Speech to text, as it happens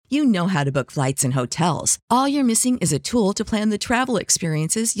You know how to book flights and hotels. All you're missing is a tool to plan the travel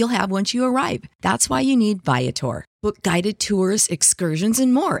experiences you'll have once you arrive. That's why you need Viator. Book guided tours, excursions,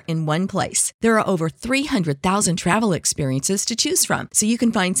 and more in one place. There are over 300,000 travel experiences to choose from, so you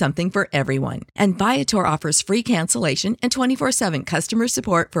can find something for everyone. And Viator offers free cancellation and 24/7 customer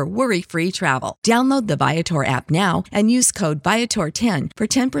support for worry-free travel. Download the Viator app now and use code Viator10 for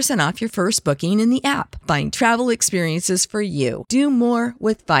 10% off your first booking in the app. Find travel experiences for you. Do more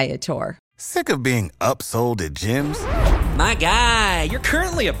with Viator. Sick of being upsold at gyms? My guy, you're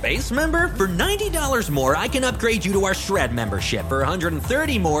currently a base member? For $90 more, I can upgrade you to our Shred membership. For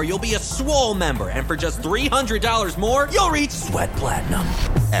 $130 more, you'll be a Swole member. And for just $300 more, you'll reach Sweat Platinum.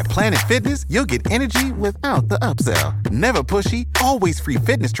 At Planet Fitness, you'll get energy without the upsell. Never pushy, always free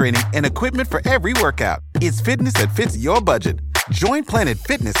fitness training and equipment for every workout. It's fitness that fits your budget. Join Planet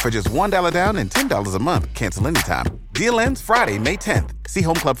Fitness for just $1 down and $10 a month. Cancel anytime. Deal ends Friday, May 10th. See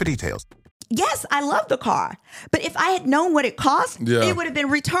Home Club for details. Yes, I love the car. But if I had known what it cost, it would have been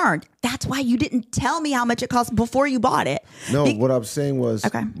returned. That's why you didn't tell me how much it cost before you bought it. No, what I'm saying was,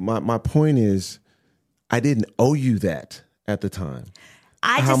 my point is, I didn't owe you that at the time.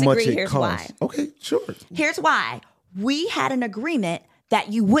 I disagree. Here's why. Okay, sure. Here's why. We had an agreement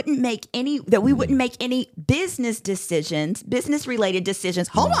that you wouldn't make any, that we wouldn't make any business decisions, business related decisions.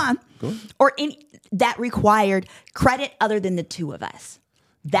 Hold on. Or any that required credit other than the two of us.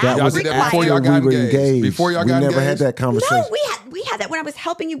 That was before y'all got engaged. Before y'all got engaged? We never had that conversation. No, we had that when I was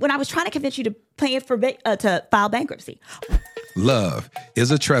helping you, when I was trying to convince you to plan for to file bankruptcy. Love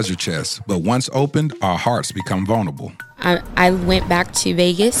is a treasure chest, but once opened, our hearts become vulnerable. I went back to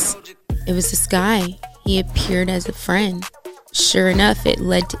Vegas. It was this guy. He appeared as a friend. Sure enough, it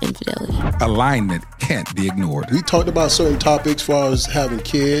led to infidelity. Alignment can't be ignored. We talked about certain topics as far as having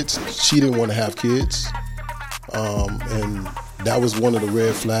kids. She didn't want to have kids. And that was one of the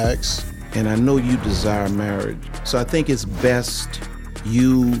red flags. And I know you desire marriage. So I think it's best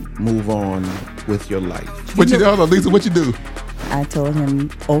you move on with your life. Hold on, Lisa, what you do? I told him,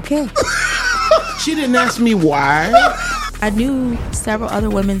 okay. She didn't ask me why. I knew several other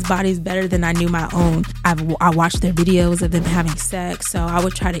women's bodies better than I knew my own. I watched their videos of them having sex, so I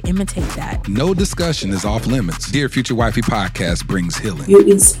would try to imitate that. No discussion is off limits. Dear Future Wifey Podcast brings healing. You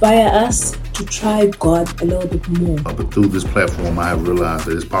inspire us to try God a little bit more. But through this platform, I have realized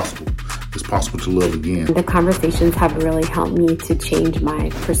that it's possible. It's possible to love again. The conversations have really helped me to change my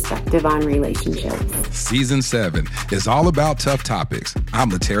perspective on relationships. Season 7 is all about tough topics. I'm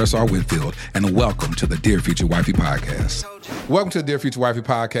Lateris R. Whitfield, and welcome to the Dear Future Wifey Podcast. Welcome to the Dear Future Wifey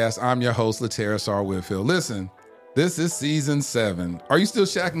Podcast. I'm your host, Lateris R. Whitfield. Listen, this is Season 7. Are you still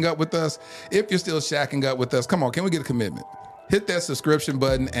shacking up with us? If you're still shacking up with us, come on, can we get a commitment? Hit that subscription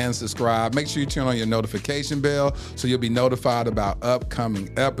button and subscribe. Make sure you turn on your notification bell so you'll be notified about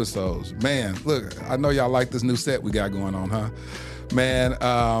upcoming episodes. Man, look, I know y'all like this new set we got going on, huh? Man,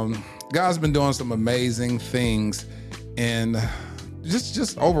 God's been doing some amazing things and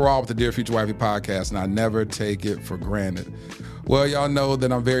just overall with the Dear Future Wifey Podcast, and I never take it for granted. Well, y'all know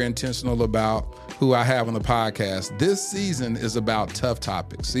that I'm very intentional about who I have on the podcast. This season is about tough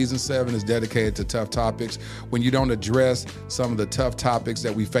topics. Season 7 is dedicated to tough topics. When you don't address some of the tough topics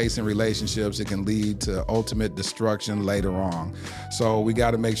that we face in relationships, it can lead to ultimate destruction later on. So we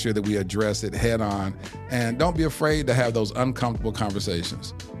got to make sure that we address it head on, and don't be afraid to have those uncomfortable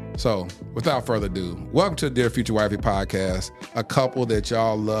conversations. So, without further ado, welcome to the Dear Future Wifey Podcast, a couple that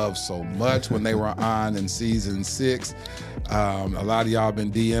y'all loved so much when they were on in Season 6. A lot of y'all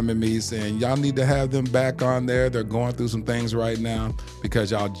been DMing me saying y'all need to have them back on there. They're going through some things right now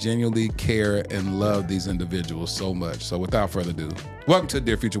because y'all genuinely care and love these individuals so much. So, without further ado, welcome to the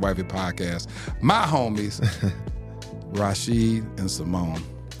Dear Future Wifey Podcast. My homies, Rashid and Symone.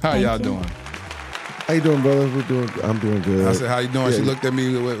 How y'all doing? How you doing, brother? I'm doing good. I said, how you doing? Yeah. She looked at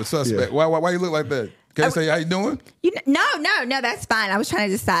me with a suspect. Yeah. Why you look like that? Can I say how you doing? No, that's fine. I was trying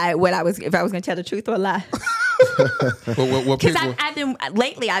to decide if I was going to tell the truth or a lie. Because I've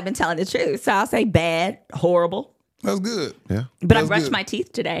been telling the truth. So I'll say bad, horrible. That's good. Yeah. But I brushed my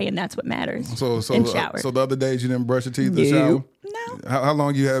teeth today, and that's what matters. So the other days you didn't brush your teeth in the shower? No. How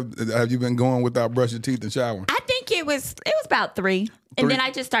long have you been going without brushing your teeth in the shower? I think it was about 3. And then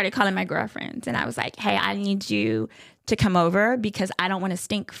I just started calling my girlfriends, and I was like, hey, I need you to come over because I don't want to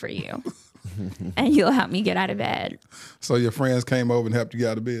stink for you. And you'll help me get out of bed. So your friends came over and helped you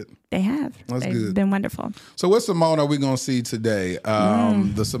get out of bed? They have. They've good. Been wonderful. So what Symone are we going to see today?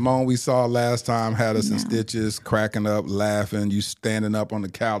 The Symone we saw last time had us in stitches, cracking up, laughing, you standing up on the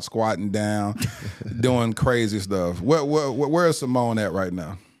couch, squatting down, doing crazy stuff. Where is Symone at right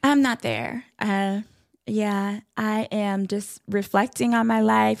now? I'm not there. Yeah, I am just reflecting on my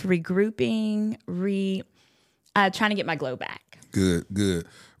life, regrouping, trying to get my glow back. Good.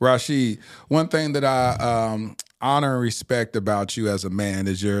 Rashid, one thing that I honor and respect about you as a man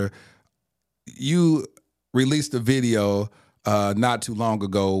is you released a video not too long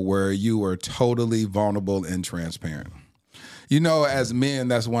ago where you were totally vulnerable and transparent. You know, as men,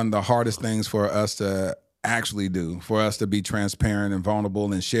 that's one of the hardest things for us to actually do, for us to be transparent and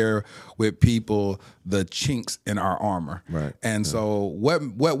vulnerable and share with people the chinks in our armor. Right. And so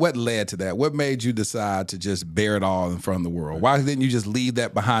what led to that? What made you decide to just bear it all in front of the world? Why didn't you just leave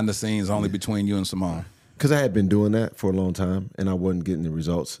that behind the scenes only between you and Symone? Because I had been doing that for a long time, and I wasn't getting the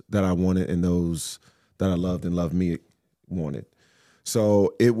results that I wanted and those that I loved and loved me wanted.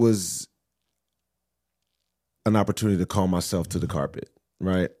 So it was an opportunity to call myself to the carpet,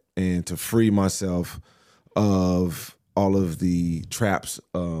 right? And to free myself of all of the traps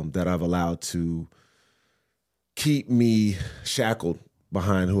that I've allowed to keep me shackled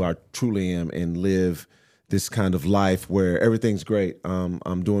behind who I truly am and live this kind of life where everything's great.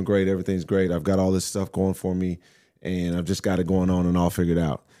 I'm doing great. Everything's great. I've got all this stuff going for me, and I've just got it going on and all figured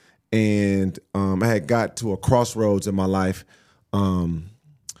out. And I had got to a crossroads in my life.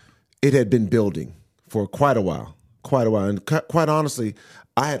 It had been building for quite a while. And quite honestly,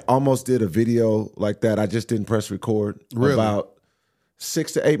 I had almost did a video like that. I just didn't press record about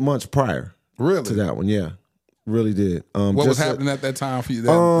 6 to 8 months prior to that one. Yeah, really did. What was happening at that time for you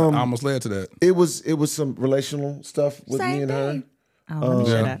that almost led to that? It was some relational stuff with me and her. Oh, let me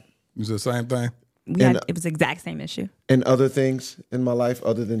shut up. It was the same thing? It was the exact same issue. And other things in my life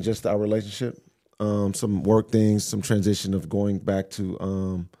other than just our relationship. Some work things, some transition of going back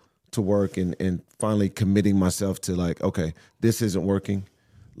to work and finally committing myself to like, okay, this isn't working.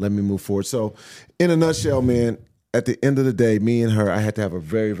 Let me move forward. So in a nutshell, man, at the end of the day, me and her, I had to have a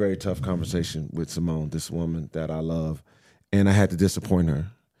very, very tough conversation with Symone, this woman that I love. And I had to disappoint her.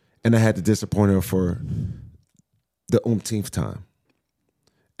 And I had to disappoint her for the umpteenth time.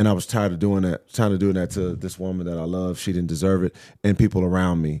 And I was tired of doing that, to this woman that I love. She didn't deserve it. And people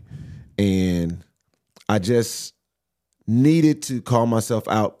around me. And I just needed to call myself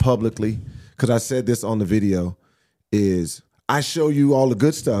out publicly, because I said this on the video, is I show you all the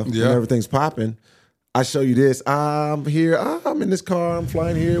good stuff and everything's popping. I show you this. I'm here. I'm in this car. I'm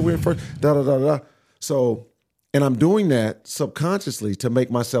flying here. We're in first. So, and I'm doing that subconsciously to make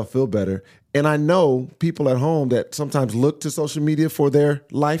myself feel better. And I know people at home that sometimes look to social media for their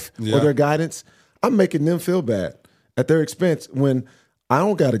life or their guidance. I'm making them feel bad at their expense when I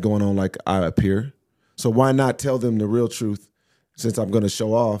don't got it going on like I appear. So why not tell them the real truth? Since I'm going to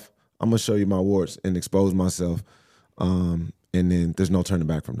show off, I'm going to show you my warts and expose myself. And then there's no turning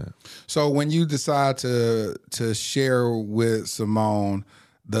back from that. So when you decide to share with Symone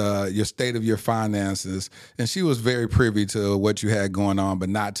your state of your finances, and she was very privy to what you had going on, but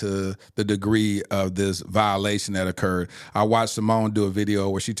not to the degree of this violation that occurred. I watched Symone do a video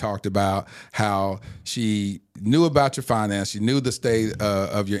where she talked about how she knew about your finance, she knew the state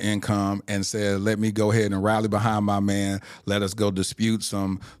of your income, and said, let me go ahead and rally behind my man. Let us go dispute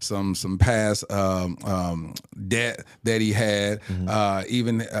some past debt that he had,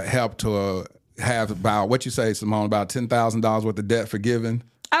 even helped to have about, what you say, Symone, about $10,000 worth of debt forgiven.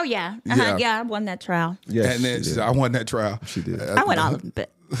 Oh, yeah. Yeah, I won that trial. Yes, and then I won that trial. She did. I won all of them,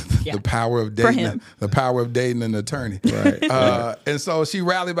 but yeah. The power of dating, an attorney. Right. And so she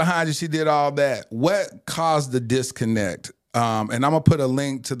rallied behind you. She did all that. What caused the disconnect? And I'm gonna put a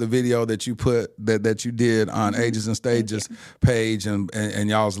link to the video that you put that you did on Ages and Stages page and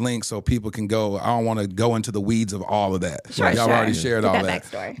y'all's link so people can go. I don't want to go into the weeds of all of that. Sure, y'all already shared all that.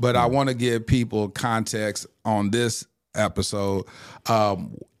 Backstory. But I want to give people context on this episode.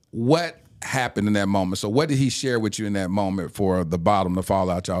 What happened in that moment? So what did he share with you in that moment for the bottom to fall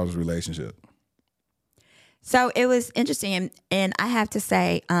out y'all's relationship? So it was interesting, and I have to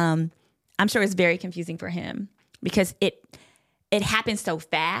say, I'm sure it's very confusing for him because it happened so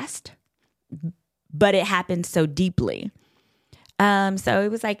fast, but it happened so deeply. So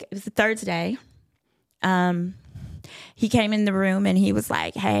it was the Thursday. He came in the room and he was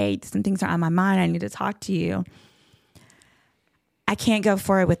like, hey, some things are on my mind. I need to talk to you. I can't go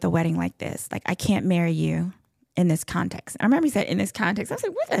forward with the wedding like this. Like, I can't marry you in this context. I remember he said, in this context. I was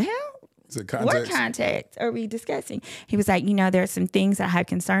like, what the hell? Is it context? What context are we discussing? He was like, there are some things that I have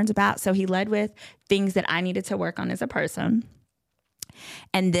concerns about. So he led with things that I needed to work on as a person.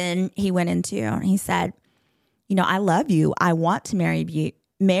 And then he went into, and he said, I love you. I want to marry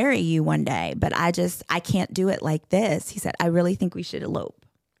you one day, but I can't do it like this. He said, I really think we should elope.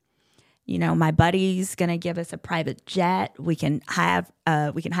 my buddy's going to give us a private jet. We can hire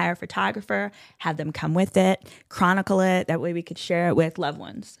a photographer, have them come with it, chronicle it. That way we could share it with loved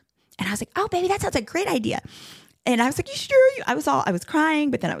ones. And I was like, oh, baby, that sounds like a great idea. And I was like, you sure? I was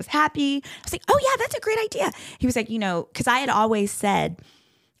crying, but then I was happy. I was like, oh yeah, that's a great idea. He was like, because I had always said,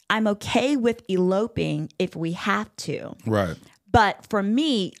 I'm okay with eloping if we have to. Right. But for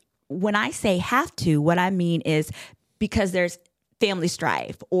me, when I say have to, what I mean is because there's family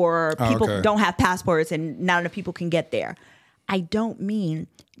strife or people don't have passports and not enough people can get there. I don't mean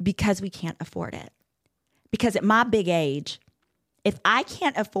because we can't afford it. Because at my big age, if I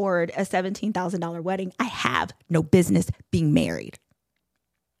can't afford a $17,000 wedding, I have no business being married.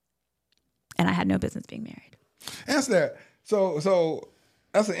 And I had no business being married. Answer that. So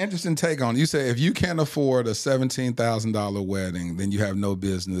that's an interesting take on it. You say if you can't afford a $17,000 wedding, then you have no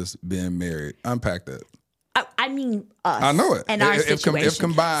business being married. Unpack that. I mean us. I know it. And our situation. If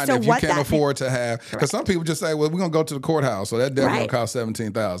combined, so if you can't afford to have, because some people just say, well, we're going to go to the courthouse, so that definitely cost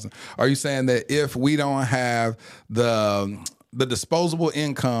 $17,000. Are you saying that if we don't have the disposable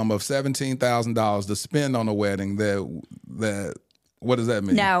income of $17,000 to spend on a wedding, that what does that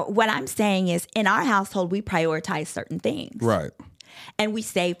mean? No, what I'm saying is in our household, we prioritize certain things. Right. And we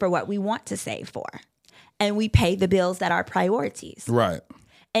save for what we want to save for. And we pay the bills that are priorities. Right.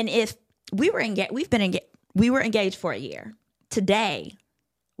 And if we were engaged for a year. Today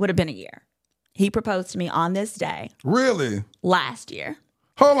would have been a year. He proposed to me on this day. Really? Last year.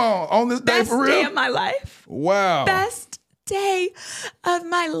 Hold on this day for real? Best day of my life. Wow. Best day of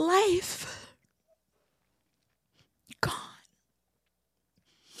my life.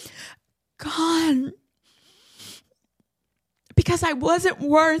 Gone. Because I wasn't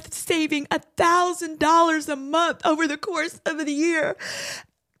worth saving $1,000 a month over the course of the year.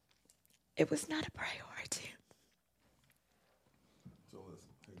 It was not a priority. So listen,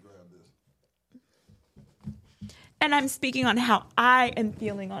 grab this. And I'm speaking on how I am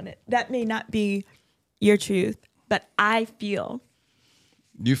feeling on it. That may not be your truth, but I feel.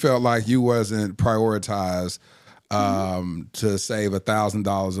 You felt like you wasn't prioritized to save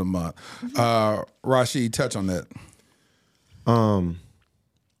 $1,000 a month. Rashid, touch on that.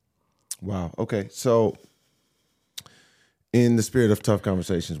 Wow. Okay. So in the spirit of tough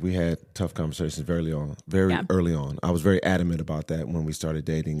conversations, we had tough conversations very early on. I was very adamant about that when we started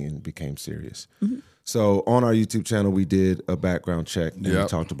dating and became serious. Mm-hmm. So on our YouTube channel, we did a background check and we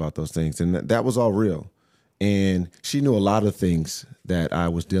talked about those things. And that was all real. And she knew a lot of things that I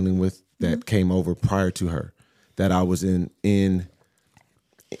was dealing with that came over prior to her, that I was in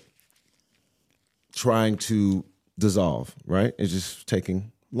trying to dissolve, right? It's just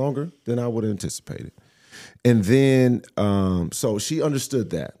taking longer than I would have anticipated. And then, so she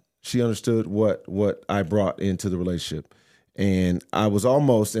understood that. She understood what I brought into the relationship. And I was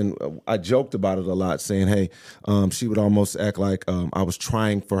almost, and I joked about it a lot, saying, hey, she would almost act like I was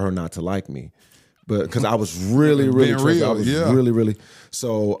trying for her not to like me. But because I was really, really, really.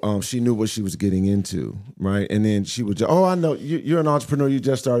 So she knew what she was getting into, right? And then she would, I know, you're an entrepreneur, you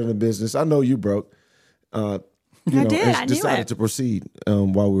just started a business. I know you broke. I decided to proceed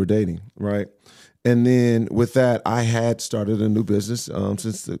while we were dating, right? And then with that, I had started a new business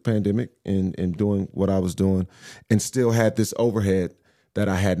since the pandemic and doing what I was doing, and still had this overhead that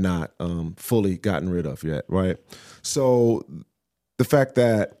I had not fully gotten rid of yet, right? So the fact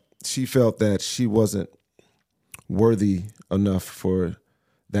that she felt that she wasn't worthy enough for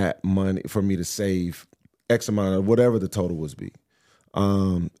that money, for me to save X amount of whatever the total was be,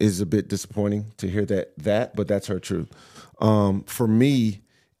 is a bit disappointing to hear that, but that's her truth. For me,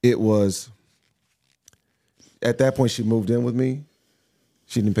 it was, at that point she moved in with me.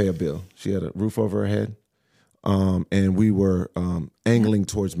 She didn't pay a bill. She had a roof over her head. And we were angling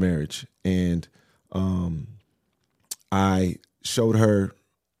towards marriage. And I showed her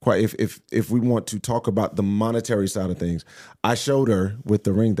quite, if we want to talk about the monetary side of things, I showed her with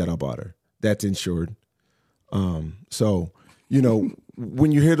the ring that I bought her. That's insured. So,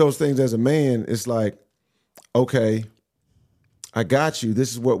 when you hear those things as a man, it's like, okay, I got you.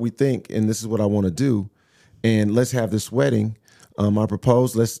 This is what we think, and this is what I want to do. And let's have this wedding. I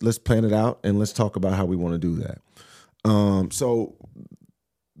propose, let's plan it out, and let's talk about how we want to do that. So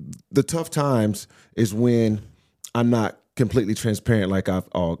the tough times is when I'm not completely transparent, like I've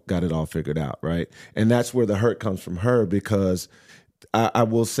got it all figured out, right? And that's where the hurt comes from her, because I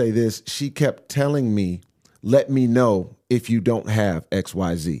will say this, she kept telling me, let me know if you don't have X,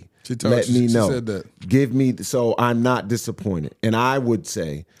 Y, Z. Let me know. She said that. Give me, so I'm not disappointed. And I would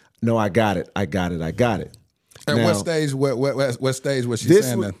say, no, I got it. At now, what stage? What stage was she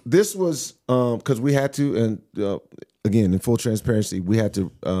saying that? This was because we had to, and again, in full transparency, we had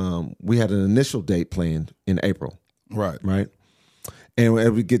an initial date planned in April. Right. And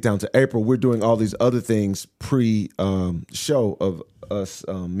as we get down to April, we're doing all these other things pre-show of us,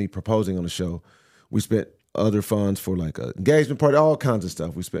 me proposing on the show. We spent other funds for like an engagement party, all kinds of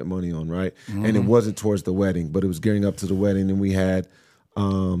stuff we spent money on, right? Mm-hmm. And it wasn't towards the wedding, but it was gearing up to the wedding. And we had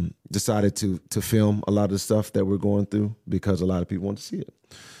decided to film a lot of the stuff that we're going through because a lot of people want to see it.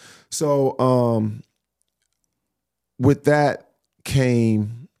 So with that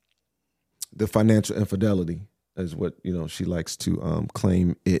came the financial infidelity, is what she likes to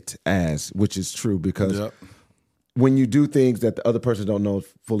claim it as, which is true because when you do things that the other person don't know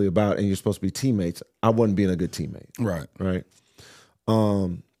fully about and you're supposed to be teammates, I wasn't being a good teammate. Right.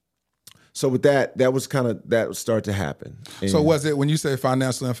 So with that was that started to happen. And so was it, when you say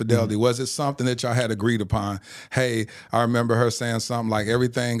financial infidelity, was it something that y'all had agreed upon? Hey, I remember her saying something like,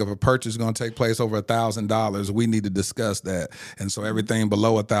 everything of a purchase is going to take place over $1,000. We need to discuss that. And so everything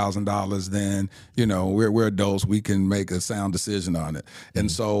below $1,000, then, we're adults. We can make a sound decision on it. And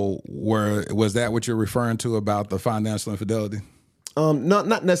so was that what you're referring to about the financial infidelity?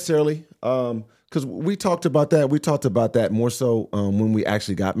 Not necessarily. Because we talked about that. We talked about that more so when we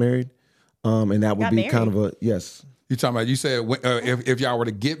actually got married. And that would be kind of a yes. You talking about? You said if y'all were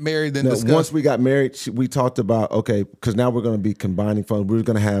to get married, then discuss. Once we got married, we talked about because now we're going to be combining funds. We're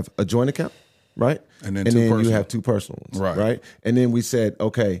going to have a joint account, right? And then you have two personal ones, right? And then we said,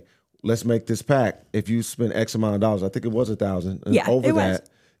 okay, let's make this pact. If you spend X amount of dollars, I think it was $1,000. Over that,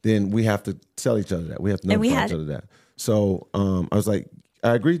 then we have to tell each other that. We have to notify each other that. So I was like,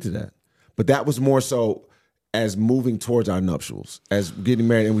 I agreed to that, but that was more so as moving towards our nuptials, as getting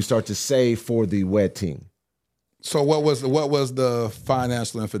married, and we start to save for the wedding. So what was the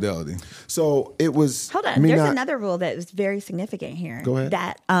financial infidelity? So it was. Hold on. There's another rule that is very significant here. Go ahead.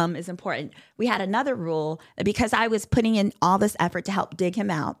 That is important. We had another rule because I was putting in all this effort to help dig him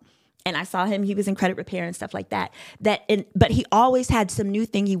out, and I saw him. He was in credit repair and stuff like that. But he always had some new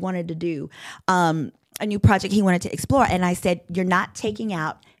thing he wanted to do, a new project he wanted to explore. And I said, you're not taking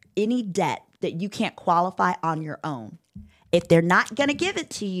out any debt that you can't qualify on your own. If they're not going to give it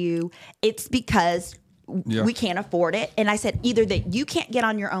to you, it's because we can't afford it. And I said, either that you can't get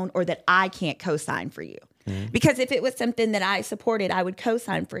on your own or that I can't co-sign for you. Mm-hmm. Because if it was something that I supported, I would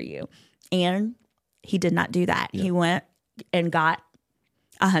co-sign for you. And he did not do that. Yeah. He went and got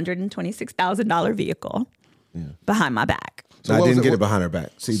a $126,000 vehicle behind my back. So I didn't get it behind her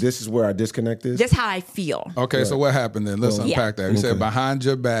back. See, this is where our disconnect is. That's how I feel. Okay, so what happened then? Let's unpack that. You said behind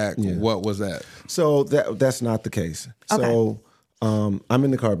your back. Yeah. What was that? So that's not the case. Okay. So I'm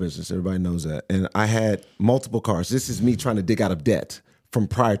in the car business. Everybody knows that. And I had multiple cars. This is me trying to dig out of debt from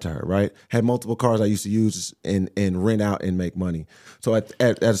prior to her, right? Had multiple cars I used to use and rent out and make money. So at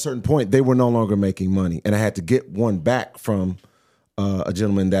a certain point, they were no longer making money. And I had to get one back from a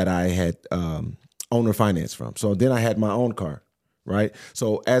gentleman that I had owner finance from. So then I had my own car, right?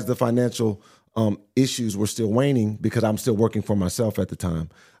 So as the financial issues were still waning, because I'm still working for myself at the time,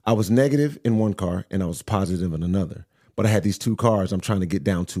 I was negative in one car and I was positive in another. But I had these two cars I'm trying to get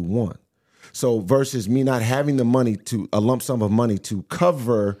down to one. So versus me not having the money a lump sum of money to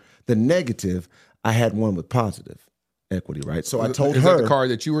cover the negative, I had one with positive equity, right? So I told her. Is that the car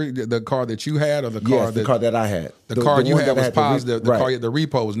that you had, or the car the car that I had? The car you had was positive. The car, the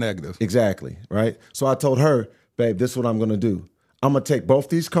repo was negative. Exactly, right? So I told her, babe, this is what I'm going to do. I'm going to take both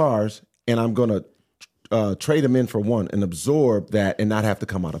these cars and I'm going to trade them in for one and absorb that and not have to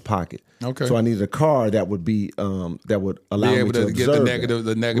come out of pocket. Okay. So I needed a car that would be that would allow me to get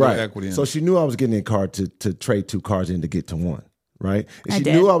the negative equity in. So she knew I was getting a car to trade two cars in to get to one, right? And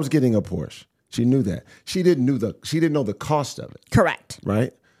she knew I was getting a Porsche. She knew that. She didn't know the cost of it. Correct.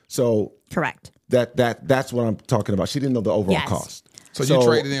 Right? So correct. That's what I'm talking about. She didn't know the overall cost. So you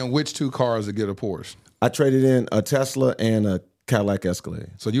traded in which two cars to get a Porsche? I traded in a Tesla and a Cadillac Escalade.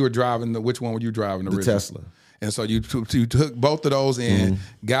 So you were driving which one were you driving originally? The Tesla. And so you took both of those in,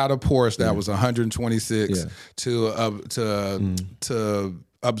 got a Porsche that was 126 to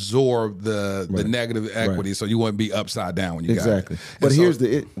absorb the negative equity, so you wouldn't be upside down when you got it. Exactly. But here's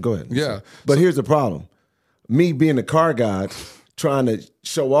go ahead. Yeah. But here's the problem. Me being a car guy, trying to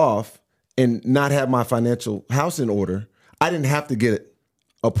show off and not have my financial house in order, I didn't have to get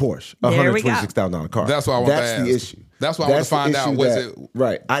a Porsche, a $126,000 car. That's why I want to ask. That's the issue. That's why I want to find out.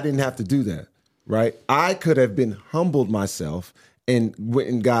 Right. I didn't have to do that. Right. I could have been humbled myself and went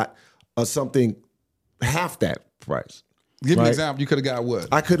and got something half that price. Give me an example. You could have got what?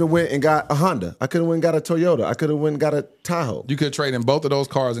 I could have went and got a Honda. I could have went and got a Toyota. I could have went and got a Tahoe. You could have traded in both of those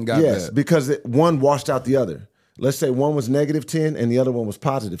cars and got that. Yes, because one washed out the other. let's say one was negative 10 and the other one was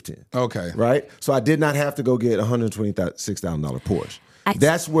positive 10. Okay. Right? So I did not have to go get a $126,000 Porsche.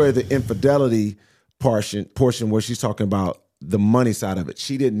 That's where the infidelity portion where she's talking about the money side of it.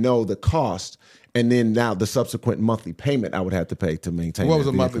 She didn't know the cost, and then now the subsequent monthly payment I would have to pay to maintain. What was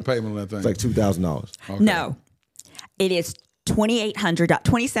the monthly payment on that thing? It's like $2,000. Okay. No, it is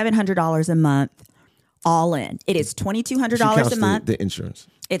 $2,700 a month, all in. It is $2,200 a month. The insurance.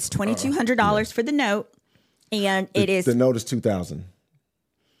 It's $2,200 for the note, and the note is $2,000.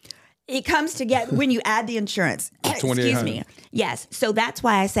 It comes together when you add the insurance. Excuse me. Yes. So that's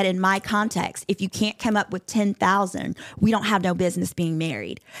why I said in my context, if you can't come up with $10,000, we don't have no business being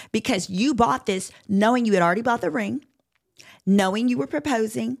married, because you bought this knowing you had already bought the ring, knowing you were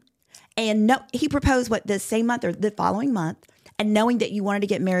proposing, and he proposed the same month or the following month, and knowing that you wanted to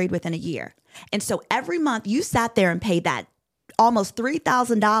get married within a year. And so every month you sat there and paid that almost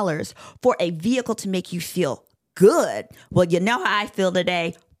 $3,000 for a vehicle to make you feel good. Well, you know how I feel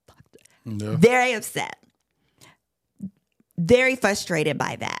today. Yeah. Very upset, very frustrated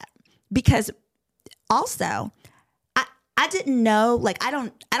by that, because also I didn't know, like, I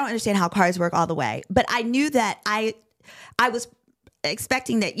don't understand how cars work all the way, but I knew that I was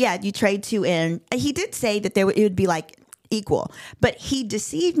expecting that, yeah, you trade two in. He did say that it would be like equal, but he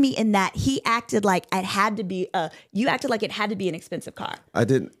deceived me in that he acted like it had to be you acted like it had to be an expensive car. I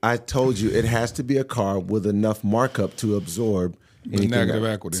didn't. I told you it has to be a car with enough markup to absorb negative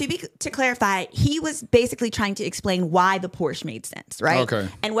equity. To clarify, he was basically trying to explain why the Porsche made sense, right? Okay.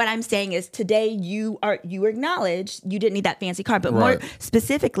 And what I'm saying is today you acknowledge you didn't need that fancy car, but more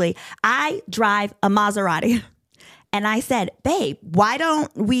specifically, I drive a Maserati. And I said, babe, why don't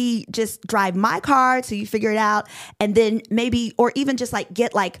we just drive my car so you figure it out, and then maybe, or even just like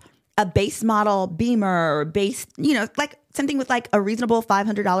get like a base model Beamer or base, like something with like a reasonable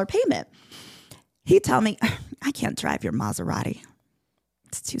 $500 payment. He told me, I can't drive your Maserati.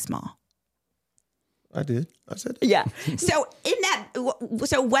 It's too small. I did. I said that. Yeah. So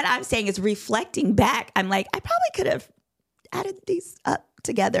so what I'm saying is, reflecting back, I'm like, I probably could have added these up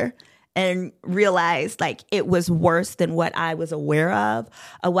together and realized like it was worse than what I was aware of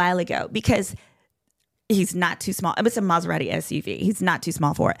a while ago, because he's not too small. It's a Maserati SUV. He's not too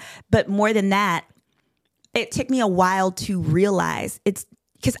small for it. But more than that, it took me a while to realize it's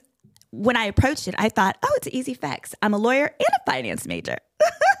because when I approached it, I thought, oh, it's easy facts. I'm a lawyer and a finance major.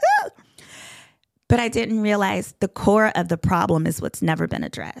 But I didn't realize the core of the problem is what's never been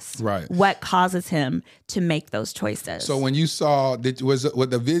addressed. Right. What causes him to make those choices. So when you saw,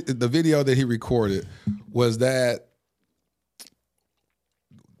 the video that he recorded, was that,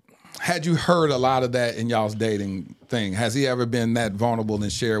 had you heard a lot of that in y'all's dating thing? Has he ever been that vulnerable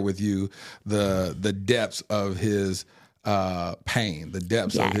and share with you the depths of his pain, the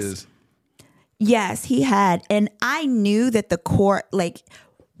depths of his... Yes, he had. And I knew that the core, like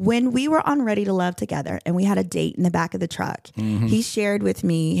when we were on Ready to Love together and we had a date in the back of the truck, he shared with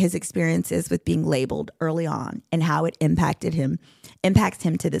me his experiences with being labeled early on and how it impacts him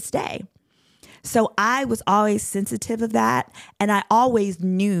to this day. So I was always sensitive of that. And I always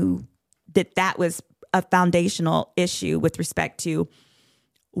knew that was a foundational issue with respect to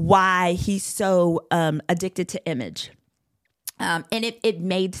why he's so addicted to image. And it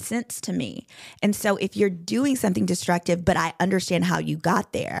made sense to me. And so if you're doing something destructive, but I understand how you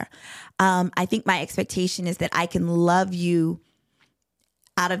got there, I think my expectation is that I can love you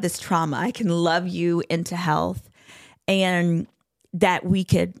out of this trauma. I can love you into health, and that we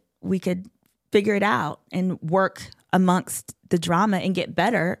could figure it out and work amongst the drama and get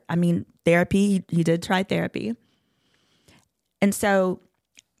better. I mean, therapy, he did try therapy. And so,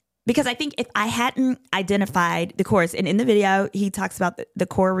 because I think if I hadn't identified the cores, and in the video, he talks about the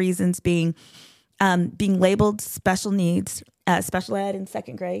core reasons being labeled special needs, special ed in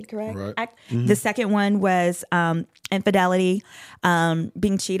second grade, correct? Right. Mm-hmm. The second one was infidelity,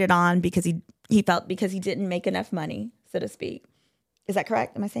 being cheated on because he felt because he didn't make enough money, so to speak. Is that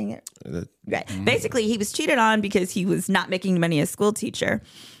correct? Am I saying it? Right. Mm-hmm. Basically, he was cheated on because he was not making money as a school teacher,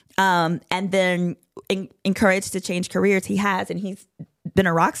 and then encouraged to change careers. He has, and he's been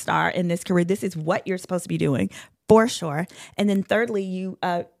a rock star in this career. This is what you're supposed to be doing, for sure. And then thirdly, you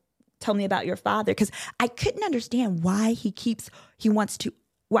told me about your father, because I couldn't understand why you keep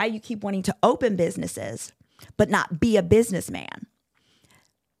wanting to open businesses but not be a businessman.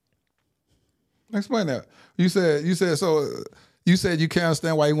 Explain that. You said you can't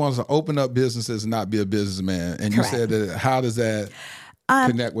understand why he wants to open up businesses and not be a businessman. And Correct. You said that, how does that...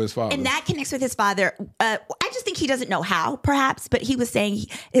 connect with his father. And that connects with his father. I just think he doesn't know how, perhaps, but he was saying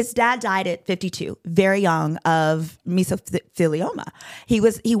his dad died at 52, very young, of mesothelioma.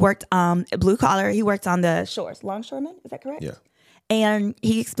 He worked blue collar. He worked on the shores. Longshoreman, is that correct? Yeah. And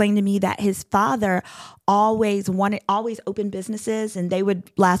he explained to me that his father always opened businesses, and they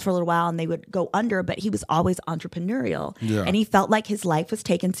would last for a little while and they would go under, but he was always entrepreneurial. Yeah. And he felt like his life was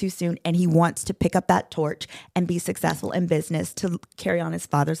taken too soon, and he wants to pick up that torch and be successful in business to carry on his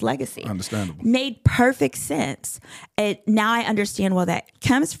father's legacy. Understandable. Made perfect sense. Now I understand where that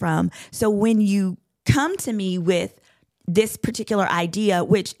comes from. So when you come to me with this particular idea,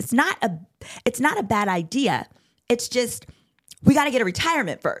 which it's not a bad idea, it's just, we got to get a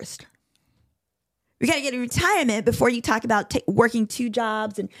retirement first. We got to get a retirement before you talk about working 2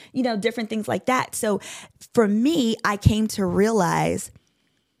 jobs and, different things like that. So for me, I came to realize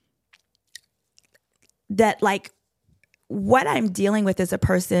that what I'm dealing with is a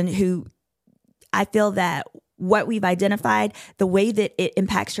person who I feel that what we've identified, the way that it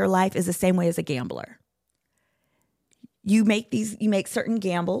impacts your life is the same way as a gambler. You make certain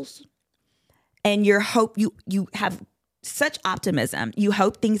gambles, and you have such optimism. You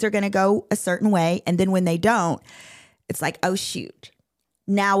hope things are going to go a certain way. And then when they don't, it's like, oh, shoot,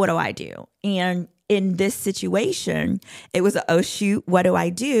 now what do I do? And in this situation, it was, oh, shoot, what do I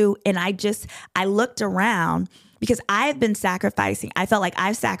do? And I looked around because I've been sacrificing. I felt like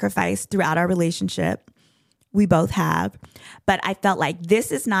I've sacrificed throughout our relationship. We both have. But I felt like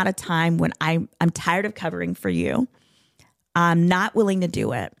this is not a time when I'm tired of covering for you. I'm not willing to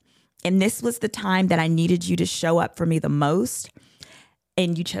do it. And this was the time that I needed you to show up for me the most,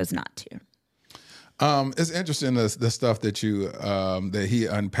 and you chose not to. It's interesting the stuff that that he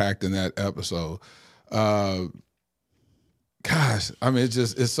unpacked in that episode. Gosh, I mean,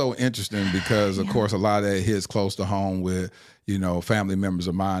 it's so interesting because, of course, a lot of that hits close to home with family members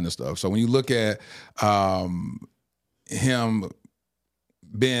of mine and stuff. So when you look at him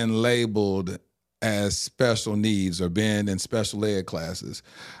being labeled as special needs or being in special ed classes.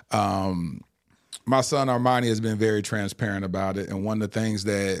 My son Armani has been very transparent about it. And one of the things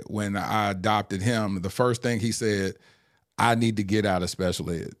that when I adopted him, the first thing he said, I need to get out of special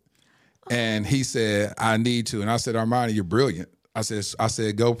ed. And he said, I need to. And I said, Armani, you're brilliant. I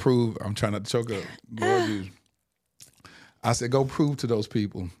said, go prove. I'm trying not to choke up. Lord, I said, go prove to those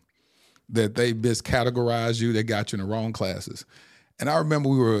people that they miscategorized you. They got you in the wrong classes. And I remember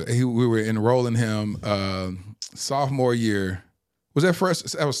we were enrolling him sophomore year. Was that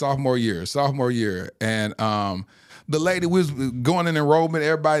first? That was sophomore year. And the lady was going in enrollment,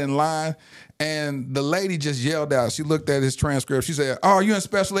 everybody in line, and the lady just yelled out. She looked at his transcript. She said, "Oh, you in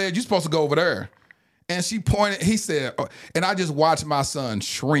special ed? You're supposed to go over there." And she pointed. He said, and I just watched my son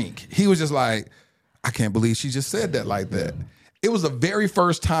shrink. He was just like, "I can't believe she just said that like that." It was the very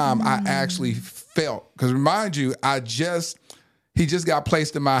first time I actually felt, because remind you, he just got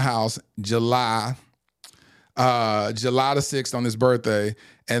placed in my house July the 6th on his birthday.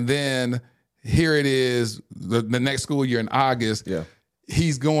 And then here it is, the next school year in August. Yeah.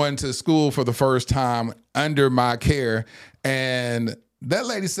 He's going to school for the first time under my care. And that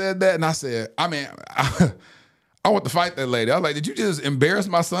lady said that, and I said, I want to fight that lady. I was like, did you just embarrass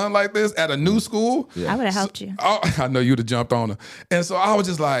my son like this at a new school? Yeah. I would have helped you. I know you'd have jumped on her. And so I was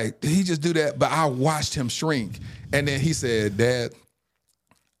just like, did he just do that? But I watched him shrink. And then he said, Dad,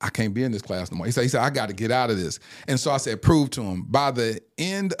 I can't be in this class no more. He said, I got to get out of this. And so I said, prove to him. By the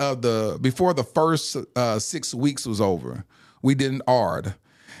end of before the first 6 weeks was over, we did an ARD.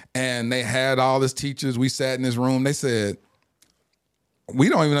 And they had all his teachers. We sat in this room. They said, we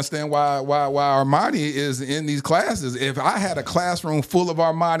don't even understand why Armani is in these classes. If I had a classroom full of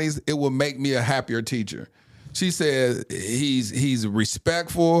Armanis, it would make me a happier teacher. She said he's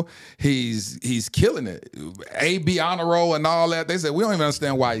respectful. He's killing it. A/B honor roll and all that. They said, we don't even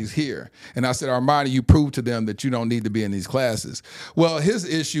understand why he's here. And I said, Armani, you proved to them that you don't need to be in these classes. Well, his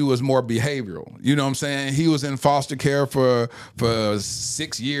issue was more behavioral. You know what I'm saying? He was in foster care for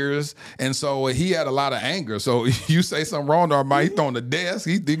 6 years. And so he had a lot of anger. So you say something wrong to Armani, he's throwing the desk.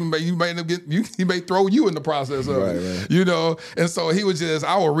 He may throw you in the process of it. Right. You know? And so he was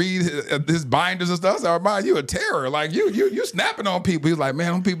I would read his binders and stuff. I said, Armani, you a terror. Like you snapping on people. He's like,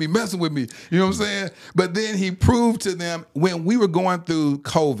 man, them people be messing with me. You know what I'm saying? But then he proved to them when we were going through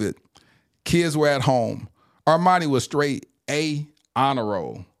COVID, kids were at home. Armani was straight A honor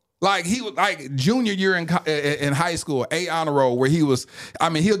roll. Like he was like junior year in high school, A honor roll, where he'll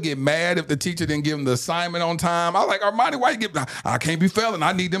get mad if the teacher didn't give him the assignment on time. I was like, Armani, why you I can't be failing.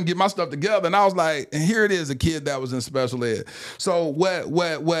 I need them to get my stuff together. And I was like, and here it is, a kid that was in special ed. So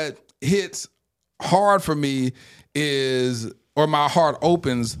what hits hard for me is or my heart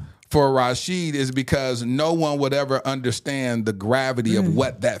opens for Rashid is because no one would ever understand the gravity of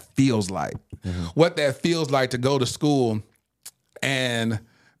what that feels like. What that feels like to go to school and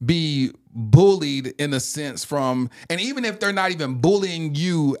be bullied in a sense from, and even if they're not even bullying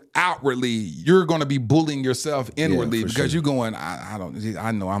you outwardly, you're going to be bullying yourself inwardly because you're going,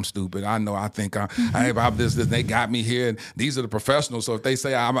 I know I'm stupid. I know I think I'm this, they got me here. And these are the professionals. So if they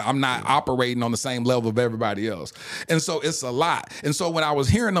say I'm not operating on the same level of everybody else. And so it's a lot. And so when I was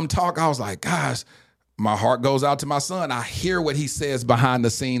hearing them talk, I was like, gosh, my heart goes out to my son. I hear what he says behind the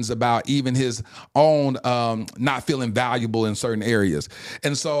scenes about even his own not feeling valuable in certain areas.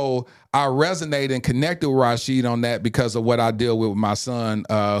 And so I resonate and connected with Rashid on that because of what I deal with my son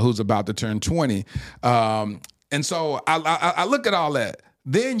who's about to turn 20. And so I look at all that.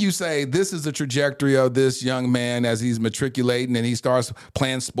 Then you say, this is the trajectory of this young man as he's matriculating and he starts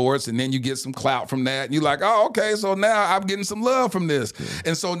playing sports, and then you get some clout from that. And you're like, oh, okay, so now I'm getting some love from this.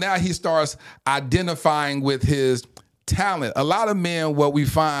 And so now he starts identifying with his talent. A lot of men, what we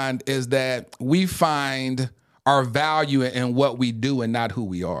find is that we find our value in what we do and not who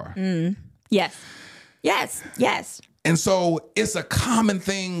we are. Yes. Yes. Yes. And so it's a common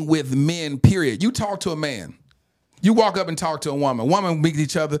thing with men, period. You talk to a man. You walk up and talk to a woman meet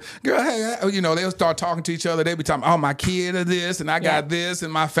each other. Girl, hey, they'll start talking to each other. They'll be talking, oh, my kid is this, and I got this,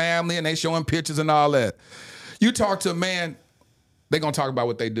 and my family, and they showing pictures and all that. You talk to a man, they're going to talk about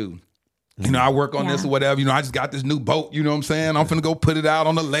what they do. I work on this or whatever. I just got this new boat, you know what I'm saying? I'm finna go put it out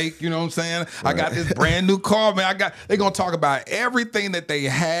on the lake, you know what I'm saying? I got this brand new car, man. They're going to talk about everything that they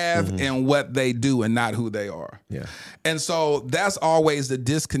have and what they do and not who they are. Yeah. And so that's always the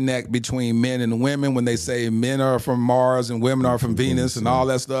disconnect between men and women when they say men are from Mars and women are from Venus and all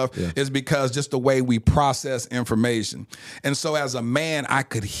that stuff is because just the way we process information. And so as a man, I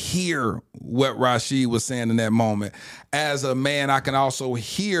could hear what Rashid was saying in that moment. As a man, I can also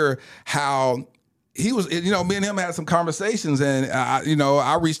hear how he was, me and him had some conversations, and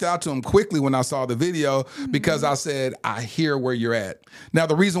I reached out to him quickly when I saw the video because I said, I hear where you're at. Now,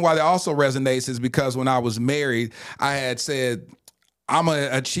 the reason why that also resonates is because when I was married, I had said, I'm going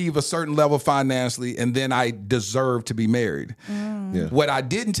to achieve a certain level financially, and then I deserve to be married. What I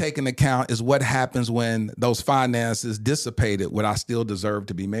didn't take into account is what happens when those finances dissipated, would I still deserve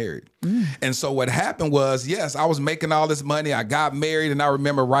to be married? And so what happened was, yes, I was making all this money. I got married, and I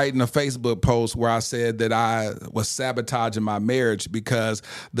remember writing a Facebook post where I said that I was sabotaging my marriage because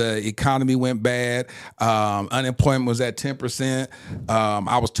the economy went bad. Unemployment was at 10%.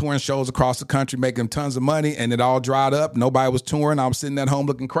 I was touring shows across the country, making tons of money, and it all dried up. Nobody was touring. I was sitting at home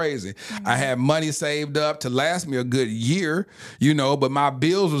looking crazy. I had money saved up to last me a good year, but my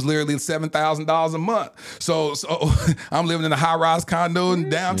bills was literally $7,000 a month. So I'm living in a high-rise condo in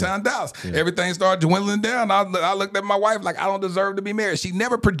downtown Dallas. Everything started dwindling down. I looked at my wife like, I don't deserve to be married. She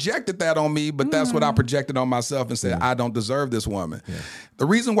never projected that on me, but that's what I projected on myself and said, I don't deserve this woman. The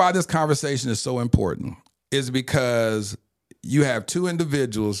reason why this conversation is so important is because you have two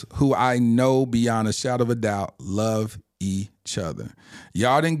individuals who I know beyond a shadow of a doubt love each other.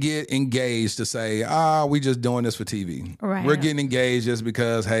 Y'all didn't get engaged to say, we just doing this for TV. Right. We're getting engaged just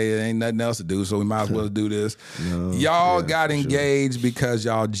because, hey, there ain't nothing else to do, so we might as well do this. Y'all got engaged because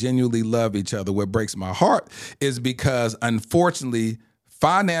y'all genuinely love each other. What breaks my heart is because, unfortunately,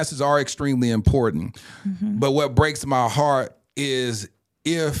 finances are extremely important. But what breaks my heart is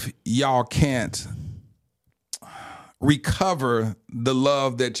if y'all can't recover the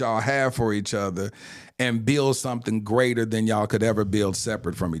love that y'all have for each other and build something greater than y'all could ever build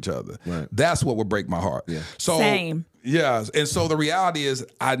separate from each other. Right. That's what would break my heart. So, same. Yeah, and so the reality is,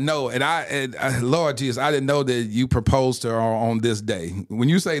 I know, and Lord Jesus, I didn't know that you proposed to her on this day. When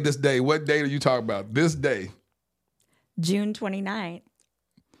you say this day, what date are you talking about? This day. June 29th.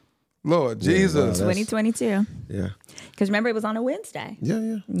 Lord Jesus. 2022. Yeah. Because remember, it was on a Wednesday.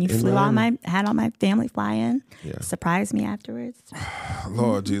 Yeah. You had all my family fly in. Yeah. Surprised me afterwards.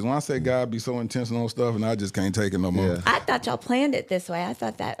 Lord Jesus. When I say God be so intentional on stuff, and I just can't take it no more. I thought y'all planned it this way. I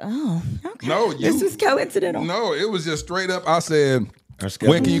thought that, okay. No, this was coincidental. No, it was just straight up. I said,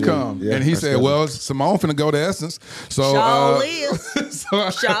 when can you come? Yeah, and he said, well, Symone finna go to Essence. So,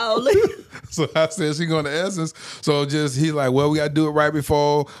 So I said, she going to Essence. So he's like, well, we got to do it right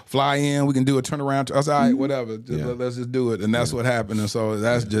before, fly in. We can do a turnaround. I said, all right, whatever. Let's just do it. And that's what happened. And so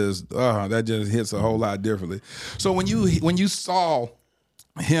that's that just hits a whole lot differently. So when you saw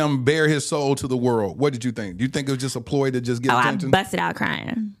him bare his soul to the world, what did you think? Do you think it was just a ploy to just get attention? I busted out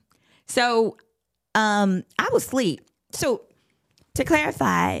crying. So I was asleep. So to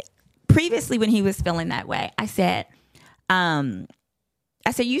clarify, previously when he was feeling that way, I said,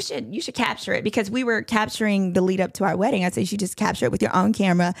 I said, you should capture it, because we were capturing the lead up to our wedding. I said, you should just capture it with your own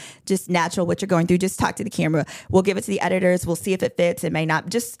camera, just natural, what you're going through. Just talk to the camera. We'll give it to the editors. We'll see if it fits. It may not.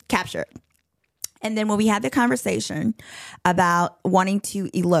 Just capture it. And then when we had the conversation about wanting to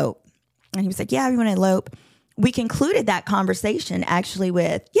elope, and he was like, yeah, we want to elope. We concluded that conversation actually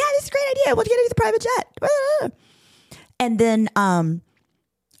with, yeah, this is a great idea. We'll get into the private jet. And then,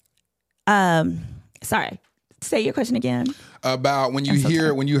 sorry, say your question again. About when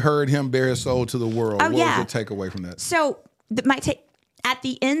you heard him bare his soul to the world. What was your takeaway from that? So at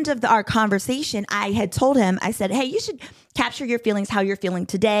the end of our conversation, I had told him, I said, hey, you should capture your feelings, how you're feeling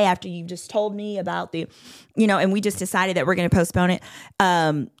today after you just told me about the, and we just decided that we're going to postpone it.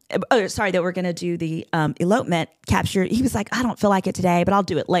 That we're going to do the elopement capture. He was like, I don't feel like it today, but I'll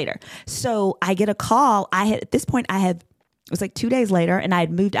do it later. So I get a call. At this point, it was like 2 days later, and I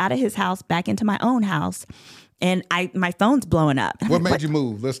had moved out of his house back into my own house. And my phone's blowing up. What made you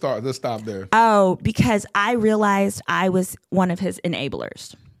move? Let's stop there. Oh, because I realized I was one of his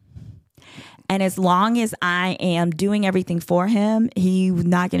enablers. And as long as I am doing everything for him, he's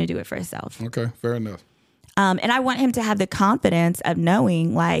not going to do it for himself. Okay, fair enough. And I want him to have the confidence of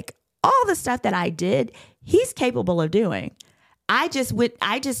knowing, like, all the stuff that I did, he's capable of doing. I just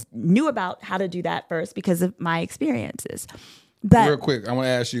knew about how to do that first because of my experiences. But real quick, I want to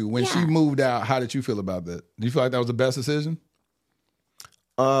ask you, when she moved out, how did you feel about that? Do you feel like that was the best decision?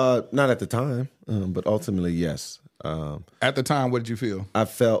 Not at the time, but ultimately, yes. At the time, what did you feel? I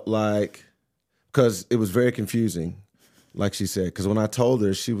felt like, because it was very confusing, like she said, because when I told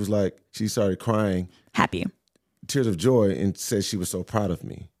her, she was like, she started crying. Happy. Tears of joy, and said she was so proud of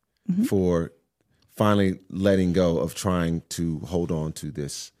me for finally letting go of trying to hold on to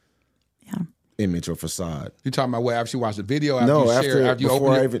this image or facade. You talking about after she watched the video?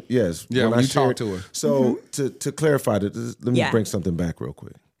 Yes. Yeah, when you talked to her. So to clarify that, let me bring something back real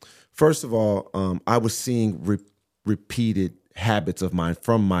quick. First of all, I was seeing repeated habits of mine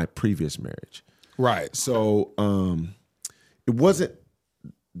from my previous marriage. Right. So it wasn't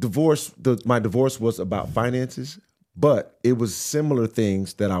divorce. My divorce was about finances, but it was similar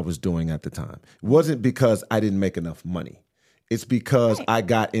things that I was doing at the time. It wasn't because I didn't make enough money. It's because I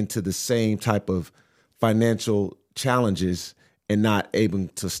got into the same type of financial challenges and not able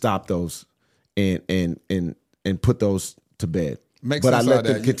to stop those and put those to bed. But I let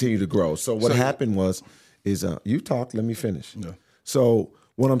them continue to grow. So what happened is you talk, let me finish. Yeah. So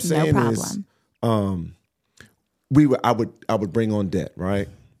what I'm saying is I would bring on debt, right?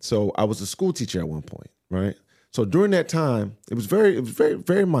 So I was a school teacher at one point, right? So during that time, it was very,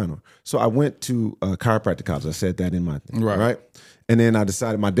 very minor. So I went to chiropractic college. I said that in my thing, right? And then I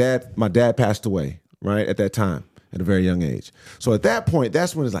decided my dad passed away, right, at that time, at a very young age. So at that point,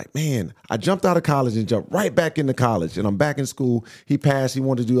 that's when it's like, man, I jumped out of college and jumped right back into college, and I'm back in school. He passed. He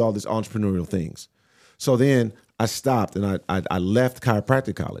wanted to do all these entrepreneurial things. So then I stopped and I left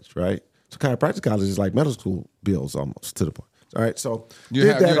chiropractic college, right? So chiropractic college is like medical school bills almost to the point. All right, so you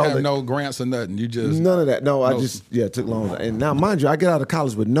have no grants or nothing. You just none of that. No, I just took loans. And now, mind you, I get out of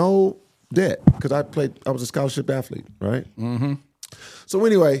college with no debt because I was a scholarship athlete, right? Mm-hmm. So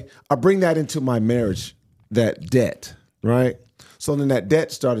anyway, I bring that into my marriage, that debt, right? So then that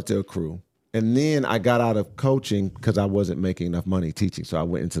debt started to accrue, and then I got out of coaching because I wasn't making enough money teaching. So I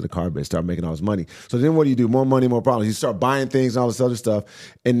went into the car business, started making all this money. So then what do? More money, more problems. You start buying things and all this other stuff,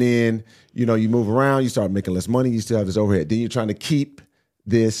 and then you move around. You start making less money. You still have this overhead. Then you're trying to keep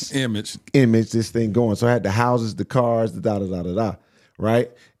this image, this thing going. So I had the houses, the cars, the da-da-da-da-da,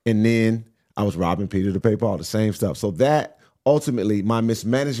 right? And then I was robbing Peter to pay Paul, the same stuff. So that ultimately my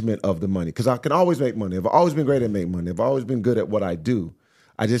mismanagement of the money, because I can always make money. I've always been great at making money. I've always been good at what I do.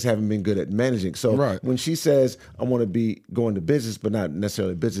 I just haven't been good at managing. So when she says I want to be going to business, but not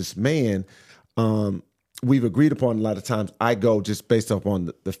necessarily a businessman, we've agreed upon a lot of times I go just based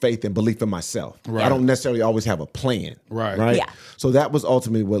upon the faith and belief in myself. Right. I don't necessarily always have a plan. Right. Yeah. So that was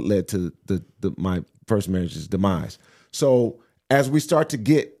ultimately what led to my first marriage's demise. So as we start to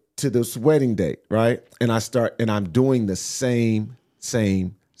get to this wedding date, right, and I'm doing the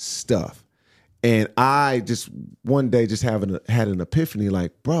same stuff. And I just one day just had an epiphany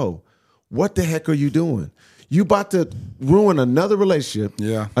like, bro, what the heck are you doing? You about to ruin another relationship,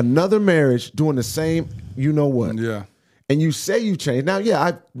 another marriage, doing the same, you know what? Yeah. And you say you changed. Now,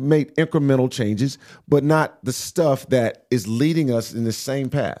 I've made incremental changes, but not the stuff that is leading us in the same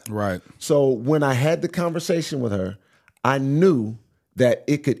path. Right. So when I had the conversation with her, I knew that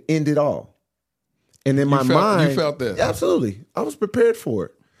it could end it all. And in my mind, you felt this. Absolutely. I was prepared for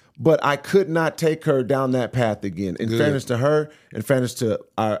it. But I could not take her down that path again. In fairness to her, in fairness to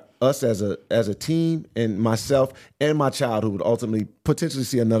us as a team, and myself and my child, who would ultimately potentially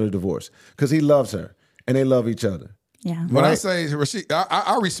see another divorce, because he loves her and they love each other. Yeah. When I say, Rashid,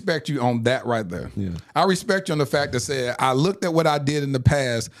 I respect you on that right there. Yeah. I respect you on the fact that said, I looked at what I did in the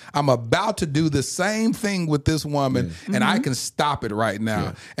past. I'm about to do the same thing with this woman, and I can stop it right now.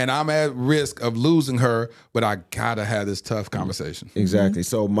 Yeah. And I'm at risk of losing her, but I gotta have this tough conversation. Exactly.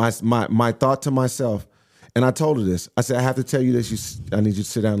 So my thought to myself, and I told her this, I said, I have to tell you this. I need you to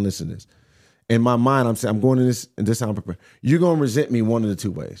sit down and listen to this. In my mind, I'm saying, I'm going to this, and this I'm prepared. You're going to resent me one of the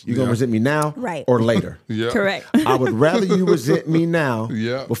two ways. You're going to resent me now or later. Correct. I would rather you resent me now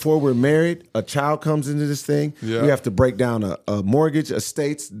before we're married, a child comes into this thing. We have to break down a mortgage,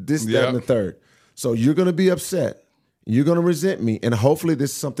 estates, this, that, and the third. So you're going to be upset. You're going to resent me, and hopefully this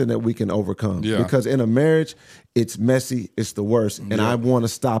is something that we can overcome. Yeah. Because in a marriage, it's messy, it's the worst, and I want to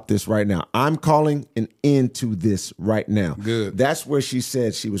stop this right now. I'm calling an end to this right now. Good. That's where she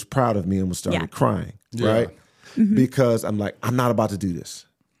said she was proud of me and was started crying, right? Because I'm like, I'm not about to do this.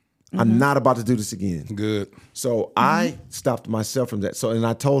 I'm not about to do this again. Good. So I stopped myself from that. So, and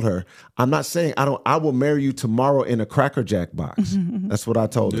I told her, I'm not saying I will marry you tomorrow in a Cracker Jack box. That's what I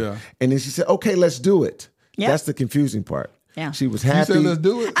told her. And then she said, okay, let's do it. Yep. That's the confusing part. Yeah. She was happy. You said, let's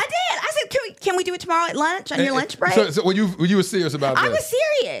do it? I did. I said, can we do it tomorrow at lunch, on your lunch break? So when you were serious about that? I was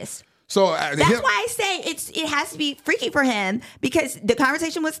serious. So that's why I say it has to be freaky for him, because the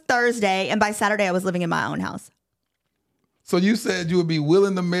conversation was Thursday, and by Saturday I was living in my own house. So you said you would be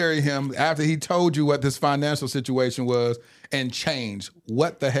willing to marry him after he told you what this financial situation was and change.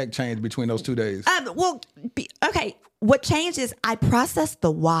 What the heck changed between those 2 days? Okay. What changed is I processed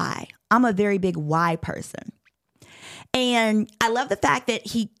the why. I'm a very big why person. And I love the fact that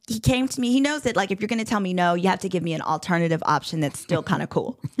he came to me. He knows that, like, if you're going to tell me no, you have to give me an alternative option that's still kind of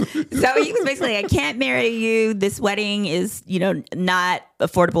cool. So he was basically like, I can't marry you. This wedding is, not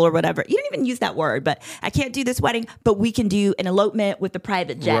affordable or whatever. You didn't even use that word, but I can't do this wedding, but we can do an elopement with the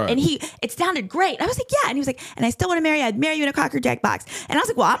private jet. Right. And it sounded great. I was like, yeah. And he was like, and I still want to marry you. I'd marry you in a Cracker Jack box. And I was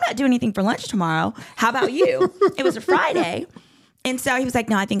like, well, I'm not doing anything for lunch tomorrow. How about you? It was a Friday. And so he was like,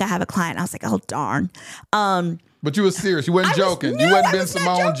 no, I think I have a client. I was like, oh, darn. But you were serious. You weren't joking. You wasn't being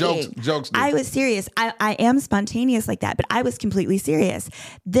Symone jokes. I was serious. I am spontaneous like that, but I was completely serious.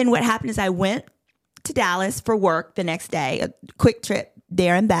 Then what happened is I went to Dallas for work the next day, a quick trip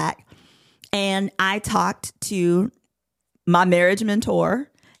there and back. And I talked to my marriage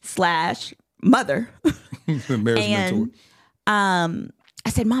mentor / mother. Marriage mentor. I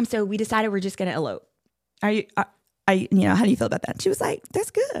said, Mom, so we decided we're just going to elope. Are you, how do you feel about that? She was like,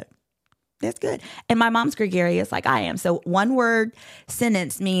 that's good. That's good. And my mom's gregarious like I am. So one word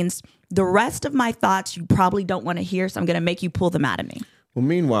sentence means the rest of my thoughts you probably don't want to hear, so I'm going to make you pull them out of me. Well,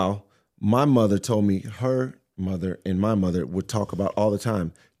 meanwhile, my mother told me her mother and my mother would talk about all the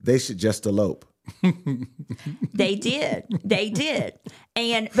time, they should just elope. They did.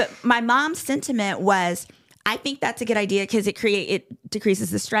 But my mom's sentiment was, I think that's a good idea because it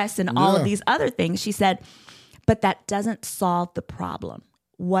decreases the stress and all of these other things. She said, but that doesn't solve the problem.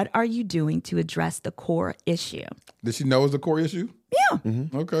 What are you doing to address the core issue? Did she know it was the core issue? Yeah.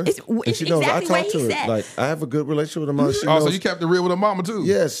 Mm-hmm. Okay. It's she knows. Exactly I talked to her. Said. Like, I have a good relationship with her mother. She knows, so you kept it real with her mama too.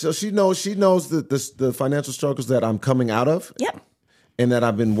 Yes. So she knows the financial struggles that I'm coming out of. Yep. And that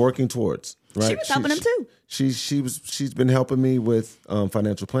I've been working towards. Right. She was helping him too. She's been helping me with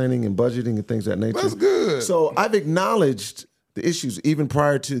financial planning and budgeting and things of that nature. That's good. So I've acknowledged the issues even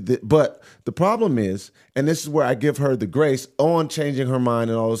prior to but the problem is, and this is where I give her the grace on changing her mind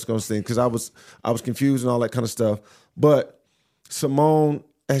and all those kind of things, because I was confused and all that kind of stuff. But Symone,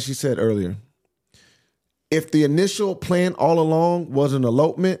 as she said earlier, if the initial plan all along was an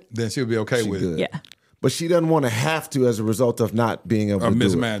elopement, then she'll be okay with it. Yeah. But she doesn't want to have to as a result of not being able to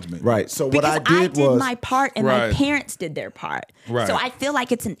mismanagement. Do it. Right. So because what I did was my part and my parents did their part. Right. So I feel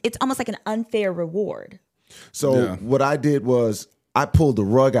like it's almost like an unfair reward. So what I did was I pulled the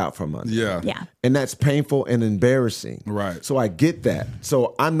rug out from under. Yeah. And that's painful and embarrassing. Right. So I get that.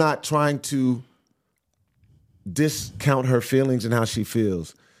 So I'm not trying to discount her feelings and how she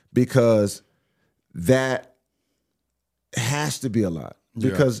feels, because that has to be a lot.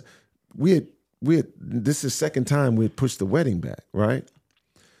 Because we had this is the second time we had pushed the wedding back, right?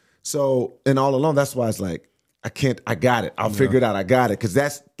 So, and all along, that's why it's like, I got it. I'll figure it out. I got it. Because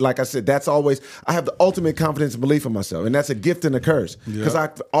that's, like I said, that's always, I have the ultimate confidence and belief in myself. And that's a gift and a curse. Because I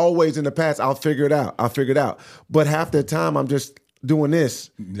always in the past, I'll figure it out. But half the time, I'm just doing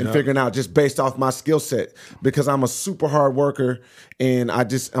this and figuring out just based off my skill set, because I'm a super hard worker and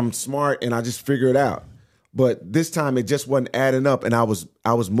I'm smart and I just figure it out. But this time it just wasn't adding up, and I was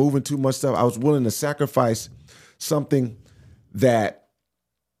moving too much stuff. I was willing to sacrifice something that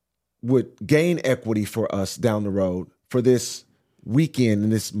would gain equity for us down the road for this weekend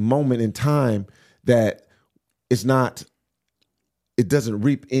and this moment in time that is not. It doesn't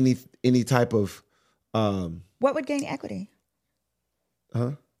reap any type of. What would gain equity?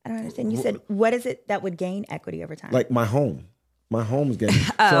 Huh? I don't understand. You said, what is it that would gain equity over time? Like my home. My home is getting.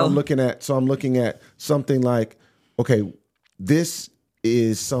 So I'm looking at something like, okay, this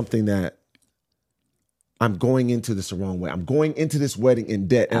is something that I'm going into this the wrong way. I'm going into this wedding in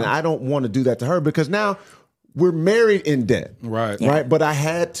debt, and I don't want to do that to her because now we're married in debt, right? Yeah. Right. But I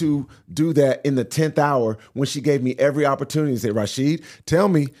had to do that in the 10th hour when she gave me every opportunity to say, Rashid, tell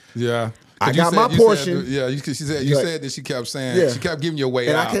me. Yeah. I got my portion. She said that she kept saying, she kept giving you a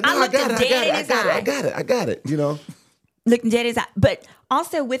way out. I got it. You know. Looking dead is out. But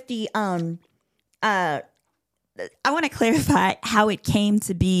also with the I want to clarify how it came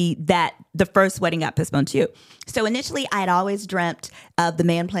to be that the first wedding got postponed too. So initially I had always dreamt of the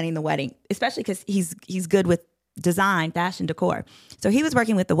man planning the wedding, especially because he's good with design, fashion, decor. So he was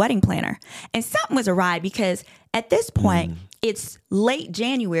working with the wedding planner. And something was awry because at this point, it's late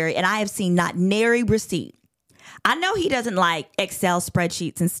January and I have seen not nary receipt. I know he doesn't like Excel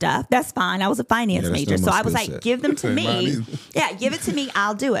spreadsheets and stuff. That's fine. I was a finance major. So I was like, give them to me. Yeah, give it to me.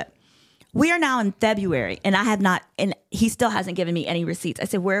 I'll do it. We are now in February and I have not, and he still hasn't given me any receipts. I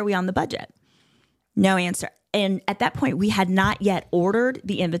said, where are we on the budget? No answer. And at that point, we had not yet ordered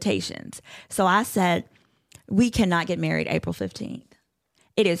the invitations. So I said, we cannot get married April 15th.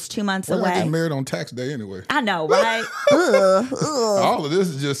 It is 2 months away. I get married on tax day anyway. I know, right? All of this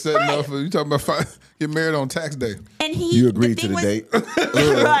is just setting up for you talking about get married on tax day. And you agreed to the date.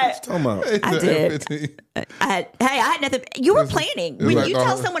 Right. Talking about. I did. I had nothing. You were planning. When you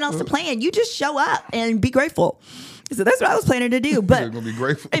tell someone else to plan, you just show up and be grateful. So that's what I was planning to do. But you're gonna be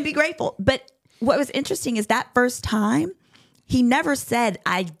grateful. And be grateful. But what was interesting is that first time, he never said,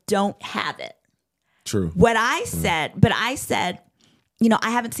 I don't have it. True. What I said, but I said, you know,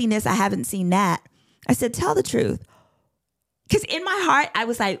 I haven't seen this, I haven't seen that. I said, tell the truth. Because in my heart, I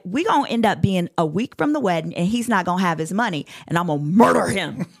was like, we're going to end up being a week from the wedding and he's not going to have his money and I'm going to murder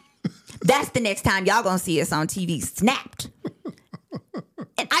him. That's the next time y'all going to see us on TV snapped.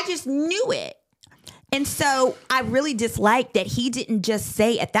 And I just knew it. And so I really disliked that he didn't just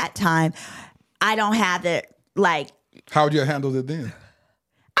say at that time, I don't have it. Like, how would you handle it then?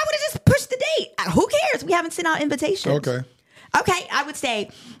 I would have just pushed the date. Who cares? We haven't sent out invitations. Okay, I would say,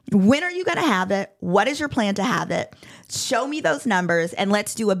 when are you going to have it? What is your plan to have it? Show me those numbers and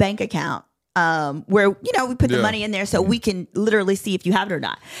let's do a bank account where, you know, we put the money in there so we can literally see if you have it or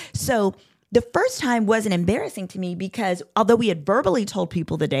not. So the first time wasn't embarrassing to me because although we had verbally told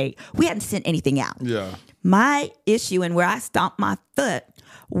people the date, we hadn't sent anything out. Yeah. My issue and where I stomped my foot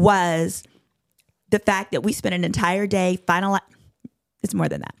was the fact that we spent an entire day it's more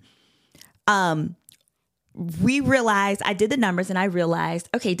than that. We realized, I did the numbers and I realized,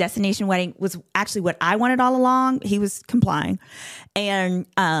 okay, destination wedding was actually what I wanted all along. He was complying. And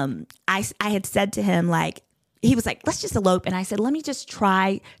I had said to him, like, he was like, let's just elope. And I said, let me just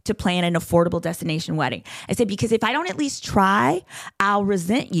try to plan an affordable destination wedding. I said, because if I don't at least try, I'll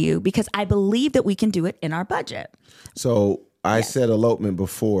resent you because I believe that we can do it in our budget. So I said elopement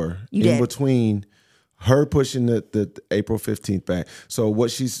before. You in did. Between her pushing the April 15th back. So what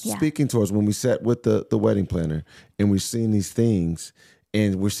she's speaking towards when we sat with the wedding planner and we're seeing these things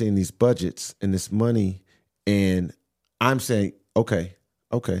and we're seeing these budgets and this money and I'm saying, okay,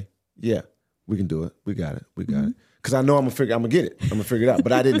 yeah, we can do it. We got it. Because I know I'm gonna get it. I'm gonna figure it out.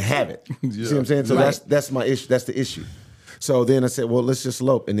 But I didn't have it. See what I'm saying? So that's my issue. That's the issue. So then I said, well, let's just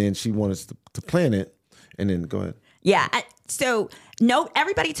elope. And then she wanted us to plan it. And then go ahead. Yeah.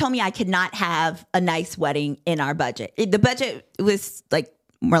 Everybody told me I could not have a nice wedding in our budget. The budget was like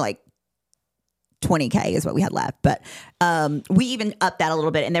more like $20K is what we had left. But we even upped that a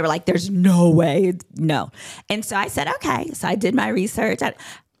little bit and they were like, there's no way. No. And so I said, okay. So I did my research.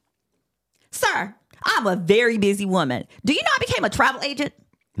 Sir, I'm a very busy woman. Do you know I became a travel agent?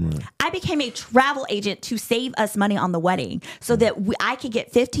 I became a travel agent to save us money on the wedding so that I could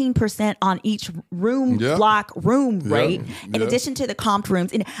get 15% on each block room rate in addition to the comped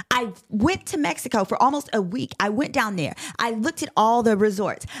rooms. And I went to Mexico for almost a week. I went down there. I looked at all the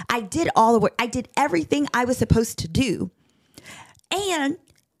resorts. I did all the work. I did everything I was supposed to do. And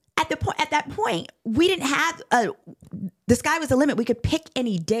at that point, we didn't have the sky was the limit. We could pick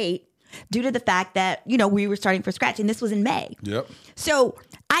any date due to the fact that, you know, we were starting from scratch and this was in May. Yep. So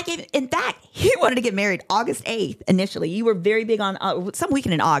I in fact, he wanted to get married August 8th initially. You were very big on some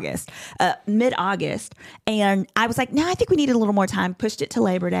weekend in August, mid-August. And I was like, no, I think we needed a little more time, pushed it to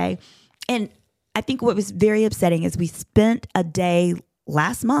Labor Day. And I think what was very upsetting is we spent a day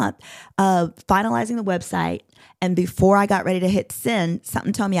last month finalizing the website. And before I got ready to hit send,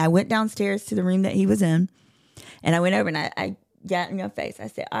 something told me. I went downstairs to the room that he was in. And I went over and I got in your face. I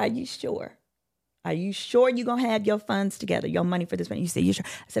said, are you sure? Are you sure you're going to have your funds together, your money for this one? You said, you sure?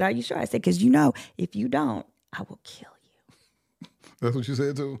 I said, are you sure? I said, because if you don't, I will kill you. That's what you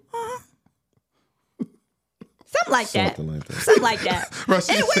said too? Something like that.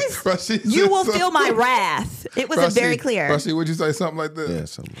 Rashid you will feel my wrath. It was a very clear. Rashid, would you say something like that? Yeah,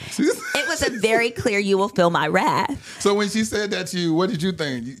 something like that. It was a very clear, you will feel my wrath. So when she said that to you, what did you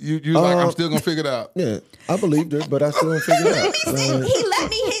think? You was like, I'm still going to figure it out. Yeah, I believed her, but I still don't figure it out. He let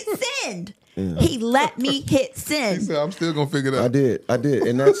me hit send. Yeah. He let me hit send. He said, I'm still going to figure it out. I did.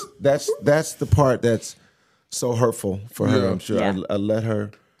 And that's the part that's so hurtful for her, I'm sure. Yeah. I let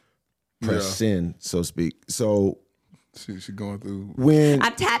her press send, so to speak. So she going through. When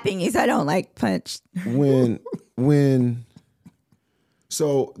I'm tapping you, so I don't like punch.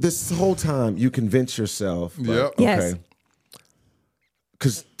 So this whole time you convince yourself. Yep. Okay. Yes.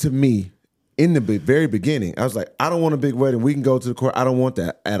 Because to me, in the very beginning, I was like, I don't want a big wedding. We can go to the court. I don't want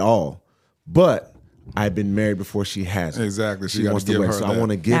that at all. But I've been married before she hasn't. Exactly. She wants to wait. So I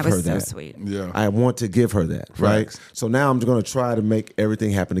want to give her that. That was so sweet. Yeah. I want to give her that, right? Facts. So now I'm going to try to make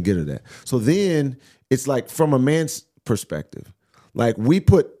everything happen to get her that. So then it's like from a man's perspective, like we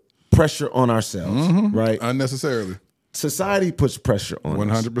put pressure on ourselves, right? Unnecessarily. Society puts pressure on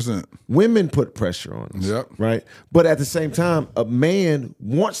 100%. us. Women put pressure on us, right? But at the same time, a man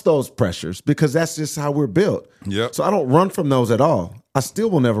wants those pressures because that's just how we're built. Yep. So I don't run from those at all. I still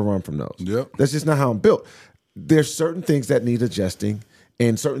will never run from those. Yep. That's just not how I'm built. There's certain things that need adjusting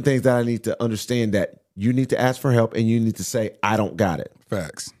and certain things that I need to understand that you need to ask for help and you need to say, I don't got it.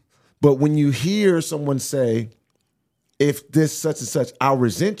 Facts. But when you hear someone say, if this such and such, I'll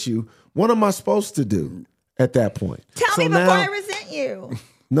resent you, what am I supposed to do at that point? Tell me before I resent you.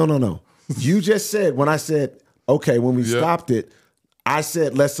 No. You just said, when I said, okay, when we stopped it, I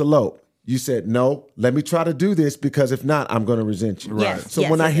said, let's elope. You said, no, let me try to do this because if not, I'm going to resent you. Right. So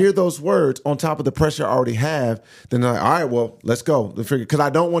when I hear those words on top of the pressure I already have, then I'm like, all right, well, let's go. Because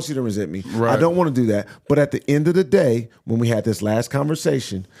I don't want you to resent me. Right. I don't want to do that. But at the end of the day, when we had this last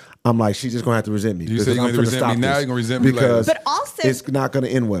conversation, I'm like, she's just going to have to resent me. You say you're going to resent me now, you're going to resent me later. Because but also, it's not going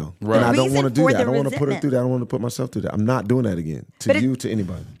to end well. Right. And I don't want to do that. I don't want to put her resentment. through that. I don't want to put myself through that. I'm not doing that again. To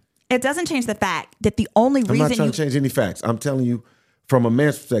anybody. It doesn't change the fact that the only reason I'm not trying to change any facts. I'm telling you from a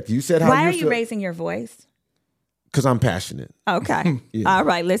man's perspective. You said how Why you are you raising your voice? Because I'm passionate. Okay. Yeah. All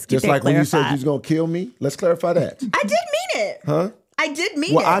right, let's get Just that like clarified. when you said you was going to kill me, let's clarify that. I did mean it. Huh? I did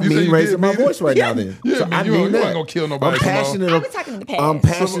mean Well, it. I mean raising my voice right now then. Yeah, so I you mean ain't that. gonna kill nobody. I'm passionate. I was talking in the past. I'm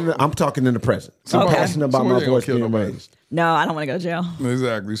passionate. I'm talking in the present. I'm passionate about my voice being raised. No, I don't want to go to jail.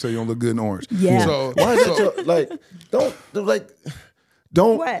 Exactly. You say you don't look good in orange. Yeah. So, Why is that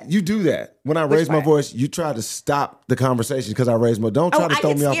don't What? you do that? When I raise my voice, you try to stop the conversation because I raise my. Don't try to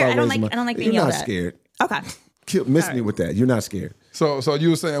throw me off by raising my. I don't like being You're yelled not at. scared. Okay. Miss me with that. You're not scared. So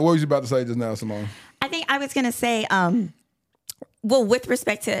you were saying, what was you about to say just now, Symone? I think I was going to say, well, with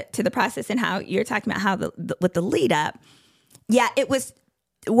respect to the process and how you're talking about how with the lead up, yeah, it was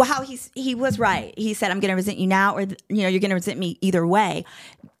how he was right. He said, I'm going to resent you now, or you're going to resent me either way.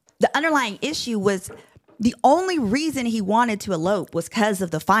 The underlying issue was the only reason he wanted to elope was because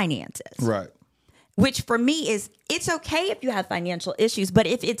of the finances. Right. Which for me is, it's okay if you have financial issues, but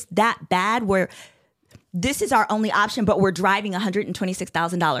if it's that bad where this is our only option, but we're driving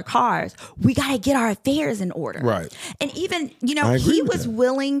 $126,000 cars, we got to get our affairs in order. Right. And even, he was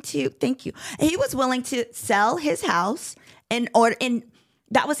willing to, thank you. He was willing to sell his house in order, and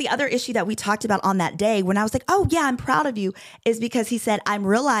that was the other issue that we talked about on that day when I was like, oh yeah, I'm proud of you, is because he said, I'm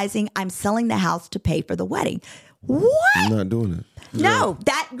realizing I'm selling the house to pay for the wedding. What? I'm not doing it. No,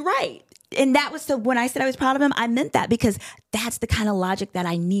 right. And that was when I said I was proud of him, I meant that because that's the kind of logic that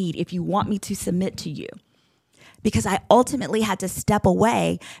I need if you want me to submit to you. Because I ultimately had to step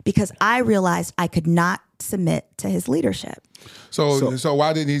away because I realized I could not submit to his leadership. So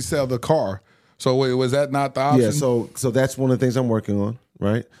why didn't he sell the car? So wait, was that not the option? Yeah, so that's one of the things I'm working on,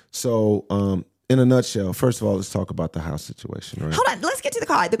 right? So in a nutshell, first of all, let's talk about the house situation, right? Hold on, let's get to the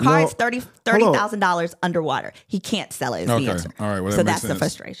car. The car is $30,000 underwater. He can't sell it. Is the answer. All right. Well, so that's the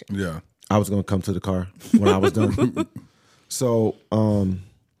frustration. Yeah. I was going to come to the car when I was done. So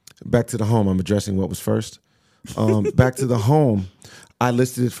back to the home. I'm addressing what was first. Back to the home, I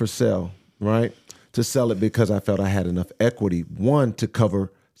listed it for sale, right? To sell it because I felt I had enough equity, one, to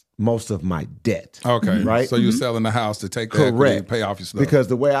cover most of my debt. Okay. Right? So you're selling the house to take the equity and pay off your stuff. Because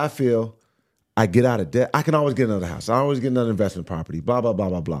the way I feel, I get out of debt. I can always get another house. I always get another investment property, blah, blah, blah,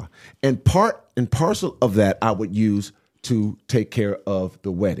 blah, blah. And part and parcel of that I would use to take care of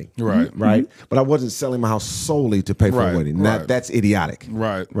the wedding. Right. Right? But I wasn't selling my house solely to pay for a wedding. That's idiotic.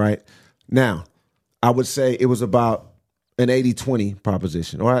 Right? Now, I would say it was about an 80-20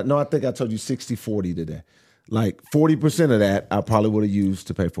 proposition. Or I think I told you 60-40 today. Like 40% of that I probably would have used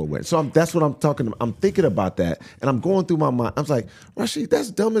to pay for a wedding. So that's what I'm talking about. I'm thinking about that, and I'm going through my mind. I was like, Rashid, that's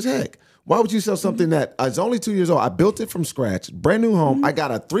dumb as heck. Why would you sell something that is only 2 years old? I built it from scratch, brand new home. I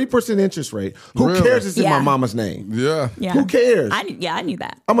got a 3% interest rate. Who cares it's in my mama's name? Yeah. Who cares? I knew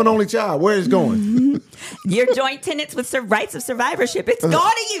that. I'm an only child. Where is it going? Your joint tenants with rights of survivorship. It's going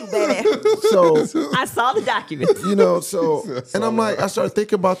to you, baby. So I saw the documents. And I'm like, I started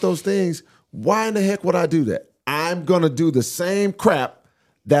thinking about those things. Why in the heck would I do that? I'm going to do the same crap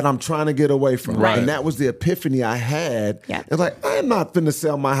that I'm trying to get away from. Right. And that was the epiphany I had. Yeah. It's like, I'm not finna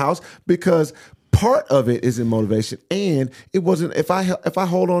sell my house because part of it is in motivation. And it wasn't, if I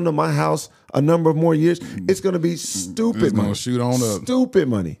hold on to my house a number of more years, it's going to be stupid it's money. Gonna shoot on up. Stupid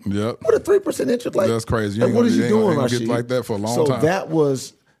money. Yep. What a 3% interest. Like, that's crazy. What is you doing, Rashid? Get like that for a long time. So that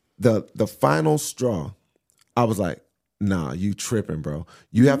was the final straw. I was like, nah, you tripping, bro.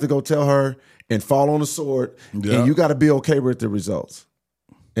 You have to go tell her and fall on the sword, and you got to be okay with the results.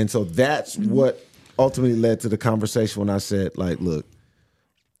 And so that's what ultimately led to the conversation when I said, like, look.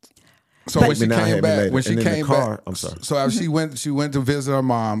 So when she came back, I'm sorry. So after she went to visit her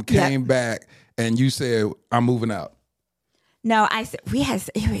mom, came back, and you said, I'm moving out. No, I said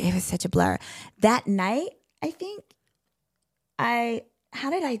it was such a blur. That night, I think how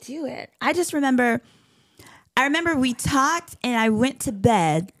did I do it? I remember we talked and I went to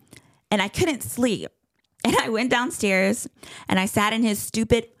bed and I couldn't sleep. And I went downstairs and I sat in his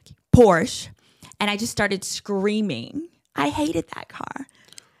stupid Porsche and I just started screaming. I hated that car.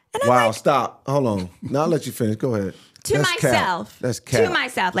 And wow, like, stop. Hold on. Now I'll let you finish. Go ahead. That's cap. To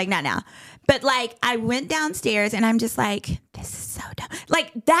myself, like, not now. But like, I went downstairs and I'm just like, this is so dumb.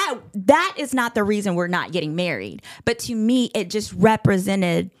 Like, that is not the reason we're not getting married. But to me, it just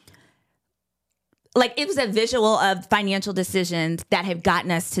represented, like, it was a visual of financial decisions that have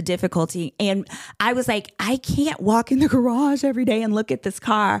gotten us to difficulty. And I was like, I can't walk in the garage every day and look at this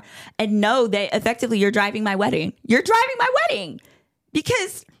car and know that effectively you're driving my wedding. You're driving my wedding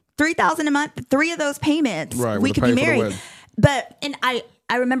because $3,000 a month, 3 of those payments, we could be married. But, and I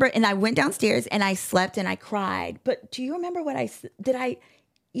remember, and I went downstairs and I slept and I cried. But do you remember did I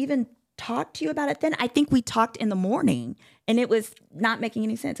even talk to you about it then? I think we talked in the morning and it was not making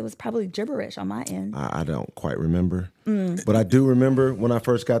any sense. It was probably gibberish on my end. I don't quite remember. But I do remember when I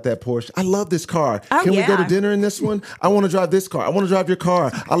first got that Porsche. I love this car. Can we go to dinner in this one? I want to drive this car. I want to drive your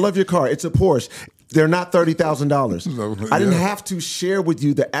car. I love your car. It's a Porsche. They're not $30,000. I didn't have to share with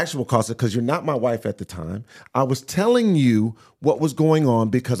you the actual cost because you're not my wife at the time. I was telling you what was going on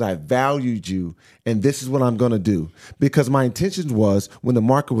because I valued you, and this is what I'm going to do. Because my intention was when the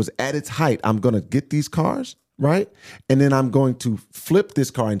market was at its height, I'm going to get these cars, right? And then I'm going to flip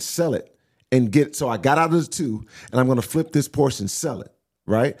this car and sell it and get. So I got out of the 2, and I'm going to flip this Porsche and sell it,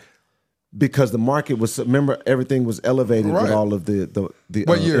 right? Because the market was, remember, everything was elevated with all of the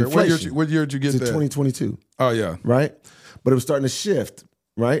what year? Inflation. What year did you get that? 2022. Oh, yeah. Right? But it was starting to shift,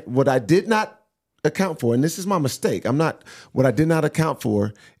 right? What I did not account for, and this is my mistake, what I did not account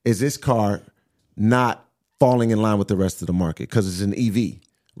for is this car not falling in line with the rest of the market because it's an EV,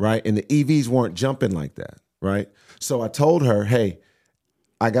 right? And the EVs weren't jumping like that, right? So I told her, hey,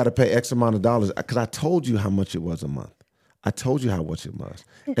 I got to pay X amount of dollars because I told you how much it was a month. I told you how much it was.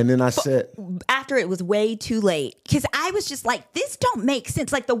 And then I said... After it was way too late. Because I was just like, this don't make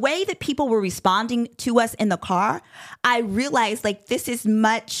sense. Like, the way that people were responding to us in the car, I realized, like, this is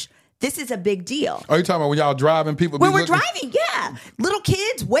a big deal. Are you talking about when y'all driving? People when we're driving, yeah. Little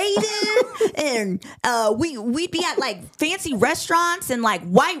kids waiting. And we'd be at, like, fancy restaurants and, like,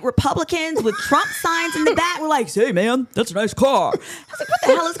 white Republicans with Trump signs in the back. We're like, hey, man, that's a nice car. I was like, what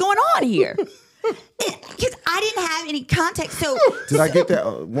the hell is going on here? Because I didn't have any context. So did I get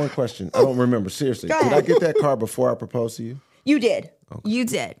that? One question. I don't remember. Seriously. Did I get that car before I proposed to you? You did. Okay. You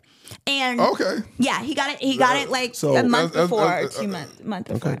did. And yeah, he got it like a month before, 2 month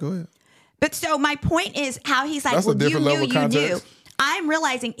before. Okay, go ahead. But so my point is how he's like, well, you knew. I'm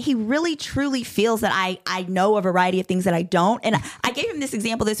realizing he really truly feels that I know a variety of things that I don't. And I gave him this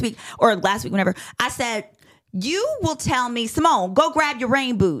example this week or last week, whenever I said, you will tell me, Symone, go grab your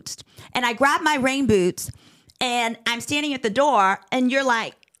rain boots. And I grab my rain boots and I'm standing at the door and you're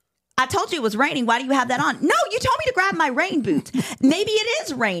like, I told you it was raining. Why do you have that on? No, you told me to grab my rain boots. Maybe it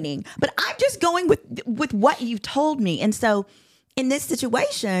is raining, but I'm just going with what you've told me. And so in this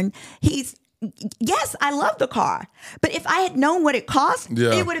situation, yes, I love the car, but if I had known what it cost,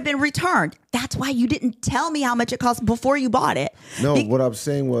 it would have been returned. That's why you didn't tell me how much it cost before you bought it. No, what I'm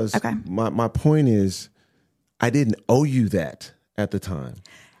saying was, my point is, I didn't owe you that at the time.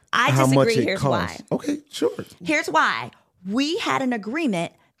 I disagree. Here's why. Okay, sure. Here's why. We had an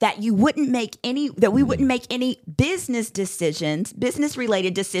agreement that we wouldn't make any business decisions, business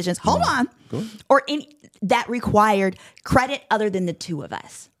related decisions. Hold on. Or any that required credit other than the two of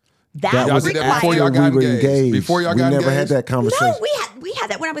us. That was after we were engaged. Before y'all got engaged? We never had that conversation. No, we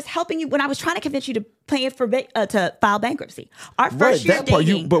had that when I was helping you, when I was trying to convince you to plan for to file bankruptcy. Our first year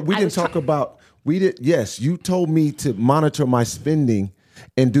dating, but we didn't talk about. We did. Yes, you told me to monitor my spending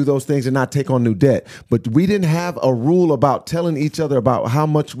and do those things and not take on new debt. But we didn't have a rule about telling each other about how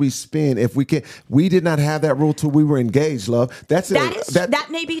much we spend. If we can, we did not have that rule till we were engaged, love. That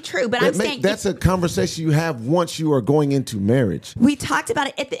may be true, but I'm saying that's a conversation you have once you are going into marriage. We talked about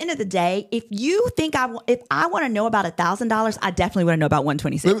it. At the end of the day, if you think if I want to know about $1,000, I definitely want to know about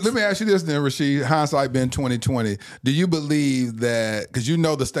 $126. Let me ask you this then, Rashid. Hindsight being 2020, do you believe that, because you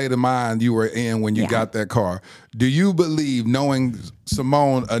know the state of mind you were in when you got that car, do you believe, knowing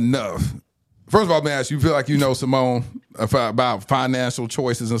Symone enough? First of all, man, you feel like you know Symone about financial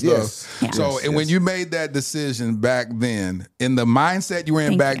choices and stuff. Yes. So, when you made that decision back then, in the mindset you were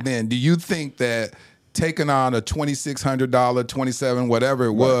in then, do you think that taking on a $2,600, $27, whatever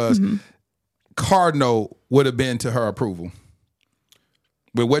it was, car note would have been to her approval?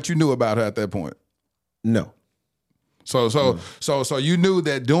 With what you knew about her at that point? No. So you knew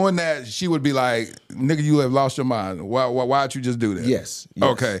that doing that, she would be like, nigga, you have lost your mind. Why'd you just do that? Yes.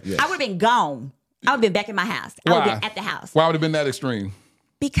 Okay. Yes. I would have been gone. I would have been back in my house. I would have been at the house. Why would it have been that extreme?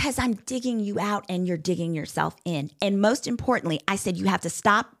 Because I'm digging you out and you're digging yourself in. And most importantly, I said you have to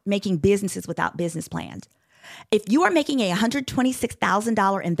stop making businesses without business plans. If you are making a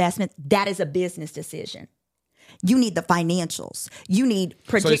 $126,000 investment, that is a business decision. You need the financials. You need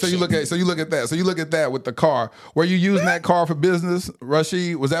predictions. So you look at that. So you look at that with the car. Were you using that car for business,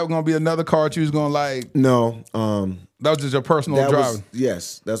 Rashid? Was that going to be another car that you was going to like? No. That was just your personal drive.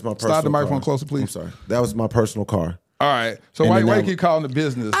 Yes, that's my personal. Slide the microphone car. closer, please. I'm sorry. That was my personal car. All right. So why do you keep calling it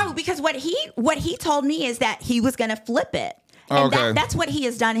business? Oh, because what he told me is that he was going to flip it. And that's what he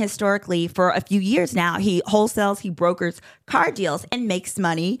has done historically for a few years now. He wholesales, he brokers car deals and makes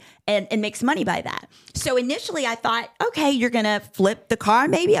money and makes money by that. So initially I thought, okay, you're going to flip the car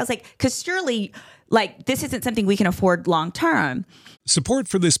maybe. I was like, because surely like this isn't something we can afford long term. Support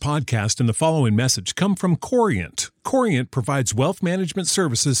for this podcast and the following message come from Corient. Corient provides wealth management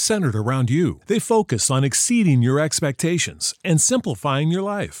services centered around you. They focus on exceeding your expectations and simplifying your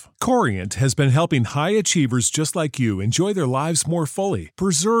life. Corient has been helping high achievers just like you enjoy their lives more fully,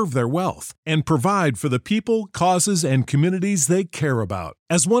 preserve their wealth, and provide for the people, causes, and communities they care about.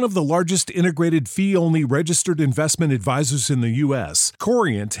 As one of the largest integrated fee-only registered investment advisors in the U.S.,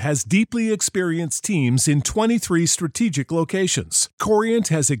 Corient has deeply experienced teams in 23 strategic locations. Corient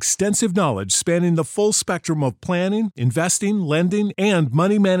has extensive knowledge spanning the full spectrum of planning, investing, lending, and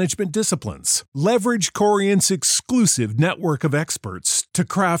money management disciplines. Leverage Corient's exclusive network of experts to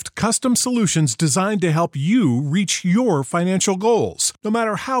craft custom solutions designed to help you reach your financial goals, no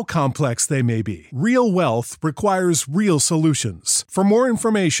matter how complex they may be. Real wealth requires real solutions. For more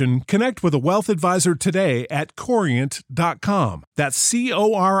information, connect with a wealth advisor today at Corient.com. That's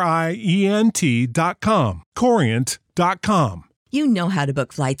Corient.com. Corient.com. You know how to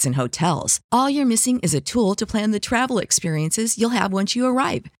book flights and hotels. All you're missing is a tool to plan the travel experiences you'll have once you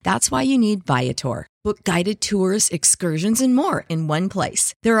arrive. That's why you need Viator. Book guided tours, excursions, and more in one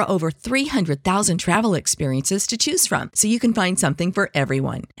place. There are over 300,000 travel experiences to choose from, so you can find something for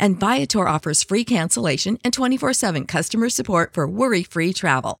everyone. And Viator offers free cancellation and 24/7 customer support for worry-free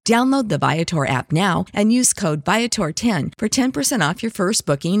travel. Download the Viator app now and use code Viator10 for 10% off your first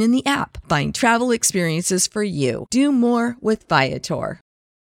booking in the app. Find travel experiences for you. Do more with Viator.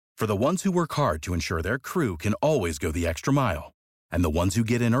 For the ones who work hard to ensure their crew can always go the extra mile, and the ones who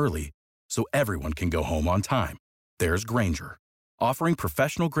get in early so everyone can go home on time, there's Grainger, offering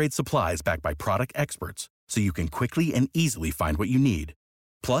professional-grade supplies backed by product experts so you can quickly and easily find what you need.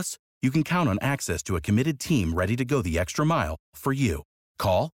 Plus, you can count on access to a committed team ready to go the extra mile for you.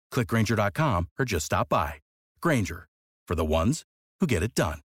 Call, click Grainger.com, or just stop by. Grainger, for the ones who get it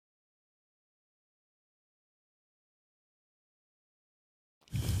done.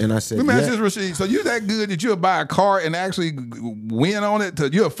 And I said, let me ask this, Rashid. So you that good that you'll buy a car and actually win on it?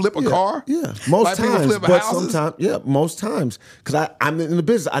 You'll flip a car? Yeah, most like times. Flip but houses? sometimes, most times. Because I'm in the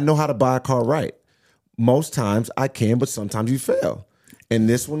business. I know how to buy a car right. Most times I can, but sometimes you fail. And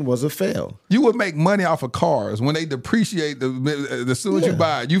this one was a fail. You would make money off of cars when they depreciate as soon as you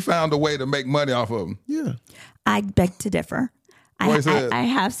buy it. You found a way to make money off of them. Yeah. I beg to differ. I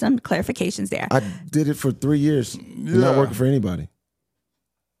have some clarifications there. I did it for 3 years. Not working for anybody.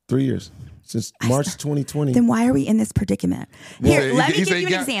 3 years. Since March 2020. Then why are we in this predicament? Here, let me give you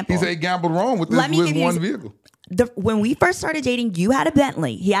an example. He said he gambled wrong with one vehicle. When we first started dating, you had a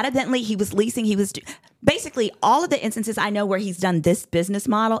Bentley. He had a Bentley. He was leasing. Basically, all of the instances I know where he's done this business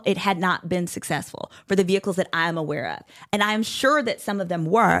model, it had not been successful for the vehicles that I'm aware of. And I'm sure that some of them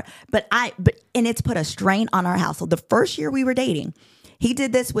were, and it's put a strain on our household. The first year we were dating, he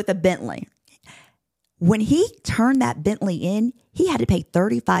did this with a Bentley. When he turned that Bentley in, he had to pay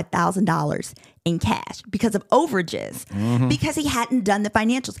 $35,000 in cash because of overages, because he hadn't done the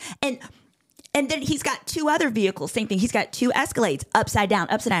financials. And then he's got 2 other vehicles, same thing. He's got 2 Escalades, upside down.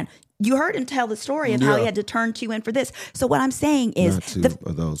 You heard him tell the story of how he had to turn 2 in for this. So what I'm saying is... Not 2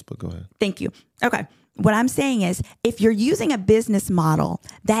 of those, but go ahead. Thank you. Okay. What I'm saying is, if you're using a business model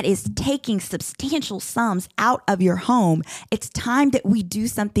that is taking substantial sums out of your home, it's time that we do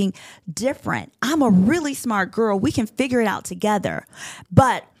something different. I'm a really smart girl. We can figure it out together.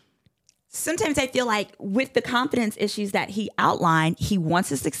 But sometimes I feel like with the confidence issues that he outlined, he wants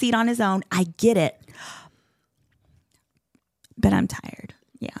to succeed on his own. I get it. But I'm tired.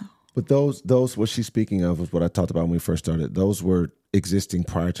 Yeah. But those what she's speaking of was what I talked about when we first started. Those were existing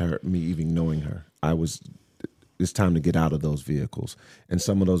prior to me even knowing her. It's time to get out of those vehicles. And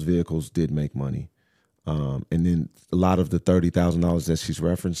some of those vehicles did make money. And then a lot of the $30,000 that she's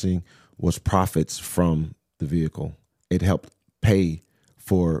referencing was profits from the vehicle. It helped pay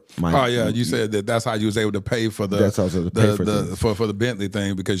for my... Oh, yeah. You said that's how you was able to pay for the... That's how I was able to pay for the Bentley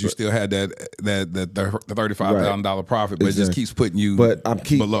thing, because you still had the $35,000 profit, but it just keeps putting you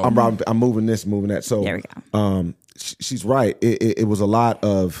below. I'm moving this, moving that. So there we go. She's right. It was a lot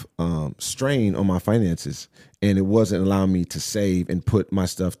of strain on my finances, and it wasn't allowing me to save and put my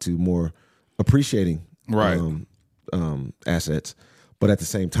stuff to more appreciating assets. But at the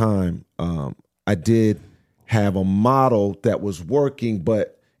same time, I did have a model that was working,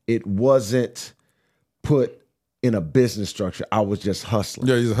 but it wasn't put in a business structure. I was just hustling.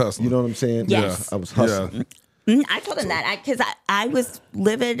 Yeah, he's a hustler. You know what I'm saying? Yes. Yeah, I was hustling. Yeah. I told him that because I was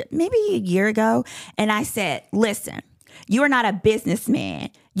livid maybe a year ago, and I said, listen, you are not a businessman.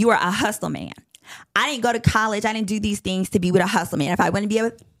 You are a hustle man. I didn't go to college. I didn't do these things to be with a hustle man. If I wouldn't be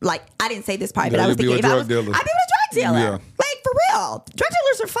able, I didn't say this part, but I was thinking, I'd be with a drug dealer. Yeah. Like, for real. Drug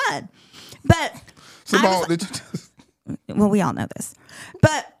dealers are fun. But well, we all know this.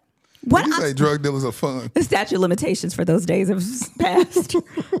 But what you say drug dealers are fun? The statute of limitations for those days have passed.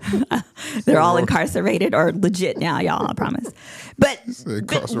 They're all incarcerated or legit now, y'all, I promise. But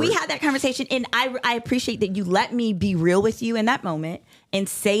we had that conversation, and I appreciate that you let me be real with you in that moment and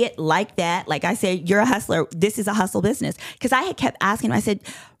say it like that. Like I said, you're a hustler. This is a hustle business. Because I had kept asking him, I said,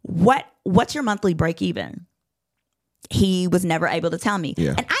 what's your monthly break even? He was never able to tell me.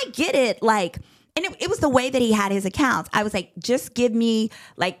 Yeah. And I get it, and it was the way that he had his accounts. I was like, just give me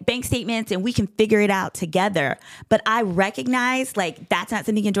bank statements and we can figure it out together. But I recognize that's not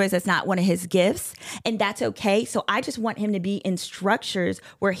something he enjoys. That's not one of his gifts. And that's okay. So I just want him to be in structures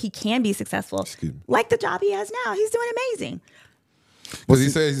where he can be successful. Like the job he has now. He's doing amazing. Because he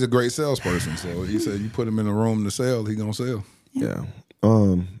says he's a great salesperson. So he said you put him in a room to sell, he going to sell. Yeah.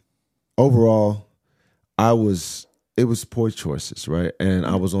 Overall, it was poor choices, right? And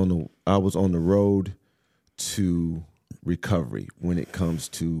I was on the road to recovery when it comes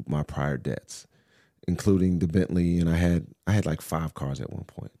to my prior debts, including the Bentley, and I had like 5 cars at one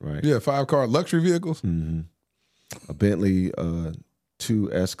point, right? Yeah, 5 car luxury vehicles. Mm-hmm. A Bentley,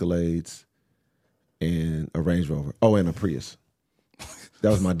 2 Escalades, and a Range Rover. Oh, and a Prius. That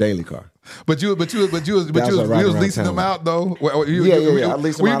was my daily car. But you was leasing them out though. Yeah. I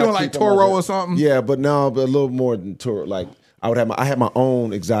leased them were you doing like Toro or something? Yeah, but no, but a little more than Toro. Like I had my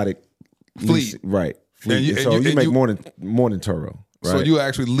own exotic fleet, right? Fleet. So you make more than Toro. Right? So you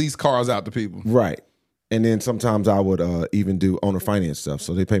actually lease cars out to people, right? And then sometimes I would even do owner finance stuff.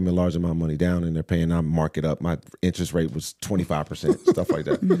 So they pay me a large amount of money down, and I mark it up. My interest rate was 25%, stuff like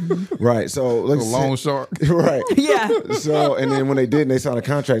that. Mm-hmm. Right. So like a loan shark. Right. Yeah. So and then when they did, and they signed a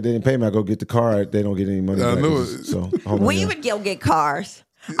contract, they didn't pay me. I go get the car. They don't get any money. I back. knew it. So we would go get cars.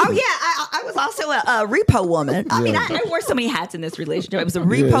 Oh yeah, I was also a repo woman. I mean, I wore so many hats in this relationship. I was a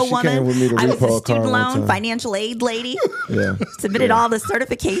repo woman. I was a student loan financial aid lady. Submitted all the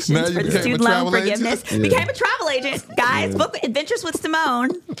certifications for the student loan forgiveness. Became a travel agent, guys. Book Adventures with Symone.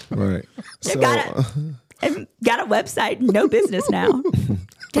 Right. They've got a website. No business now.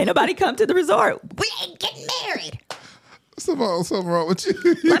 Can't nobody come to the resort. We ain't getting married. Something wrong with you.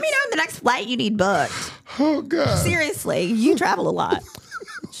 Let me know the next flight you need booked. Oh God. Seriously, you travel a lot.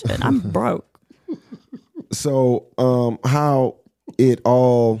 Shit, I'm broke. So, how it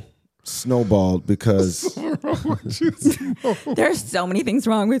all snowballed because there's so many things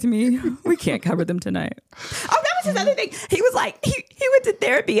wrong with me. We can't cover them tonight. Oh, that was his other thing. He was like, he went to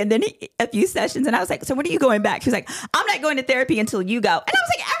therapy and then a few sessions, and I was like, so when are you going back? She was like, I'm not going to therapy until you go. And I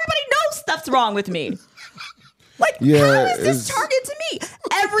was like, everybody knows stuff's wrong with me. Like, how is this targeted to me?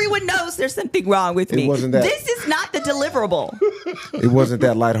 Everyone knows there's something wrong with me. This is not the deliverable. It wasn't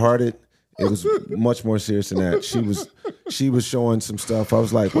that lighthearted. It was much more serious than that. She was showing some stuff. I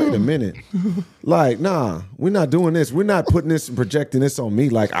was like, wait a minute. Like, nah, we're not doing this. We're not putting this and projecting this on me.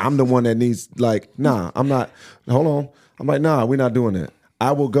 Like, I'm the one that needs, like, nah, I'm not. Hold on. I'm like, nah, we're not doing that.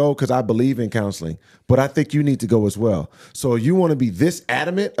 I will go because I believe in counseling, but I think you need to go as well. So you want to be this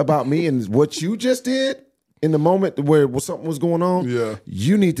adamant about me and what you just did? In the moment where something was going on,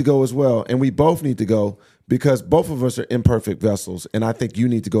 you need to go as well. And we both need to go because both of us are imperfect vessels. And I think you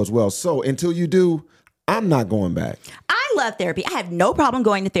need to go as well. So until you do, I'm not going back. I love therapy. I have no problem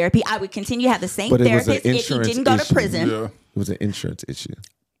going to therapy. I would continue to have the same therapist if he didn't go to prison. Yeah. It was an insurance issue.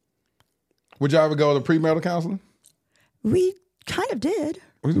 Would y'all ever go to premarital counseling? We kind of did.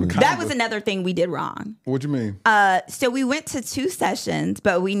 That was another thing we did wrong. What do you mean? So we went to 2 sessions,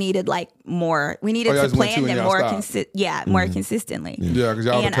 but we needed more. We needed to plan them more more consistently. Yeah, because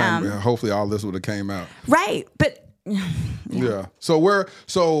y'all came. Hopefully, all this would have came out. Right, but yeah.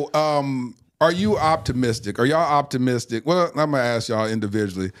 So are you optimistic? Are y'all optimistic? Well, I'm gonna ask y'all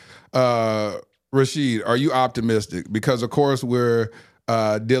individually. Rashid, are you optimistic? Because of course we're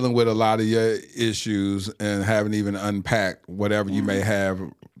dealing with a lot of your issues and haven't even unpacked whatever you may have,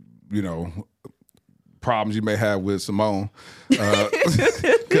 problems you may have with Symone.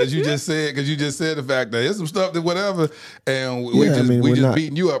 Because you just said the fact that there's some stuff that whatever, and we just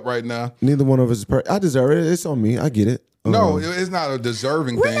beating you up right now. Neither one of us is perfect. I deserve it. It's on me. I get it. No, it's not a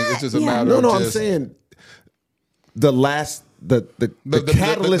deserving thing. It's just a matter of I'm saying the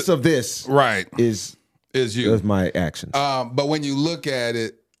catalyst of this is you. That's my actions. But when you look at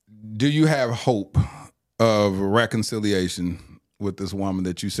it, do you have hope of reconciliation with this woman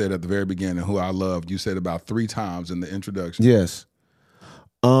that you said at the very beginning, who I loved? You said about 3 times in the introduction. Yes.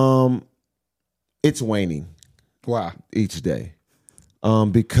 It's waning. Why? Each day.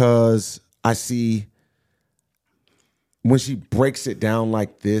 Because I see when she breaks it down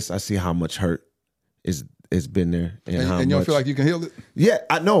like this, I see how much hurt it's been there, and you don't feel like you can heal it. Yeah,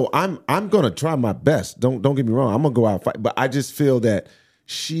 I know. I'm gonna try my best. Don't get me wrong. I'm gonna go out and fight, but I just feel that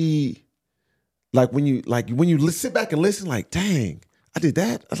she, when you sit back and listen, like, dang, I did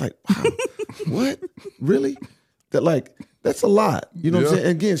that. I was like, wow, what? Really? That's a lot. You know what I'm saying?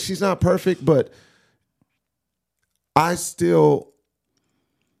 And again, she's not perfect, but I still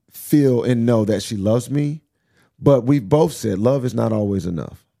feel and know that she loves me. But we've both said love is not always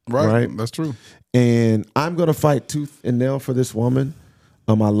enough. Right? That's true. And I'm going to fight tooth and nail for this woman.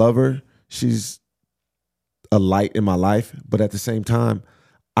 I love her. She's a light in my life. But at the same time,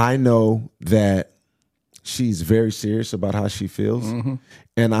 I know that she's very serious about how she feels. Mm-hmm.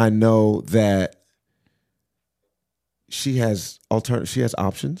 And I know that she has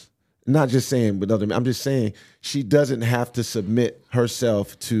options. Not just saying, but I'm just saying she doesn't have to submit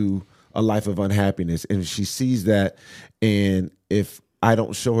herself to a life of unhappiness. And she sees that. And if I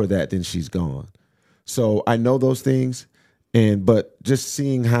don't show her that, then she's gone. So I know those things, but just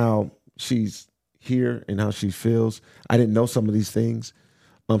seeing how she's here and how she feels, I didn't know some of these things.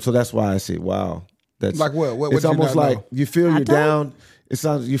 So that's why I say, wow. That's like what? It's almost like you feel you're down.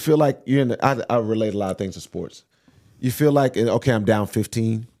 You feel like you're in. I relate a lot of things to sports. You feel like, okay, I'm down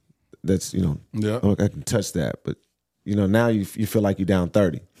 15. That's I can touch that, but now you feel like you're down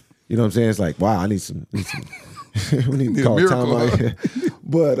 30. You know what I'm saying? It's like, wow, I need some. We need to call time out here.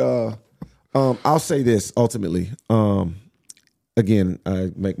 But I'll say this ultimately. Again,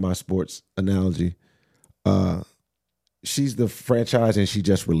 I make my sports analogy. She's the franchise, and she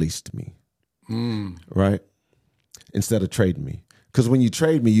just released me. Right? Instead of trading me, because when you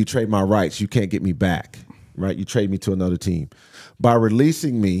trade me, you trade my rights. You can't get me back. Right? You trade me to another team. By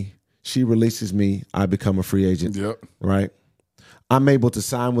releasing me, she releases me. I become a free agent. Yep. Right? I'm able to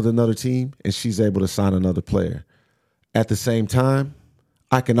sign with another team, and she's able to sign another player. At the same time,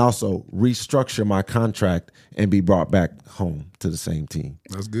 I can also restructure my contract and be brought back home to the same team.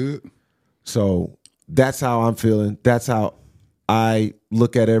 That's good. So that's how I'm feeling. That's how I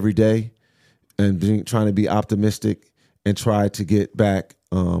look at every day, and trying to be optimistic and try to get back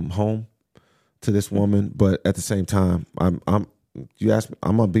home to this woman. But at the same time, you ask me,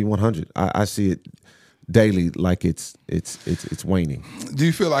 I'm gonna be 100. I see it daily like it's waning. Do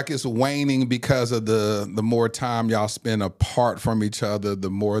you feel like it's waning because of the more time y'all spend apart from each other, the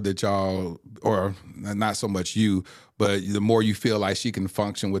more that y'all, or not so much you, but the more you feel like she can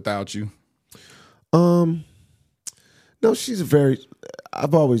function without you? No,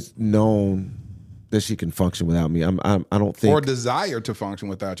 I've always known that she can function without me. I don't think, or desire to function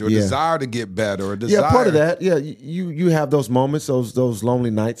without you, or desire to get better, or desire. Yeah, part of that. Yeah, you have those moments, those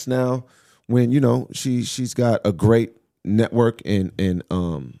lonely nights now when she's got a great network and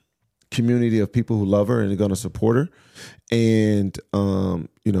community of people who love her and are going to support her, and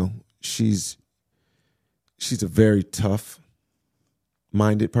she's a very tough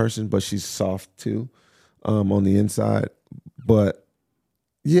minded person, but she's soft too on the inside. But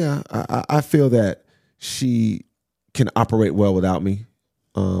yeah, I feel that she can operate well without me.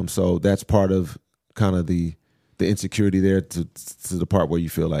 So that's part of kind of the insecurity there to the part where you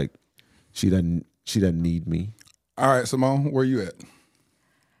feel like she doesn't need me. All right, Symone, where you at?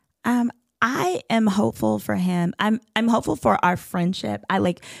 I am hopeful for him. I'm hopeful for our friendship.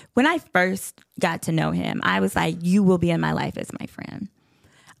 When I first got to know him, I was like, you will be in my life as my friend.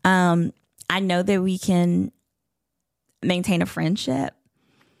 I know that we can maintain a friendship,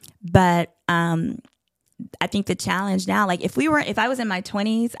 but I think the challenge now, if I was in my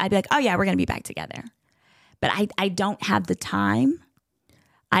 20s, I'd be like, oh yeah, we're going to be back together. But I don't have the time.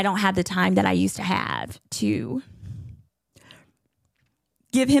 I don't have the time that I used to have to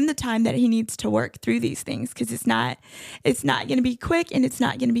give him the time that he needs to work through these things, because it's not going to be quick and it's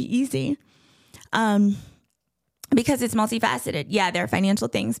not going to be easy. Because it's multifaceted. Yeah, there are financial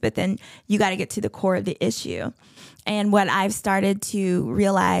things, but then you got to get to the core of the issue. And what I've started to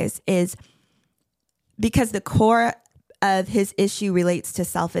realize is, because the core of his issue relates to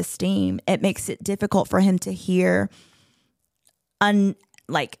self-esteem, it makes it difficult for him to hear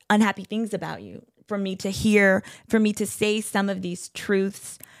unhappy things about you, for me to say some of these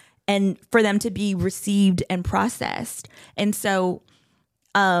truths and for them to be received and processed. And so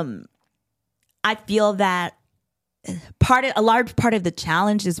I feel that a large part of the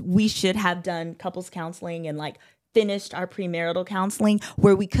challenge is we should have done couples counseling and finished our premarital counseling,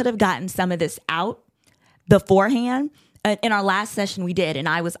 where we could have gotten some of this out beforehand. In our last session we did, and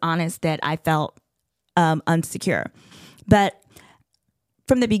I was honest that I felt unsecure. But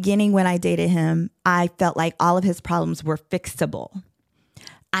from the beginning, when I dated him, I felt like all of his problems were fixable.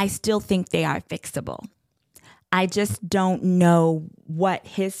 I still think they are fixable. I just don't know what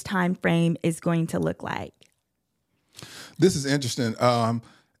his time frame is going to look like. This is interesting.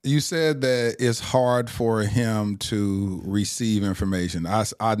 You said that it's hard for him to receive information.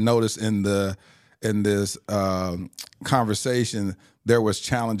 I noticed in this conversation there was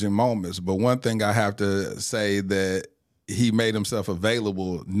challenging moments, but one thing I have to say, that he made himself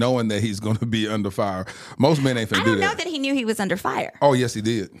available knowing that he's going to be under fire. Most men ain't finna do that. I don't know that he knew he was under fire. Oh, yes, he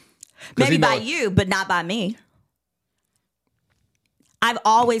did. Maybe by you, but not by me. I've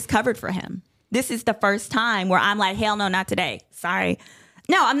always covered for him. This is the first time where I'm like, hell no, not today. Sorry.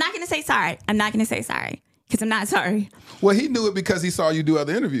 No, I'm not going to say sorry. I'm not going to say sorry because I'm not sorry. Well, he knew it because he saw you do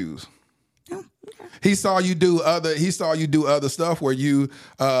other interviews. He saw you do other stuff where you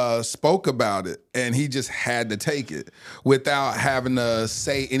spoke about it, and he just had to take it without having to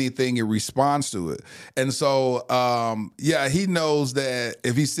say anything in response to it. And so, he knows that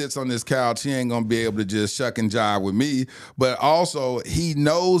if he sits on this couch, he ain't gonna be able to just shuck and jive with me. But also, he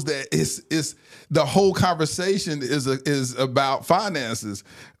knows that it's the whole conversation is about finances.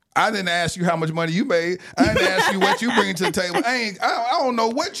 I didn't ask you how much money you made. I didn't ask you what you bring to the table. I don't know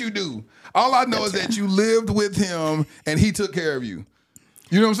what you do. All I know is that you lived with him and he took care of you.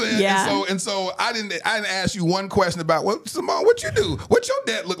 You know what I'm saying? Yeah. And so I didn't ask you one question about Symone, what you do? What your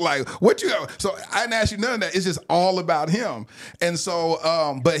debt look like? So I didn't ask you none of that. It's just all about him. And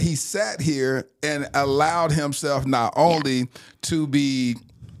so, but he sat here and allowed himself not only to be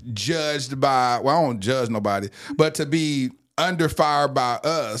judged by, I don't judge nobody, but to be under fire by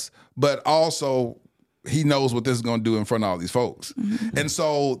us, but also he knows what this is going to do in front of all these folks. Mm-hmm. And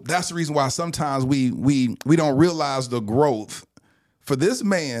so that's the reason why sometimes we don't realize the growth for this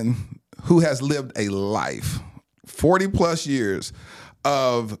man who has lived a life, 40 plus years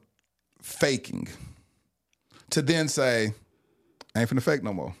of faking, to then say, I ain't finna fake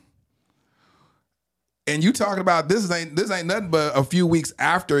no more. And you talking about this ain't nothing but a few weeks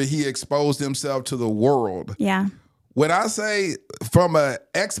after he exposed himself to the world. Yeah. When I say from a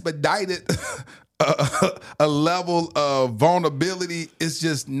expedited a level of vulnerability, it's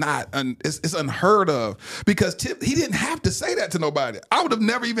just not it's unheard of, because he didn't have to say that to nobody. I would have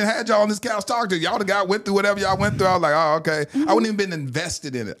never even had y'all on this couch talk to you. Y'all went through whatever y'all went through. I was like, oh, okay. I wouldn't even been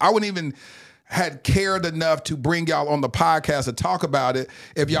invested in it. I wouldn't even had cared enough to bring y'all on the podcast to talk about it.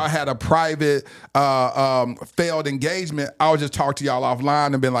 If y'all had a private failed engagement, I would just talk to y'all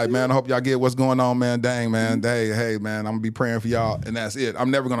offline and been like, man, I hope y'all get what's going on, man. Dang, man. Hey, man, I'm gonna be praying for y'all, and that's it.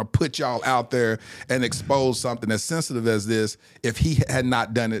 I'm never gonna put y'all out there and expose something as sensitive as this if he had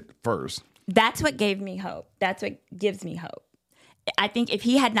not done it first. That's what gave me hope. That's what gives me hope. I think if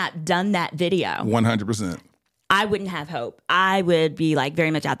he had not done that video, 100%. I wouldn't have hope. I would be like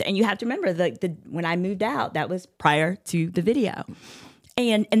very much out there. And you have to remember the when I moved out, that was prior to the video.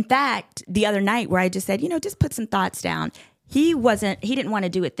 And in fact, the other night where I just said, just put some thoughts down. He didn't want to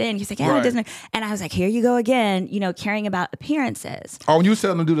do it then. He's like, yeah, it doesn't. And I was like, here you go again, caring about appearances. Oh, and you was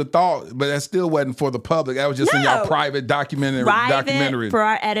telling him to do the thought, but that still wasn't for the public. That was just in your private documentary. For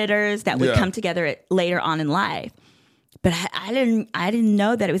our editors that would come together later on in life. But I didn't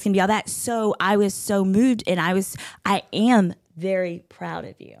know that it was going to be all that. So I was so moved, and I am very proud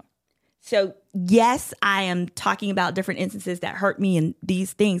of you. So yes, I am talking about different instances that hurt me and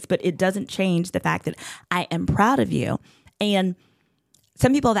these things, but it doesn't change the fact that I am proud of you. And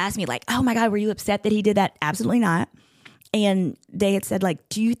some people have asked me like, oh my God, were you upset that he did that? Absolutely not. And they had said like,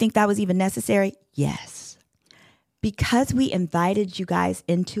 do you think that was even necessary? Yes. Because we invited you guys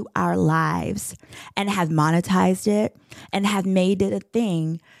into our lives and have monetized it and have made it a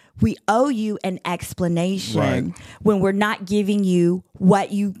thing, we owe you an explanation when we're not giving you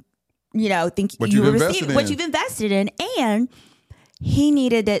what you think you were receiving, what you've invested in. And he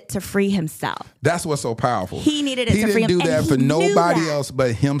needed it to free himself. That's what's so powerful. He needed it to free himself. He didn't do that for nobody else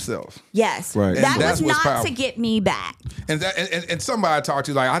but himself. Yes. Right. That was not to get me back. And somebody I talked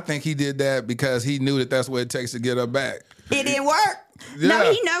to, like, I think he did that because he knew that that's what it takes to get her back. It didn't work. Yeah.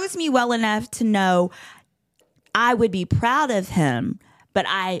 No, he knows me well enough to know I would be proud of him, but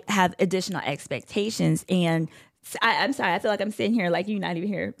I have additional expectations. And I'm sorry, I feel like I'm sitting here like you're not even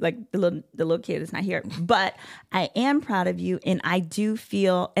here, like the little kid is not here. But I am proud of you, and I do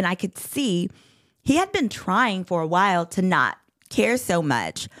feel, and I could see he had been trying for a while to not care so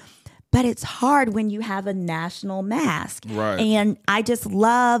much. But it's hard when you have a national mask. Right. And I just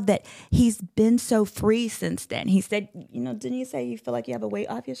love that he's been so free since then. He said, didn't you say you feel like you have a weight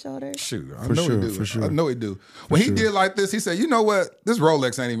off your shoulders? Shoot, I know he do. For sure. I know he do. When he did like this, he said, you know what? This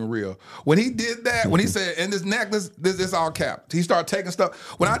Rolex ain't even real. When he did that, when he said, and this necklace, this all capped. He started taking stuff.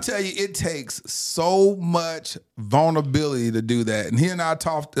 When I tell you, it takes so much vulnerability to do that. And he and I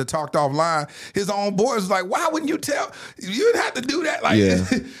talked offline. His own boys was like, why wouldn't you tell? You didn't have to do that. Like,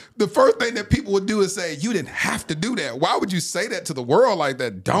 the first thing that people would do is say, you didn't have to do that. Why would you say that to the world like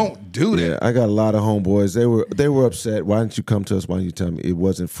that? Don't do that. Yeah, I got a lot of homeboys. They were upset. Why didn't you come to us? Why didn't you tell me? It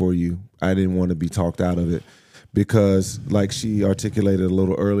wasn't for you. I didn't want to be talked out of it because, like she articulated a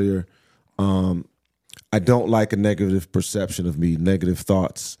little earlier, I don't like a negative perception of me, negative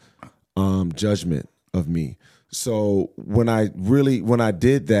thoughts, judgment of me. So when I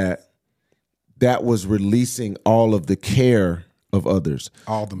did that, that was releasing all of the care of others.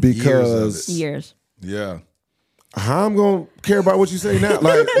 All the years. Yeah. How I'm gonna care about what you say now?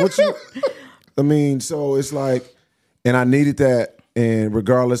 Like so it's like, and I needed that, and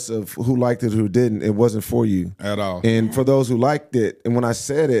regardless of who liked it or who didn't, it wasn't for you at all. And for those who liked it, and when I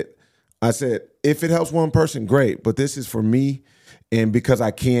said it, I said, if it helps one person, great, but this is for me, and because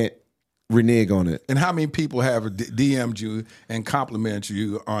I can't renege on it. And how many people have DM'd you and complimented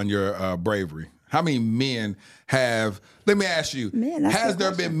you on your bravery? How many men have, let me ask you, has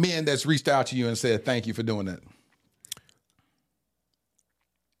there been men that's reached out to you and said, thank you for doing that?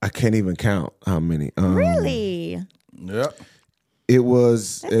 I can't even count how many. Really? Yep. It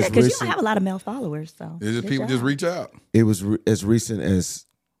was because you don't have a lot of male followers, so. It's just people just reach out. It was as recent as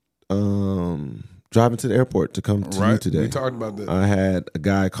driving to the airport to come to you today. We talked about that. I had a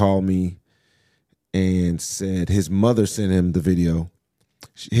guy call me and said his mother sent him the video.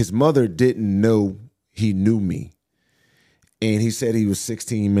 His mother didn't know he knew me. And he said he was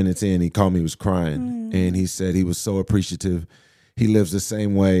 16 minutes in. He called me, he was crying. And he said he was so appreciative. He lives the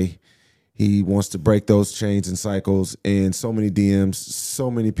same way. He wants to break those chains and cycles. And so many DMs, so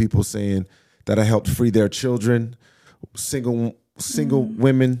many people saying that I helped free their children, single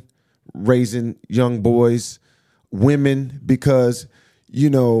women raising young boys, women, because,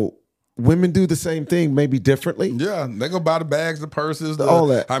 women do the same thing, maybe differently. Yeah, they go buy the bags, the purses, all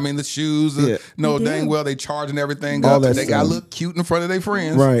that. I mean, the shoes. No, dang well they charging everything All up. that They got to stuff. look cute in front of their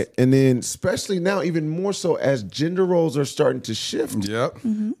friends. Right. And then especially now, even more so as gender roles are starting to shift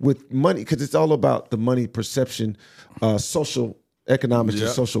with money, because it's all about the money perception, social economics and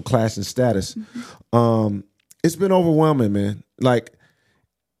social class and status. It's been overwhelming, man. Like,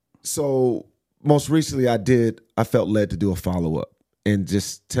 so most recently I felt led to do a follow-up and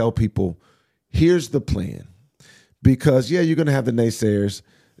just tell people, here's the plan. Because, you're going to have the naysayers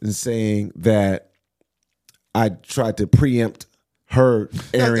and saying that I tried to preempt her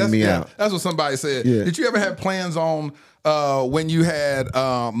airing me out. That's what somebody said. Yeah. Did you ever have plans on when you had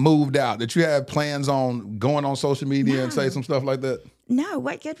moved out? Did you have plans on going on social media and say some stuff like that? No,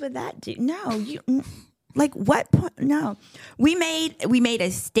 what good would that do? No, like what point? No, we made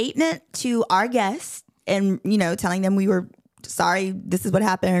a statement to our guests and, telling them we were sorry, this is what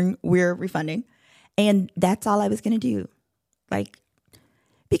happened, we're refunding. And that's all I was going to do. Like,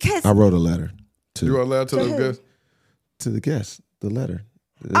 because I wrote a letter. You wrote a letter to the guests? To the guests, the letter.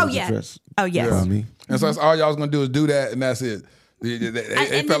 Oh, yeah. Oh, yes. By me. And so that's all y'all was going to do is do that, and that's it.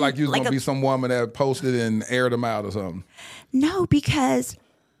 It felt like you was going to be some woman that posted and aired them out or something. No, because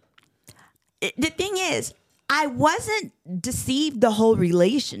the thing is, I wasn't deceived the whole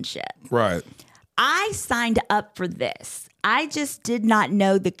relationship. Right. I signed up for this. I just did not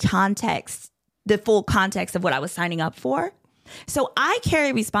know the context, the full context of what I was signing up for. So I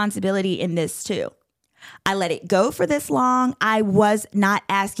carry responsibility in this too. I let it go for this long. I was not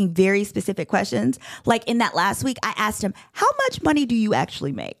asking very specific questions. Like in that last week, I asked him, how much money do you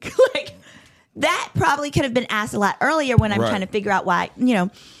actually make? Like that probably could have been asked a lot earlier when I'm trying to figure out why,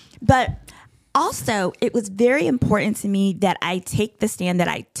 But also, it was very important to me that I take the stand that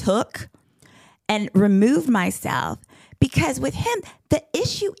I took and remove myself, because with him, the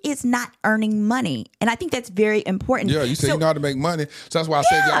issue is not earning money. And I think that's very important. Yeah, you said you know how to make money. So that's why I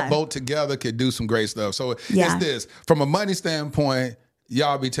said y'all both together could do some great stuff. So it's this. From a money standpoint,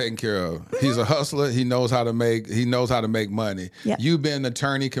 y'all be taken care of. He's a hustler. He knows how to make money. Yep. You being an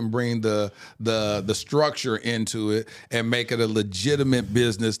attorney can bring the structure into it and make it a legitimate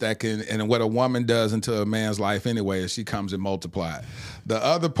business that can, and what a woman does into a man's life anyway is she comes and multiplies. The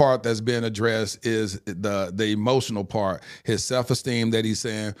other part that's being addressed is the emotional part, his self-esteem that he's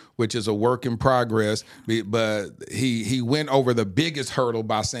saying, which is a work in progress, but he went over the biggest hurdle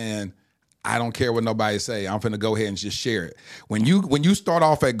by saying, I don't care what nobody say. I'm finna go ahead and just share it. When you start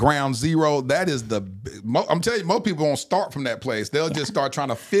off at ground zero, that is I'm telling you, most people won't start from that place. They'll just start trying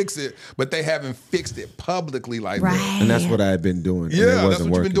to fix it, but they haven't fixed it publicly like that. And that's what I had been doing. Yeah, that's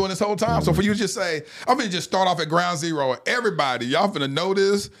what you've been doing this whole time. So for you to just say, I'm gonna just start off at ground zero. Everybody, y'all finna know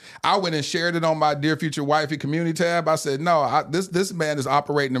this. I went and shared it on my Dear Future Wifey community tab. I said, no, this man is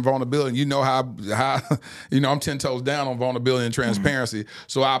operating in vulnerability. You know how I'm 10 toes down on vulnerability and transparency.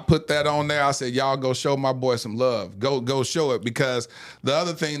 So I put that on there. I said, y'all go show my boy some love. Go show it, because the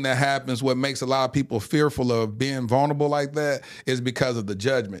other thing that happens, what makes a lot of people fearful of being vulnerable like that, is because of the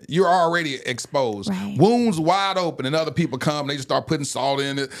judgment. You're already exposed. Right. Wounds wide open, and other people come, they just start putting salt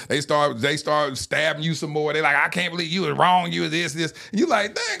in it. They start stabbing you some more. They like, I can't believe you was wrong. You was this. And you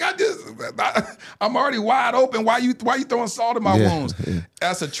like, dang, I'm already wide open. Why you throwing salt in my wounds? Yeah.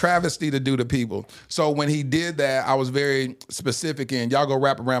 That's a travesty to do to people. So when he did that, I was very specific in, y'all go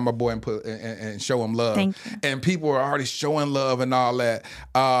wrap around my boy and put and show him love. Thank you. And people are already showing love and all that,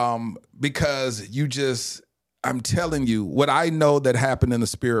 because I'm telling you, what I know that happened in the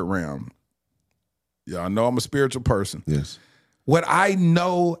spirit realm. Y'all know I'm a spiritual person. Yes. What I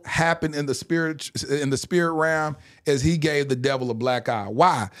know happened in the spirit realm is he gave the devil a black eye.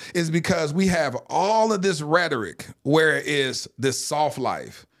 Why? It's because we have all of this rhetoric where it is this soft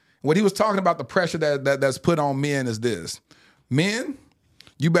life. What he was talking about, the pressure that's put on men, is this. Men,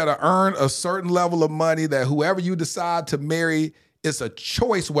 you better earn a certain level of money that whoever you decide to marry, it's a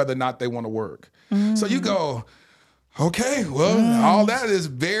choice whether or not they want to work. So you go, okay, well, all that is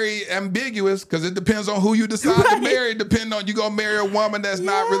very ambiguous, because it depends on who you decide to marry. Depending on, you gonna marry a woman that's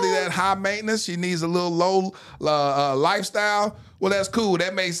not really that high maintenance. She needs a little low lifestyle. Well, that's cool.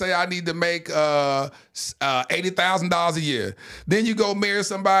 That may say I need to make $80,000 a year. Then you go marry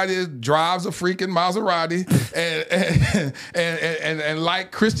somebody that drives a freaking Maserati and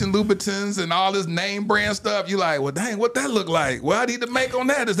like Christian Louboutins and all this name brand stuff. You like, well, dang, what that look like? Well, I need to make on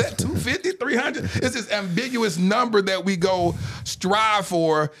that. Is that 250, 300? It's this ambiguous number that we go strive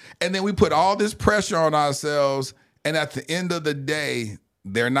for, and then we put all this pressure on ourselves. And at the end of the day,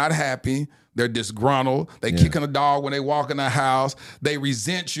 they're not happy. They're disgruntled. They kicking a dog when they walk in the house. They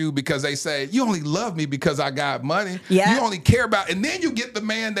resent you because they say, you only love me because I got money. Yeah. You only care about, and then you get the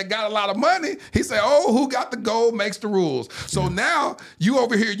man that got a lot of money. He say, oh, who got the gold makes the rules. So now you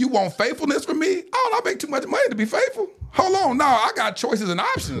over here, you want faithfulness from me? Oh, I make too much money to be faithful. Hold on, no, I got choices and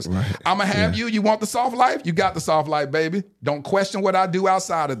options. Right. I'm gonna have you want the soft life? You got the soft life, baby. Don't question what I do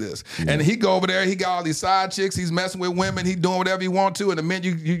outside of this. Yeah. And he go over there, he got all these side chicks, he's messing with women, he doing whatever he want to, and the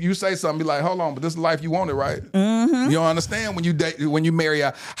minute you say something, be like, hold on, but this is the life you wanted, right? Mm-hmm. You don't understand when you marry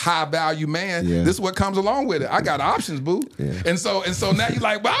a high value man, this is what comes along with it. I got options, boo. Yeah. And so now you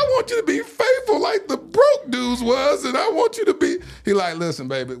like, but I want you to be faithful like the broke dudes was, and I want you to be, he like, listen,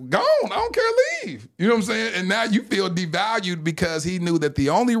 baby, go on, I don't care, leave. You know what I'm saying? And now you feel devalued because he knew that the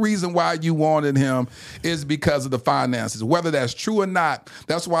only reason why you wanted him is because of the finances. Whether that's true or not,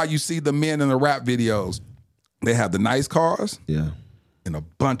 that's why you see the men in the rap videos. They have the nice cars and a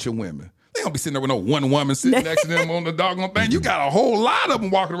bunch of women. They don't be sitting there with no one woman sitting next to them on the doggone thing. You got a whole lot of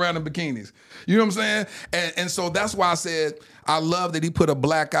them walking around in bikinis. You know what I'm saying? And so that's why I said I love that he put a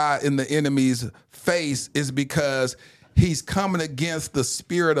black eye in the enemy's face, is because he's coming against the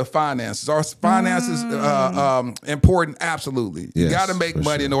spirit of finances. Are finances important? Absolutely. You got to make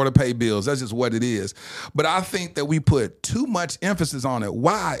money in order to pay bills. That's just what it is. But I think that we put too much emphasis on it.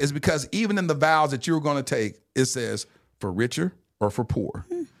 Why? Is because even in the vows that you're going to take, it says for richer or for poor.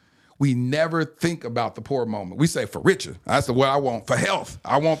 We never think about the poor moment. We say for richer. That's what I want. For health,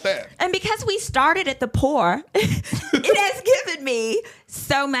 I want that. And because we started at the poor, it has given me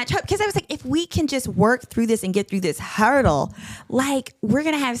so much hope. Because I was like, if we can just work through this and get through this hurdle, like, we're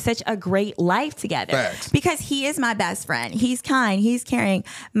going to have such a great life together. Facts. Because he is my best friend. He's kind. He's caring.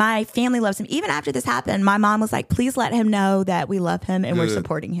 My family loves him. Even after this happened, my mom was like, please let him know that we love him and we're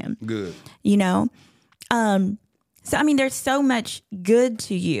supporting him. Good. You know? So, I mean, there's so much good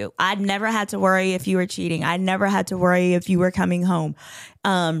to you. I'd never had to worry if you were cheating. I never had to worry if you were coming home.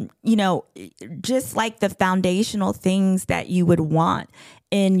 You know, just like the foundational things that you would want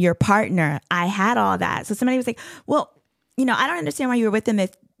in your partner, I had all that. So somebody was like, well, you know, I don't understand why you were with him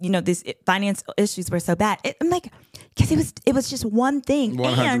if, you know, these financial issues were so bad. I'm like, because it was just one thing.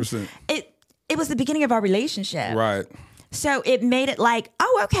 100%. And it was the beginning of our relationship. Right. So it made it like,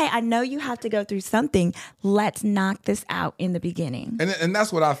 oh, okay, I know you have to go through something. Let's knock this out in the beginning. And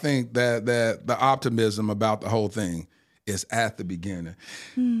that's what I think, that the optimism about the whole thing is at the beginning.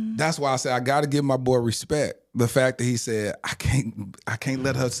 That's why I say I got to give my boy respect. The fact that he said, I can't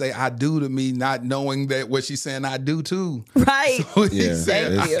let her say I do to me, not knowing that what she's saying I do too. Right. So he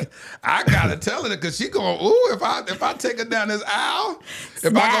said, I gotta tell her that, because she going, ooh, if I take her down this aisle,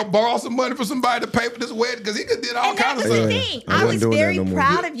 if I go borrow some money for somebody to pay for this wedding, because he could did all kinds of stuff. Thing. I was very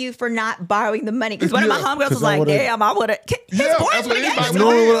proud of you for not borrowing the money, because one of my homegirls was like, damn, I would have. That's what That's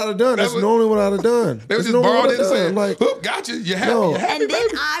normally what I'd have done. That's normally what I'd have done. They was just borrowed it and said, like, got you. You happy. No. And then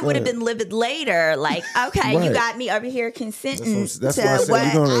I would have been livid later, like, okay, you got me over here consenting that's to what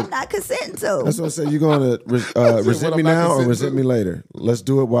I'm not consenting to. That's what I said. You're going to resent me now or resent me later. Let's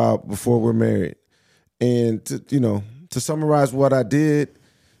do it before we're married. And to summarize what I did,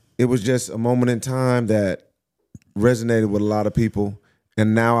 it was just a moment in time that resonated with a lot of people,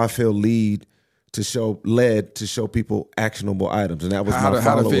 and now I feel led to show people actionable items, and that was my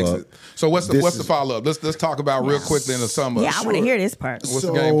follow-up. To fix it. So what's the follow-up? Let's talk about real quickly in the sum up. Yeah, I want to hear this part. What's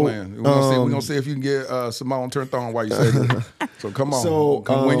the game plan? We're gonna see if you can get Symone turned on while you say this. So come on,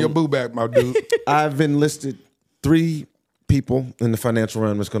 come win your boo back, my dude. I've enlisted 3 people in the financial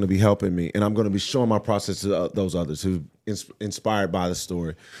realm that's going to be helping me, and I'm going to be showing my process to those others who inspired by the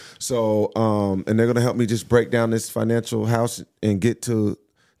story. So, and they're going to help me just break down this financial house and get to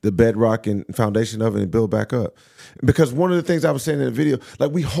the bedrock and foundation of it and build back up. Because one of the things I was saying in the video,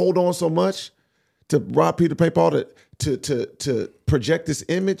 like, we hold on so much to rob Peter, pay Paul, to project this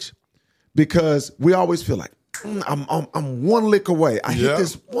image, because we always feel like, I'm one lick away. I hit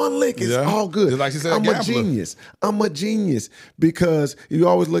this one lick. It's all good. Just like she said, I'm a genius. Because you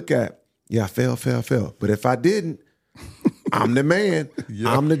always look at, I fail. But if I didn't, I'm the man.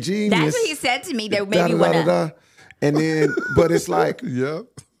 I'm the genius. That's what he said to me that made me want to. And then, but it's like,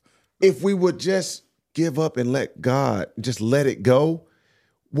 if we would just give up and let God, just let it go,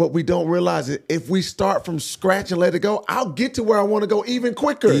 what we don't realize is if we start from scratch and let it go, I'll get to where I want to go even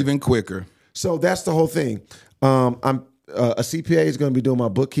quicker. So that's the whole thing. I'm a CPA is going to be doing my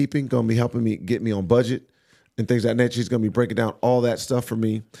bookkeeping, going to be helping me get me on budget and things of that nature. He's going to be breaking down all that stuff for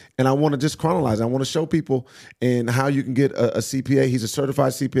me. And I want to just chronologize. I want to show people and how you can get a CPA. He's a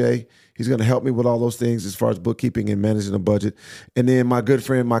certified CPA. He's going to help me with all those things as far as bookkeeping and managing a budget. And then my good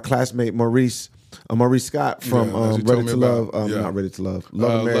friend, my classmate, Maurice, Maurice Scott from Ready to Love. Yeah. Not Ready to Love.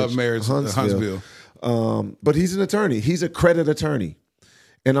 Love Marriage, Huntsville. But he's an attorney. He's a credit attorney.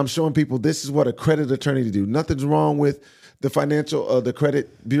 And I'm showing people this is what a credit attorney to do. Nothing's wrong with the financial, the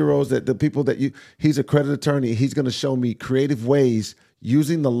credit bureaus, that the people that he's a credit attorney. He's going to show me creative ways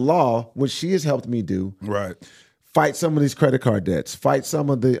using the law, which she has helped me do. Right. Fight some of these credit card debts. Fight some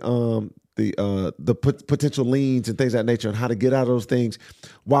of the potential liens and things of that nature, and how to get out of those things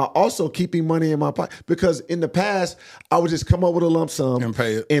while also keeping money in my pocket. Because in the past, I would just come up with a lump sum and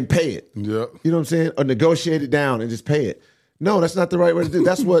pay it. Yep. You know what I'm saying? Or negotiate it down and just pay it. No, that's not the right way to do.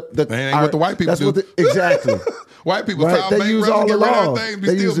 That's what what the white people do. Exactly. White people file bankruptcy, get rid of everything,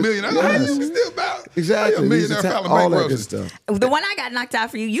 be still millionaires. How you still about? Exactly. A millionaire filing all bankruptcy. that good stuff. The one I got knocked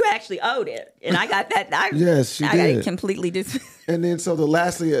out for you actually owed it, and I got that. Yes, she I did. got it completely And then,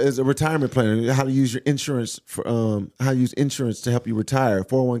 lastly, is a retirement plan. How to use your insurance for how to use insurance to help you retire,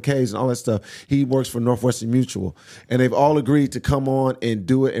 401ks and all that stuff. He works for Northwestern Mutual, and they've all agreed to come on and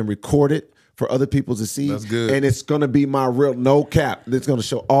do it and record it for other people to see. That's good. And it's going to be my real no cap. It's going to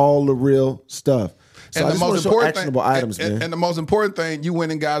show all the real stuff. So and I just want to show actionable items, man. And the most important thing, you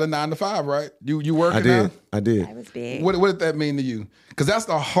went and got a 9-to-5, right? You working now? I did. That was big. What did that mean to you? Because that's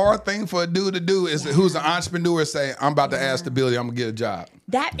the hard thing for a dude to do is who's an entrepreneur say, I'm about to add stability, I'm going to get a job.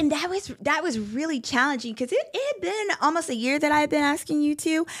 That was really challenging because it had been almost a year that I had been asking you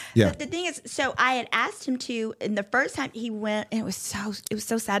to. Yeah. But the thing is, so I had asked him to, and the first time he went, and it was so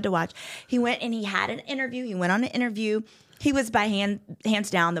sad to watch. He went and he had an interview. He went on an interview. He was by hands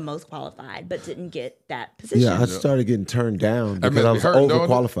down the most qualified, but didn't get that position. Yeah, I started getting turned down That because I was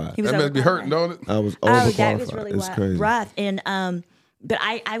overqualified. He was that must be hurting, don't it? I was overqualified. That was really crazy. rough. And but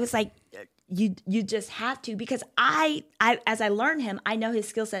I was like, you just have to, because I as I learn him, I know his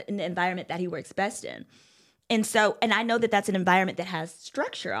skill set in the environment that he works best in, and I know that that's an environment that has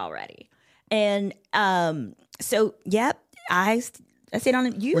structure already, and so yep, I said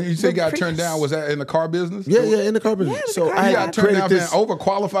on you. When you say you got turned down, was that in the car business? Yeah, in the car business. Yeah, so I got turned down being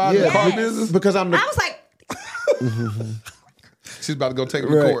overqualified in the car business because I'm. I was like, she's about to go take it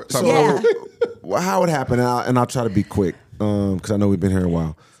to court. So, well, how it happened, and I'll try to be quick because I know we've been here a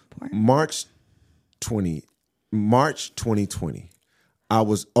while. March 2020, I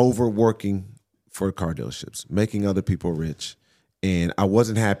was overworking for car dealerships, making other people rich, and I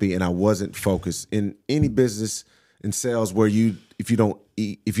wasn't happy and I wasn't focused in any business. In sales, where if you don't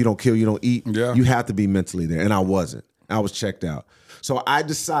kill, you don't eat. Yeah. You have to be mentally there, and I wasn't. I was checked out. So I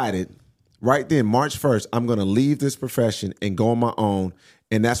decided right then, March 1st, I'm going to leave this profession and go on my own,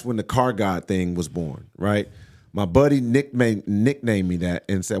 and that's when the Car God thing was born. Right, my buddy nicknamed me that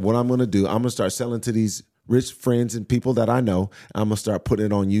and said, "What I'm going to do, I'm going to start selling to these rich friends and people that I know. I'm going to start putting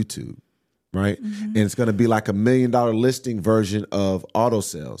it on YouTube." Right. Mm-hmm. And it's going to be like $1 million listing version of auto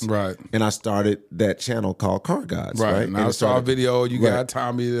sales. Right. And I started that channel called Car Gods. Right. And I saw a video. You got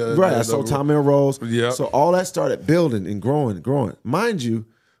Tommy. I saw Tommy and Rose. Yeah. So all that started building and growing. Mind you,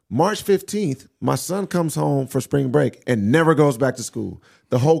 March 15th, my son comes home for spring break and never goes back to school.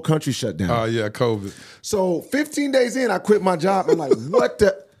 The whole country shut down. Oh, yeah, COVID. So 15 days in, I quit my job. I'm like, what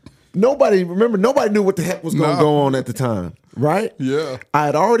the? Nobody knew what the heck was going to go on at the time, right? Yeah. I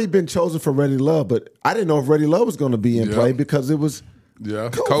had already been chosen for Ready Love, but I didn't know if Ready Love was going to be in play because it was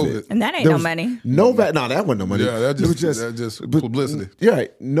COVID. And that ain't no money. No, that wasn't no money. Yeah, that just publicity. Yeah,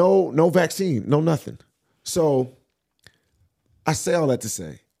 right. No vaccine, no nothing. So I say all that to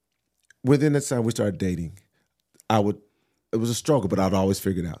say, within that time we started dating. It was a struggle, but I'd always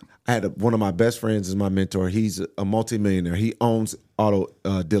figure it out. I had one of my best friends as my mentor. He's a multimillionaire. He owns car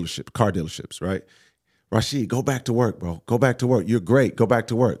dealerships, right? Rashid, go back to work, bro. Go back to work. You're great. Go back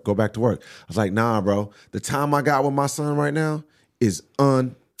to work. Go back to work. I was like, nah, bro. The time I got with my son right now is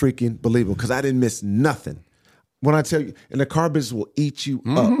unfreaking believable because I didn't miss nothing. When I tell you, and the car business will eat you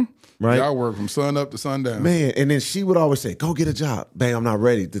up, right? Y'all work from sun up to sundown. Man, and then she would always say, go get a job. Babe, I'm not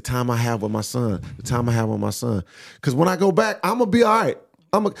ready. The time I have with my son. Because when I go back, I'm going to be all right.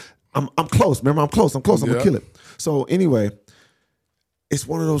 I'm close. Remember, I'm close. I'm going to kill it. So anyway, it's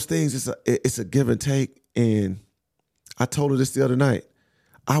one of those things. It's a give and take. And I told her this the other night.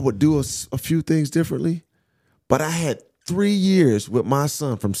 I would do a few things differently, but I had 3 years with my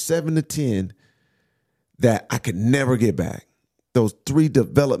son from 7 to 10 that I could never get back. Those 3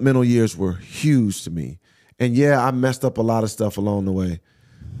 developmental years were huge to me. And yeah, I messed up a lot of stuff along the way.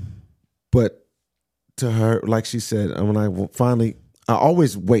 But to her, like she said, when I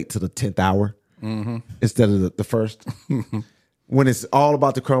always wait till the 10th hour instead of the first. When it's all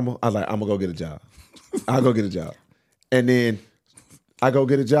about to crumble, I was like, I'm going to go get a job. I'll go get a job. And then I go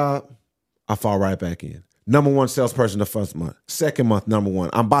get a job, I fall right back in. number one salesperson the first month. Second month, number one.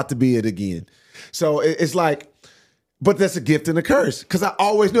 I'm about to be it again. So it's like, but that's a gift and a curse because I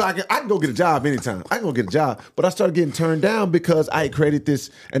always knew I can go get a job anytime. I can go get a job. But I started getting turned down because I had created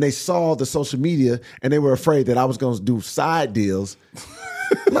this and they saw the social media and they were afraid that I was going to do side deals.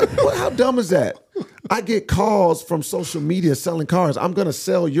 Like, how dumb is that? I get calls from social media selling cars. I'm going to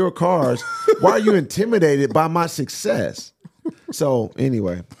sell your cars. Why are you intimidated by my success? So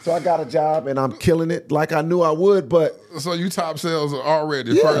anyway, so I got a job and I'm killing it like I knew I would. But so you top sales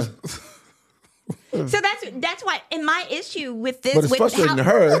already. Yeah. First. So that's why, and my issue with this, but it's frustrating to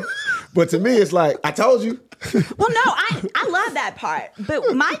her. But to me, it's like I told you. Well, no, I love that part.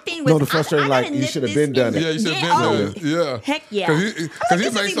 But my thing was, no, the frustrating like you should have been done it. Yeah, you should have been done it. Yeah, heck yeah. Because he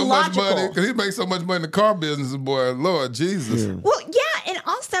makes so much money. Because he makes so much money in the car business, boy. Lord Jesus. Yeah. Well, yeah, and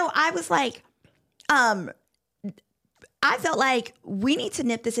also I was like, I felt like we need to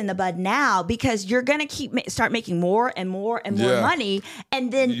nip this in the bud now because you're gonna start making more and more and more money,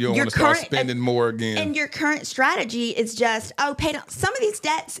 and then you don't want to start spending more again. And your current strategy is just pay down. Some of these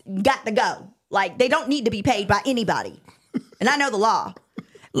debts got to go. Like they don't need to be paid by anybody, and I know the law.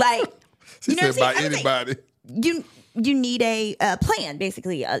 Like she said by anybody. You need a plan,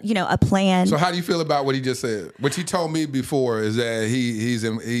 basically. A plan. So how do you feel about what he just said? What he told me before is that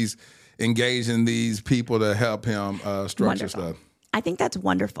he's engaging these people to help him structure stuff. I think that's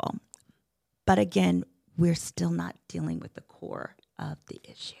wonderful. But again, we're still not dealing with the core of the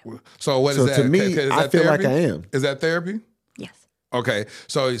issue. So what is that? To me, I feel therapy? Like I am. Is that therapy? Yes. Okay.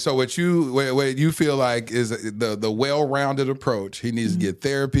 So what you feel like is the well-rounded approach. He needs to get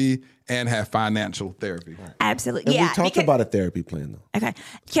therapy and have financial therapy. Right. Absolutely. And we talked about a therapy plan though. Okay.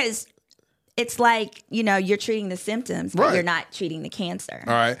 Because it's like, you're treating the symptoms, but you're not treating the cancer.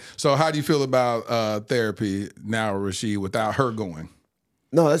 All right. So how do you feel about therapy now, Rashid, without her going?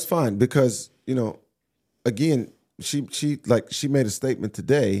 No, that's fine because, again, she made a statement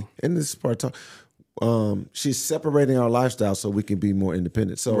today, and this is part of talk. She's separating our lifestyle so we can be more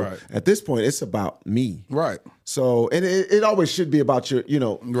independent. So at this point, it's about me. Right. So, and it always should be about your,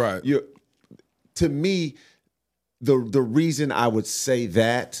 right. To me, the reason I would say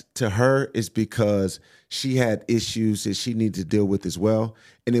that to her is because she had issues that she needed to deal with as well.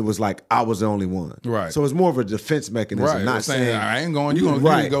 And it was like, I was the only one. Right. So it's more of a defense mechanism. Right. Not saying, I ain't going, you're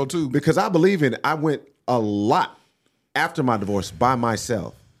going to go too. Because I believe in it. I went a lot after my divorce by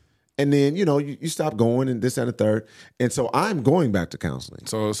myself. And then, you stop going and this and the third. And so I'm going back to counseling.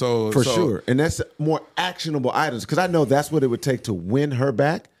 So for sure. And that's more actionable items because I know that's what it would take to win her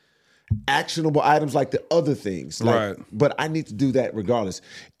back. Actionable items like the other things. Right. But I need to do that regardless.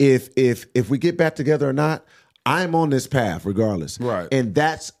 If we get back together or not, I'm on this path regardless. Right. And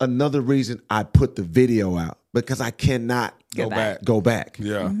that's another reason I put the video out because I cannot go back.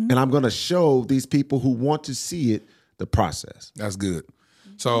 Yeah. Mm-hmm. And I'm going to show these people who want to see it the process. That's good.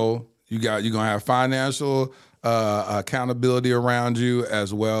 So you're going to have financial accountability around you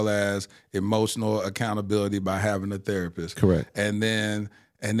as well as emotional accountability by having a therapist. Correct. And then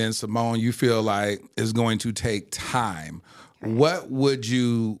Symone, you feel like it's going to take time. What would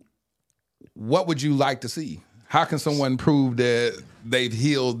you like to see? How can someone prove that they've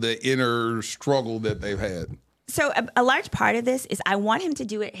healed the inner struggle that they've had? So a large part of this is I want him to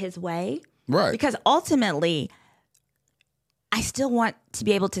do it his way. Right. Because ultimately, I still want to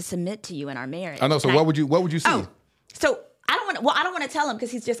be able to submit to you in our marriage. I know. So what would you see? Oh, so I don't want to tell him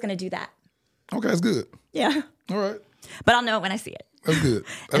because he's just going to do that. Okay, that's good. Yeah. All right. But I'll know it when I see it. That's good.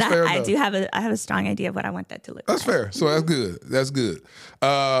 That's fair enough. I have a strong idea of what I want that to look like. That's fair. So that's good. That's good.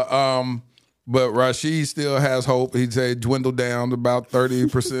 But Rashid still has hope. He'd say dwindle down to about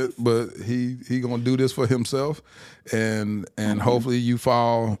 30%, but he gonna do this for himself, and hopefully you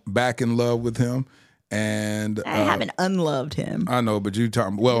fall back in love with him. And I haven't unloved him. I know, but you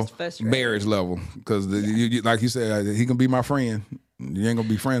talking marriage level, because you like you said, he can be my friend. You ain't gonna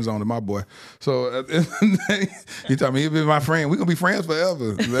be friends on to my boy. So you tell me he'll be my friend. We gonna be friends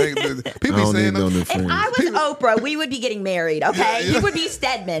forever. People be saying if I was Oprah, we would be getting married. Okay, Yeah. He would be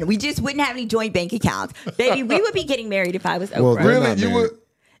Stedman. We just wouldn't have any joint bank accounts, baby. We would be getting married if I was Oprah. Well, really, you would.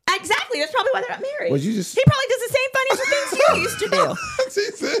 Exactly. That's probably why they're not married. Well, he probably does the same financial things you used to do.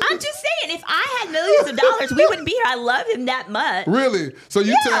 I'm just saying, if I had millions of dollars, we wouldn't be here. I love him that much. Really? So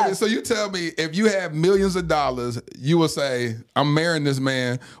you tell me, if you have millions of dollars, you will say, "I'm marrying this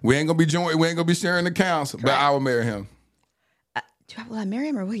man. We ain't gonna be joint. We ain't gonna be sharing accounts, but I will marry him." Will I marry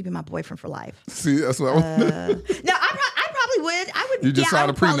him, or will he be my boyfriend for life? See, that's what. No, I probably would. I would. You just signed I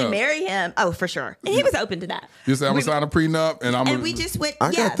would a prenup. probably marry him. Oh, for sure. And he was open to that. You said I'm gonna sign a prenup, and we just went.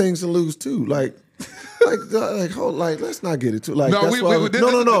 I got things to lose too. Like let's not get it too. Like, No,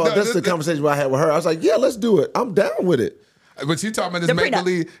 that's that's the conversation I had with her. I was like, yeah, let's do it. I'm down with it. But you talking about this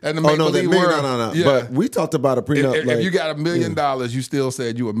make-believe and the make-believe world. No. Yeah. But we talked about a prenup. If you got $1 million, you still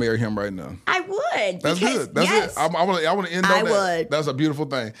said you would marry him right now. I would. That's good. That's it. I want to end on that. Would. That's a beautiful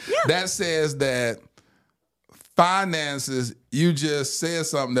thing. Yeah. That says that finances, you just said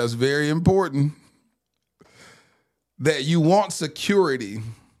something that's very important, that you want security.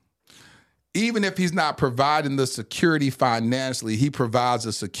 Even if he's not providing the security financially, he provides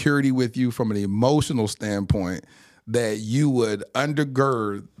a security with you from an emotional standpoint that you would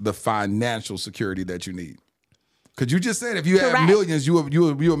undergird the financial security that you need. Because you just said if you had millions, you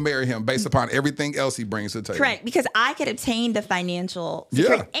would marry him based upon everything else he brings to the table. Correct, because I could obtain the financial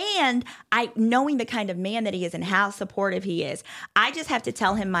security. And knowing the kind of man that he is and how supportive he is, I just have to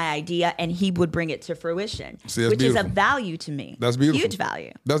tell him my idea and he would bring it to fruition, which is of value to me. That's beautiful. Huge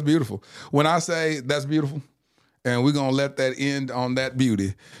value. That's beautiful. When I say that's beautiful, and we're going to let that end on that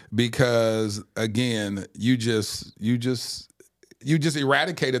beauty, because again, you just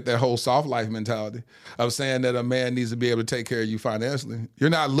eradicated that whole soft life mentality of saying that a man needs to be able to take care of you financially. You're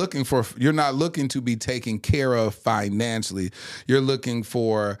not looking to be taken care of financially. You're looking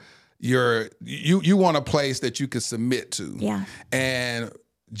for you want a place that you can submit to. Yeah. And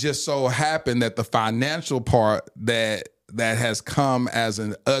just so happened that the financial part that has come as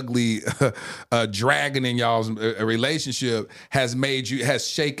an ugly dragon in y'all's relationship has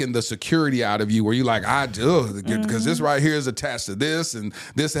shaken the security out of you, where you're like, I do, because this right here is attached to this, and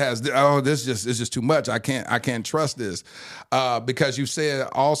this has it's just too much. I can't trust this, because you said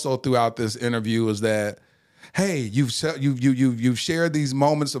also throughout this interview is that, hey, you've shared these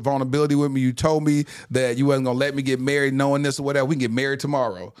moments of vulnerability with me. You told me that you wasn't gonna let me get married knowing this or whatever. We can get married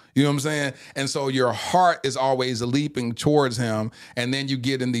tomorrow. You know what I'm saying? And so your heart is always leaping towards him. And then you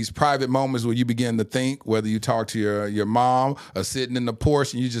get in these private moments where you begin to think, whether you talk to your mom or sitting in the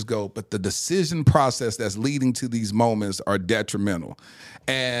Porsche, and you just go, but the decision process that's leading to these moments are detrimental.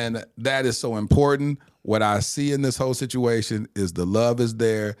 And that is so important. What I see in this whole situation is the love is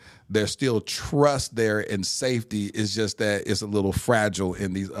there. There's still trust there, and safety is just that it's a little fragile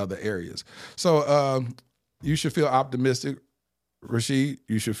in these other areas. So you should feel optimistic, Rashid.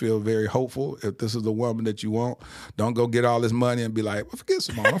 You should feel very hopeful. If this is the woman that you want, don't go get all this money and be like, well, forget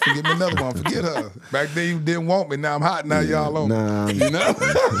Symone. Don't forget me another one. Forget her. Back then you didn't want me. Now I'm hot. Now y'all on me. You know?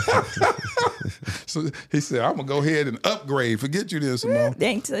 So he said, I'm going to go ahead and upgrade. Forget you then, Symone. There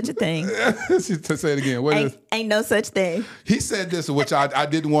ain't such a thing. Say it again. Ain't no such thing. He said this, which I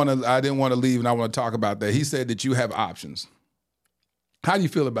didn't want to leave, and I want to talk about that. He said that you have options. How do you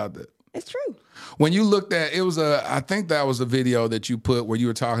feel about that? It's true. When you looked at, I think that was a video that you put where you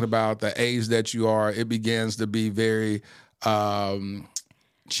were talking about the age that you are. It begins to be very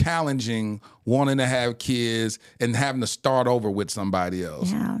challenging, wanting to have kids and having to start over with somebody else.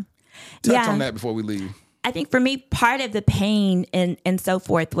 Yeah. Touch on that before we leave. I think for me, part of the pain and so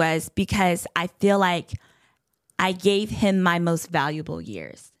forth was because I feel like I gave him my most valuable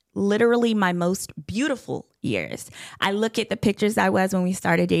years. Literally my most beautiful years. I look at the pictures I was when we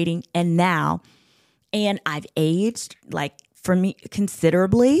started dating and now, and I've aged, like, for me,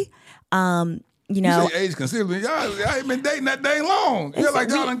 considerably. You say age considerably. Y'all ain't been dating that dang long. You're like,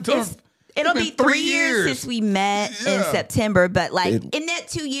 y'all it'll be 3 years since we met in September, but in that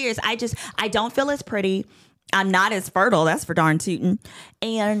 2 years, I don't feel as pretty. I'm not as fertile. That's for darn tootin'.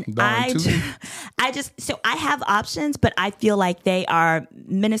 And so I have options, but I feel like they are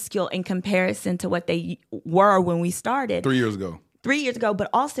minuscule in comparison to what they were when we started 3 years ago. 3 years ago, but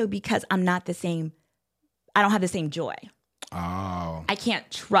also because I'm not the same. I don't have the same joy. Oh. I can't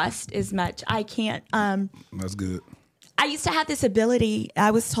trust as much. I can't. That's good. I used to have this ability.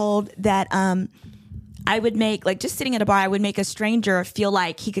 I was told that I would make, like, just sitting at a bar, I would make a stranger feel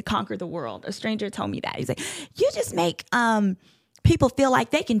like he could conquer the world. A stranger told me that. He's like, you just make people feel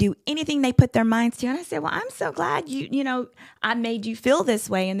like they can do anything they put their minds to. And I said, well, I'm so glad I made you feel this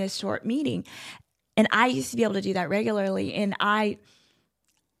way in this short meeting. And I used to be able to do that regularly. And I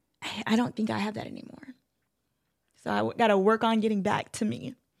don't think I have that anymore. So I got to work on getting back to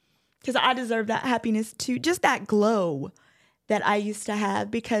me, because I deserve that happiness too. Just that glow that I used to have,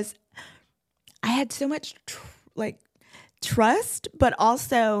 because I had so much trust, but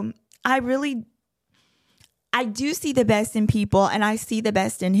also I do see the best in people, and I see the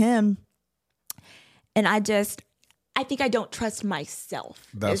best in him. And I think I don't trust myself.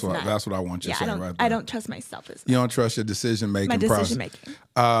 That's what I want you to say right there. I don't trust myself as you don't trust your decision-making process. My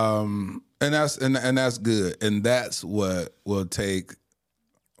decision-making. And that's good. And that's what will take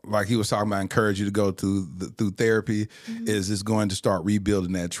like he was talking about, encourage you to go through therapy, is it's going to start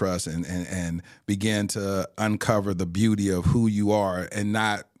rebuilding that trust and begin to uncover the beauty of who you are and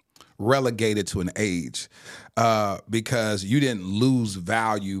not relegate it to an age. Because you didn't lose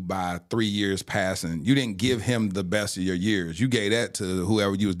value by 3 years passing. You didn't give him the best of your years. You gave that to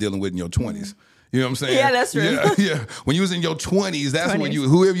whoever you was dealing with in your 20s. You know what I'm saying? Yeah, that's true. Yeah. When you was in your 20s, that's when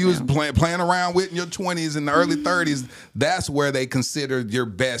whoever you was playing around with in your 20s and the early 30s, that's where they considered your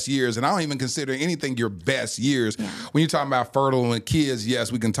best years. And I don't even consider anything your best years. Yeah. When you're talking about fertile and kids,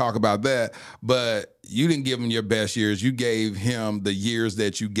 yes, we can talk about that. But you didn't give him your best years. You gave him the years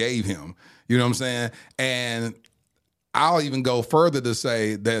that you gave him. You know what I'm saying? And I'll even go further to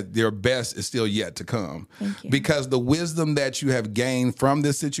say that your best is still yet to come. Thank you. Because the wisdom that you have gained from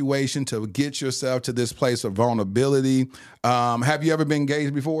this situation to get yourself to this place of vulnerability. Have you ever been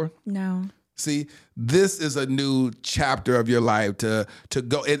engaged before? No. See, this is a new chapter of your life to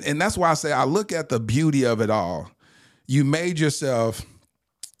go. And that's why I say I look at the beauty of it all. You made yourself...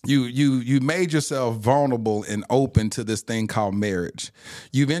 You made yourself vulnerable and open to this thing called marriage.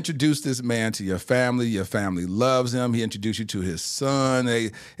 You've introduced this man to your family. Your family loves him. He introduced you to his son.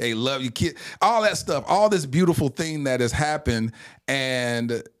 They love you, kid. All that stuff, all this beautiful thing that has happened,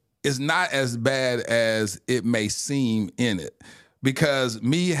 and it's not as bad as it may seem in it. Because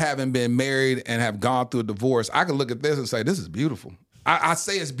me having been married and have gone through a divorce, I can look at this and say, this is beautiful. I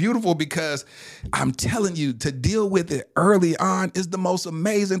say it's beautiful because I'm telling you, to deal with it early on is the most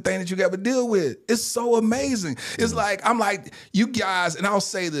amazing thing that you can ever deal with. It's so amazing. It's like, I'm like, you guys, and I'll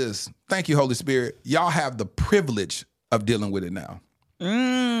say this, thank you, Holy Spirit, y'all have the privilege of dealing with it now.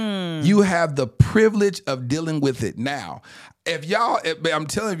 You have the privilege of dealing with it now. I'm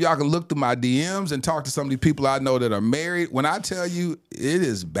telling you, y'all can look through my DMs and talk to some of these people I know that are married. When I tell you, it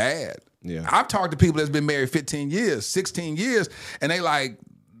is bad. Yeah, I've talked to people that's been married 15 years, 16 years, and they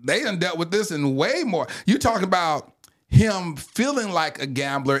done dealt with this and way more. You talking about him feeling like a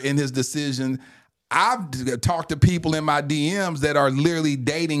gambler in his decision. I've talked to people in my DMs that are literally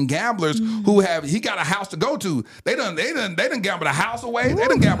dating gamblers he got a house to go to. They done gambled a house away. They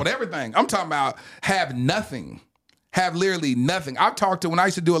done gambled everything. I'm talking about have nothing. Have literally nothing. I've talked to, when I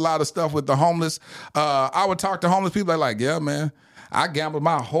used to do a lot of stuff with the homeless, I would talk to homeless people like, yeah, man, I gambled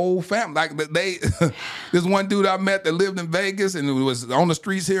my whole family. Like this one dude I met that lived in Vegas and was on the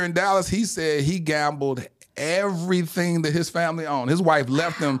streets here in Dallas, he said he gambled everything that his family owned. His wife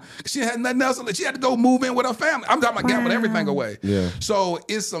left him. She had nothing else. She had to go move in with her family. I'm talking about gambling everything away. Yeah. So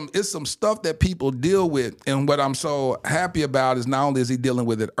it's some stuff that people deal with. And what I'm so happy about is not only is he dealing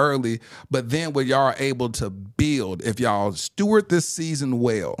with it early, but then what y'all are able to build, if y'all steward this season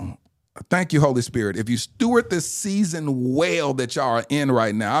well. Thank you, Holy Spirit. If you steward this season well that y'all are in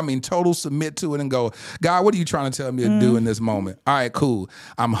right now, I mean, total submit to it and go, God, what are you trying to tell me to do in this moment? All right, cool.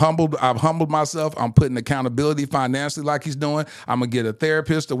 I'm humbled. I've humbled myself. I'm putting accountability financially like he's doing. I'm going to get a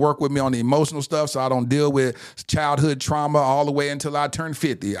therapist to work with me on the emotional stuff so I don't deal with childhood trauma all the way until I turn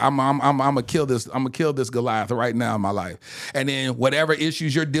 50. I'm going to kill this. I'm going to kill this Goliath right now in my life. And then whatever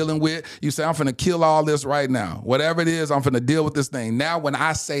issues you're dealing with, you say, I'm going to kill all this right now. Whatever it is, I'm going to deal with this thing. Now, when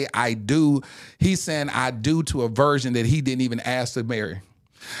I say I do, he's saying I do to a version that he didn't even ask to marry.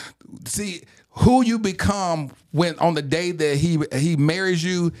 See, who you become when on the day that he marries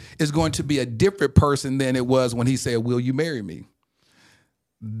you is going to be a different person than it was when he said, will you marry me?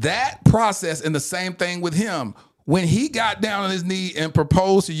 That process, and the same thing with him. When he got down on his knee and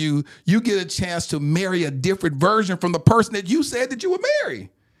proposed to you, you get a chance to marry a different version from the person that you said that you would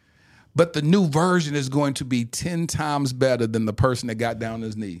marry. But the new version is going to be 10 times better than the person that got down on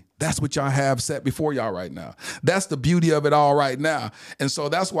his knee. That's what y'all have set before y'all right now. That's the beauty of it all right now. And so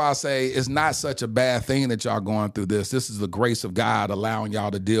that's why I say it's not such a bad thing that y'all going through this. This is the grace of God allowing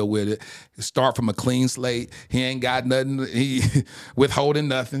y'all to deal with it. Start from a clean slate. He ain't got nothing. He withholding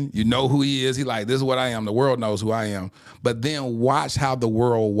nothing. You know who he is. He like, this is what I am. The world knows who I am. But then watch how the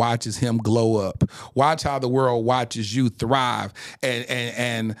world watches him glow up. Watch how the world watches you thrive.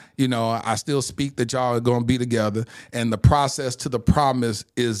 And you know, I still speak that y'all are going to be together. And the process to the promise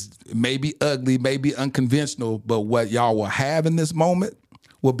is maybe ugly, maybe unconventional, but what y'all will have in this moment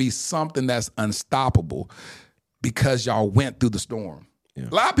will be something that's unstoppable because y'all went through the storm. Yeah.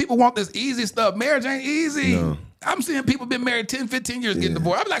 A lot of people want this easy stuff. Marriage ain't easy. No. I'm seeing people been married 10, 15 years getting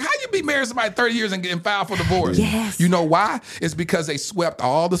divorced. I'm like, how you be married to somebody 30 years and getting filed for divorce? Yes. You know why? It's because they swept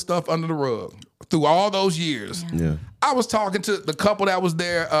all the stuff under the rug through all those years. Yeah. I was talking to the couple that was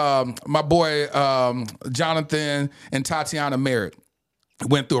there, my boy Jonathan and Tatiana married.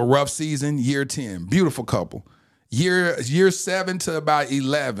 Went through a rough season, year 10. Beautiful couple. Year 7 to about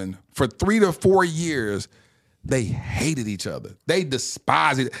 11. For 3 to 4 years, They hated each other. They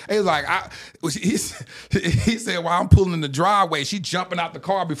despised it. It was like, he said, while I'm pulling in the driveway, she jumping out the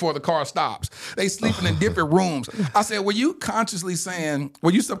car before the car stops. They sleeping in different rooms. I said, were you subconsciously saying,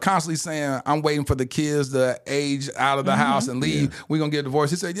 I'm waiting for the kids to age out of the house and leave? We're going to get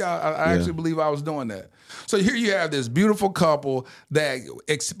divorced. He said, yeah, I actually believe I was doing that. So here you have this beautiful couple that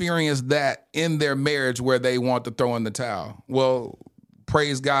experienced that in their marriage where they want to throw in the towel. Well,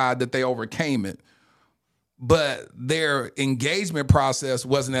 praise God that they overcame it. But their engagement process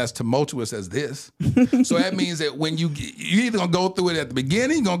wasn't as tumultuous as this. So that means that when you either gonna go through it at the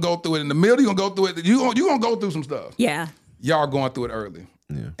beginning, you're gonna go through it in the middle, you're gonna go through it, you're gonna go through some stuff. Yeah. Y'all going through it early.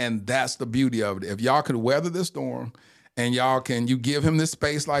 Yeah. And that's the beauty of it. If y'all could weather this storm and you give him this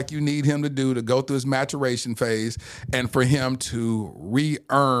space like you need him to do to go through his maturation phase and for him to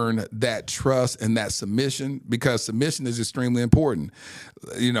re-earn that trust and that submission, because submission is extremely important.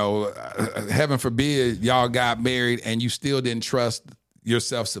 You know, heaven forbid y'all got married and you still didn't trust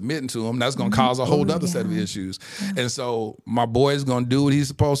yourself submitting to him. That's going to cause a whole other set of issues. Yeah. And so my boy is going to do what he's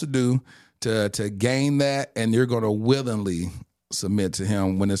supposed to do to gain that, and you're going to willingly submit to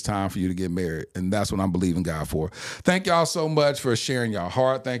him when it's time for you to get married. And that's what I'm believing God for. Thank y'all so much for sharing your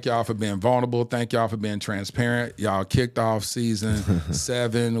heart. Thank y'all for being vulnerable. Thank y'all for being transparent. Y'all kicked off season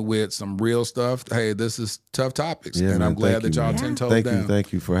 7 with some real stuff. Hey, this is tough topics. And I'm glad that y'all 10 toes down.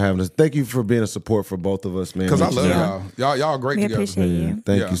 Thank you for having us. Thank you for being a support for both of us, man. Because I love y'all. Y'all are great together. Appreciate you.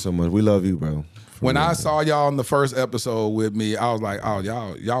 Thank you so much. We love you, bro. When I saw y'all in the first episode with me, I was like, oh,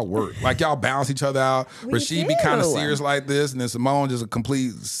 y'all work. Like, y'all balance each other out. Rashid be kind of serious like this, and then Symone just a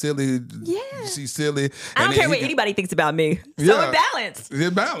complete silly. Yeah. She's silly. I don't care what anybody thinks about me. So we're balanced.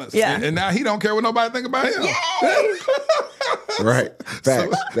 It's balanced. Yeah. And now he don't care what nobody think about him. Right.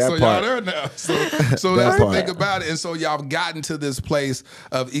 Facts. So y'all there now. So that's the thing about it. And so y'all have gotten to this place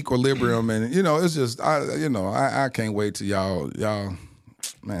of equilibrium, and, you know, it's just, I can't wait till y'all,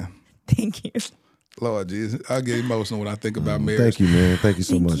 man. Thank you. Lord Jesus, I get emotional when I think about marriage. Thank you, man. Thank you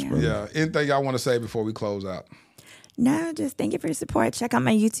so much, bro. Yeah. Anything y'all want to say before we close out? No, just thank you for your support. Check out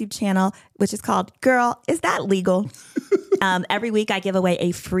my YouTube channel, which is called Girl, Is That Legal? Every week I give away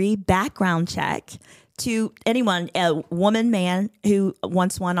a free background check to anyone, a woman, man who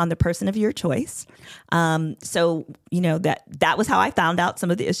wants one on the person of your choice. So, you know, that was how I found out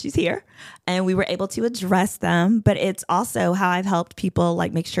some of the issues here, and we were able to address them. But it's also how I've helped people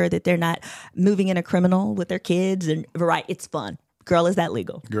like make sure that they're not moving in a criminal with their kids. And it's fun. Girl, Is That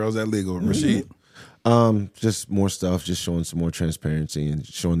Legal? Girl, Is That Legal? Rashid? Just more stuff, just showing some more transparency and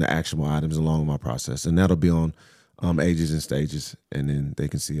showing the actionable items along my process. And that'll be on Ages and Stages, and then they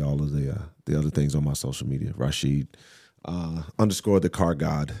can see all of the other things on my social media. Rashid _ the car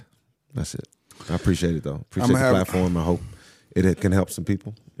god. That's it. I appreciate it though. Appreciate the platform. I hope it can help some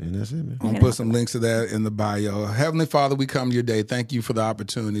people. And that's it, man. I'm going to put some links to that in the bio. Heavenly Father, we come to your day. Thank you for the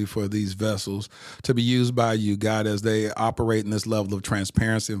opportunity for these vessels to be used by you, God, as they operate in this level of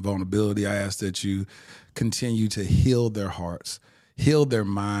transparency and vulnerability. I ask that you continue to heal their hearts, heal their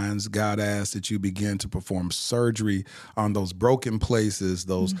minds. God, I ask that you begin to perform surgery on those broken places,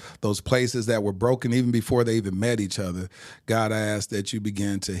 those places that were broken even before they even met each other. God, I ask that you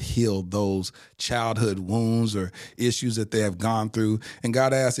begin to heal those childhood wounds or issues that they have gone through. And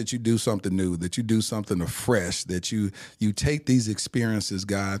God, I ask that you do something new, that you do something afresh, that you take these experiences,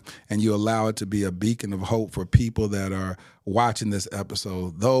 God, and you allow it to be a beacon of hope for people that are watching this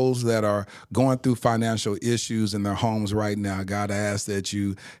episode, those that are going through financial issues in their homes right now. God, I ask that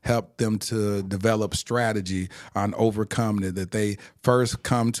you help them to develop strategy on overcoming it, that they first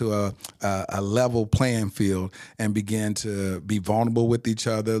come to a level playing field and begin to be vulnerable with each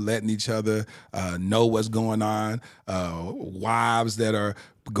other, letting each other know what's going on, wives that are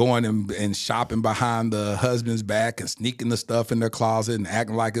going and shopping behind the husband's back and sneaking the stuff in their closet and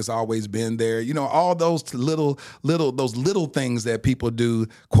acting like it's always been there. You know, all those little things that people do,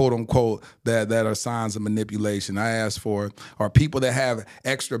 quote unquote, that are signs of manipulation. I ask for are people that have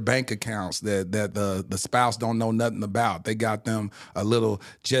extra bank accounts that the spouse don't know nothing about. They got them a little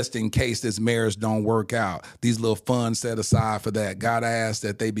just in case this marriage don't work out. These little funds set aside for that. God, I ask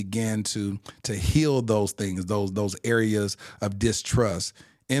that they begin to heal those things, those areas of distrust,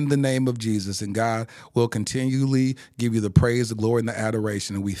 in the name of Jesus. And God will continually give you the praise, the glory, and the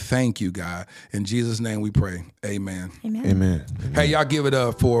adoration. And we thank you, God. In Jesus' name we pray. Amen. Amen. Amen. Hey, y'all give it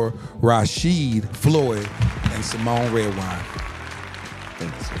up for Rashid, Floyd, and Symone Redwine.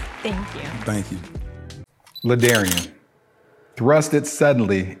 Thank you. Thank you. Ladarian, thrusted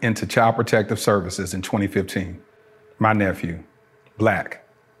suddenly into Child Protective Services in 2015. My nephew, black,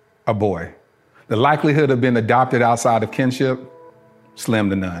 a boy. The likelihood of being adopted outside of kinship, slim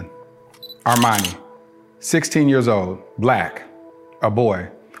to none. Armani, 16 years old, black, a boy,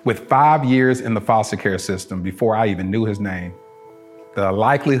 with 5 years in the foster care system before I even knew his name. The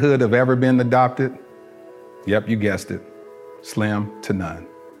likelihood of ever being adopted, yep, you guessed it, slim to none.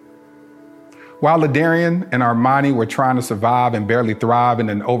 While Ladarian and Armani were trying to survive and barely thrive in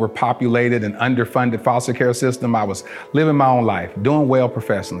an overpopulated and underfunded foster care system, I was living my own life, doing well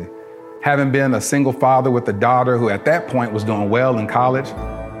professionally. Having been a single father with a daughter who at that point was doing well in college,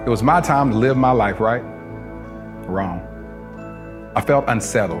 it was my time to live my life, right? Wrong. I felt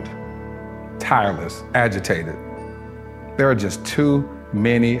unsettled, tireless, agitated. There are just too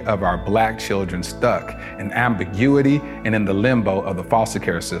many of our black children stuck in ambiguity and in the limbo of the foster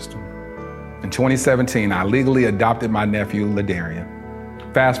care system. In 2017, I legally adopted my nephew,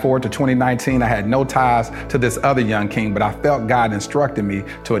 Ladarian. Fast forward to 2019, I had no ties to this other young king, but I felt God instructed me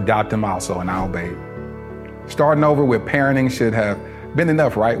to adopt him also, and I obeyed. Starting over with parenting should have been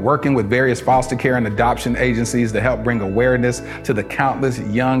enough, right? Working with various foster care and adoption agencies to help bring awareness to the countless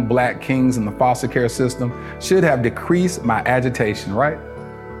young black kings in the foster care system should have decreased my agitation, right?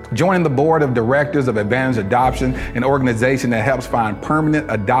 Joining the board of directors of Advantage Adoption, an organization that helps find permanent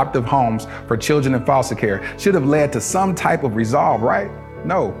adoptive homes for children in foster care, should have led to some type of resolve, right?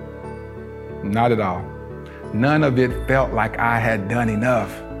 No, not at all. None of it felt like I had done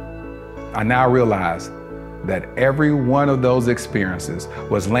enough. I now realize that every one of those experiences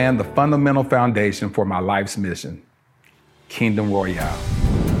was laying the fundamental foundation for my life's mission, Kingdom Royale.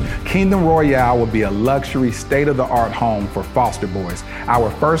 Kingdom Royale will be a luxury, state-of-the-art home for foster boys. Our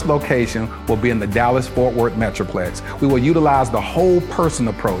first location will be in the Dallas-Fort Worth Metroplex. We will utilize the whole person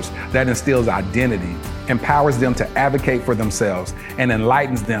approach that instills identity, empowers them to advocate for themselves, and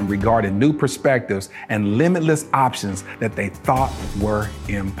enlightens them regarding new perspectives and limitless options that they thought were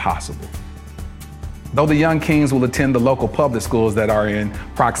impossible. Though the young kings will attend the local public schools that are in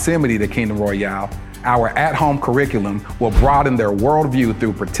proximity to Kingdom Royale, our at-home curriculum will broaden their worldview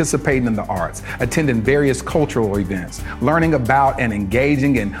through participating in the arts, attending various cultural events, learning about and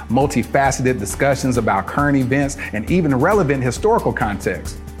engaging in multifaceted discussions about current events and even relevant historical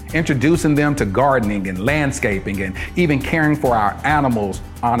context, introducing them to gardening and landscaping and even caring for our animals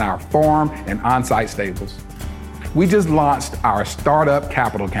on our farm and on-site stables. We just launched our Startup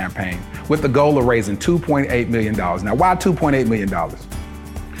Capital campaign with the goal of raising $2.8 million. Now, why $2.8 million?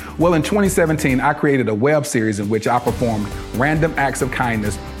 Well, in 2017, I created a web series in which I performed random acts of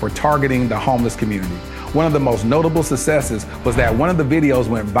kindness for targeting the homeless community. One of the most notable successes was that one of the videos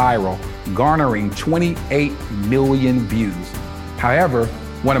went viral, garnering 28 million views. However,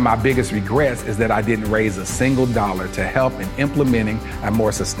 one of my biggest regrets is that I didn't raise a single dollar to help in implementing a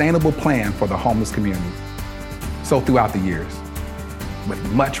more sustainable plan for the homeless community. So throughout the years, with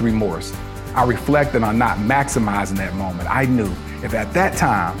much remorse, I reflected on not maximizing that moment. I knew if at that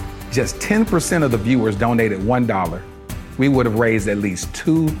time, just 10% of the viewers donated $1, we would have raised at least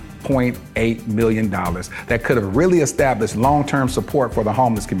 $2.8 million that could have really established long-term support for the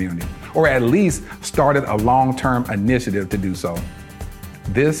homeless community, or at least started a long-term initiative to do so.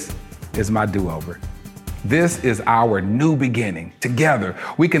 This is my do-over. This is our new beginning. Together,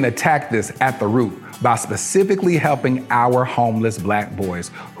 we can attack this at the root by specifically helping our homeless black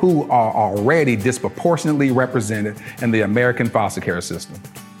boys who are already disproportionately represented in the American foster care system.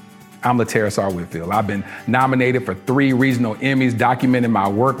 I'm Laterras Whitfield. I've been nominated for 3 regional Emmys documenting my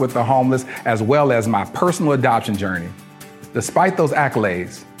work with the homeless as well as my personal adoption journey. Despite those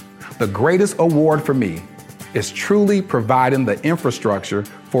accolades, the greatest award for me is truly providing the infrastructure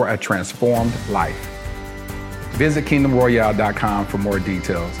for a transformed life. Visit kingdomroyale.com for more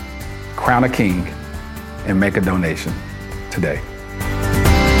details. Crown a king and make a donation today.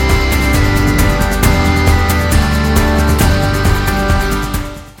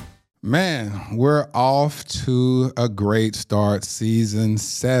 Man, we're off to a great start. Season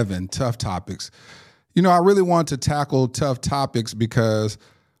 7, Tough Topics. You know, I really want to tackle tough topics because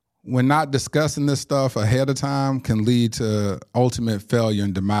when not discussing this stuff ahead of time can lead to ultimate failure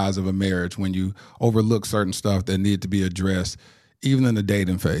and demise of a marriage when you overlook certain stuff that need to be addressed, even in the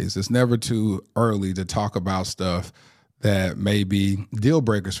dating phase. It's never too early to talk about stuff that may be deal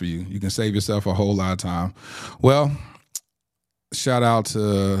breakers for you. You can save yourself a whole lot of time. Well, shout out to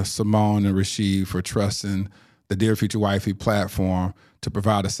Symone and Rashid for trusting the Dear Future Wifey platform to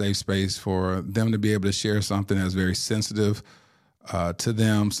provide a safe space for them to be able to share something that's very sensitive to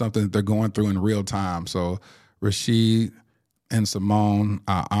them, something that they're going through in real time. So Rashid and Symone,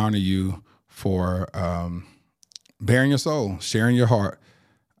 I honor you for bearing your soul, sharing your heart,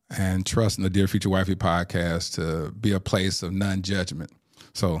 and trusting the Dear Future Wifey podcast to be a place of non-judgment.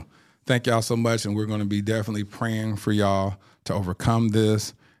 So thank y'all so much, and we're going to be definitely praying for y'all to overcome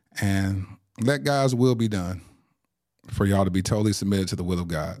this and Let God's will be done for y'all to be totally submitted to the will of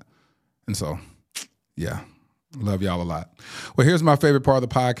God. And so, yeah, love y'all a lot. Well, here's my favorite part of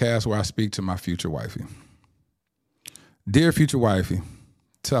the podcast where I speak to my future wifey. Dear future wifey,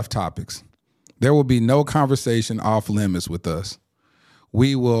 tough topics. There will be no conversation off limits with us.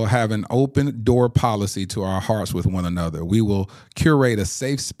 We will have an open door policy to our hearts with one another. We will curate a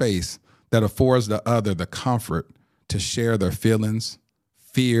safe space that affords the other the comfort to share their feelings,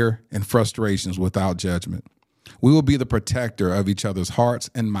 fear, and frustrations without judgment. We will be the protector of each other's hearts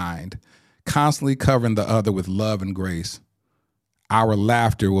and mind, constantly covering the other with love and grace. Our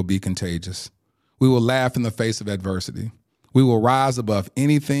laughter will be contagious. We will laugh in the face of adversity. We will rise above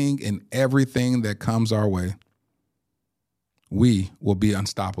anything and everything that comes our way. We will be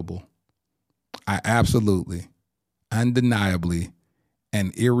unstoppable. I absolutely, undeniably,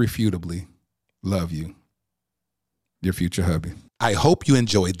 and irrefutably love you. Your future hubby. I hope you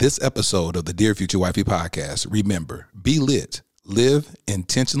enjoyed this episode of the Dear Future Wifey podcast. Remember, be lit, live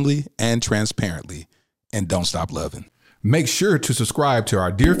intentionally and transparently, and don't stop loving. Make sure to subscribe to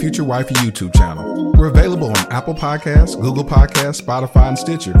our Dear Future Wifey YouTube channel. We're available on Apple Podcasts, Google Podcasts, Spotify, and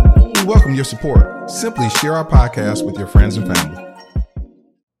Stitcher. We welcome your support. Simply share our podcast with your friends and family.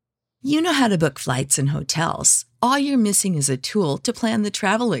 You know how to book flights and hotels. All you're missing is a tool to plan the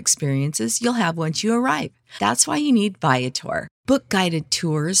travel experiences you'll have once you arrive. That's why you need Viator. Book guided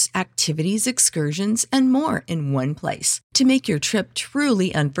tours, activities, excursions, and more in one place to make your trip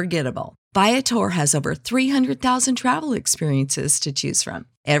truly unforgettable. Viator has over 300,000 travel experiences to choose from.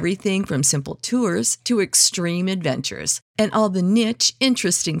 Everything from simple tours to extreme adventures and all the niche,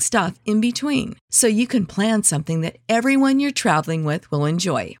 interesting stuff in between. So you can plan something that everyone you're traveling with will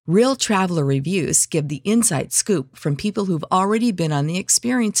enjoy. Real traveler reviews give the inside scoop from people who've already been on the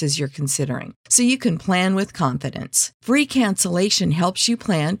experiences you're considering. So you can plan with confidence. Free cancellation helps you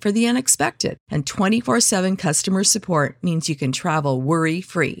plan for the unexpected. And 24/7 customer support means you can travel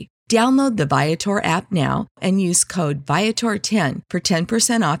worry-free. Download the Viator app now and use code Viator10 for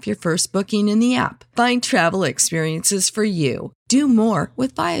 10% off your first booking in the app. Find travel experiences for you. Do more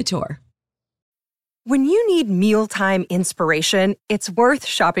with Viator. When you need mealtime inspiration, it's worth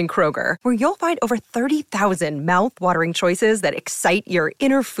shopping Kroger, where you'll find over 30,000 mouth-watering choices that excite your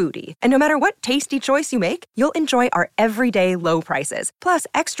inner foodie. And no matter what tasty choice you make, you'll enjoy our everyday low prices, plus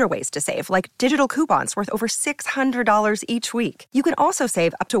extra ways to save, like digital coupons worth over $600 each week. You can also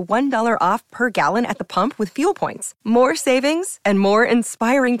save up to $1 off per gallon at the pump with fuel points. More savings and more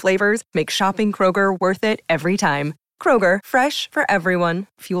inspiring flavors make shopping Kroger worth it every time. Kroger, fresh for everyone.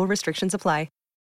 Fuel restrictions apply.